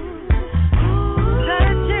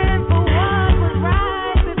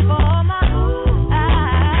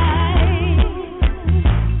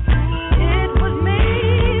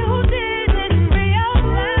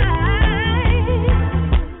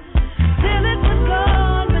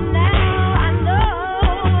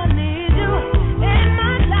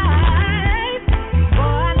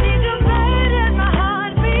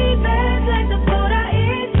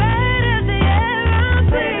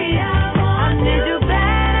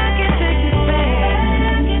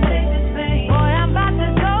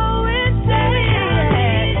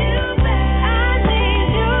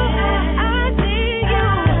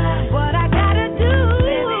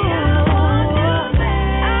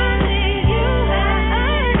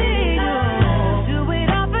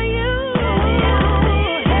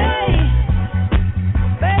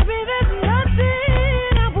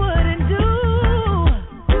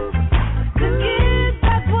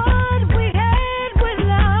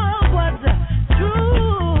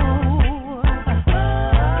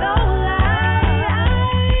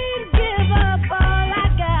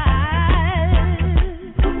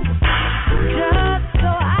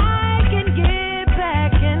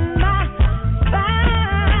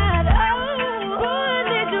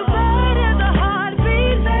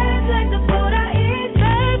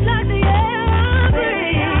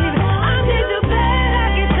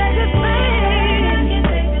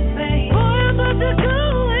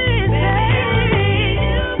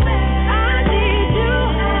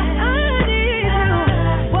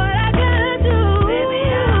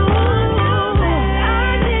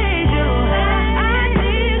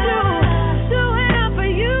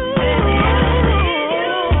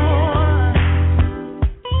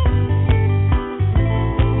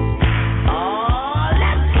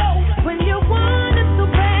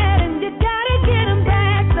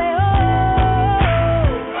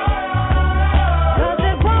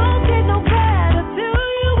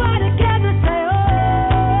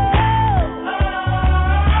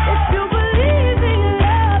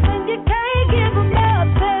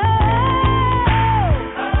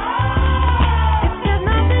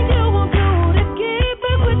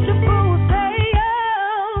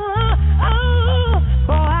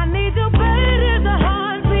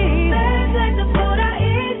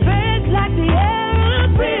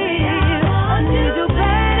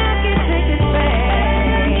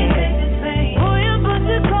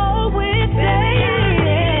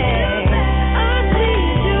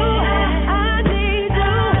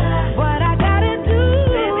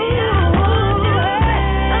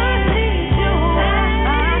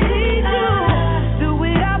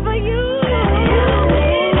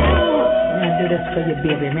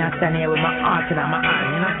 baby. Me I stand here with my heart in my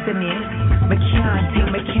hand. You know see me? Me can't think,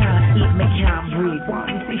 me can't eat, me can't breathe.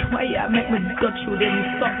 Want me see why you make me go through, then you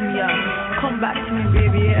stop me up. Come back to me,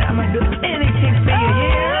 baby. Yeah. I'ma do anything for you,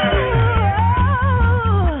 yeah.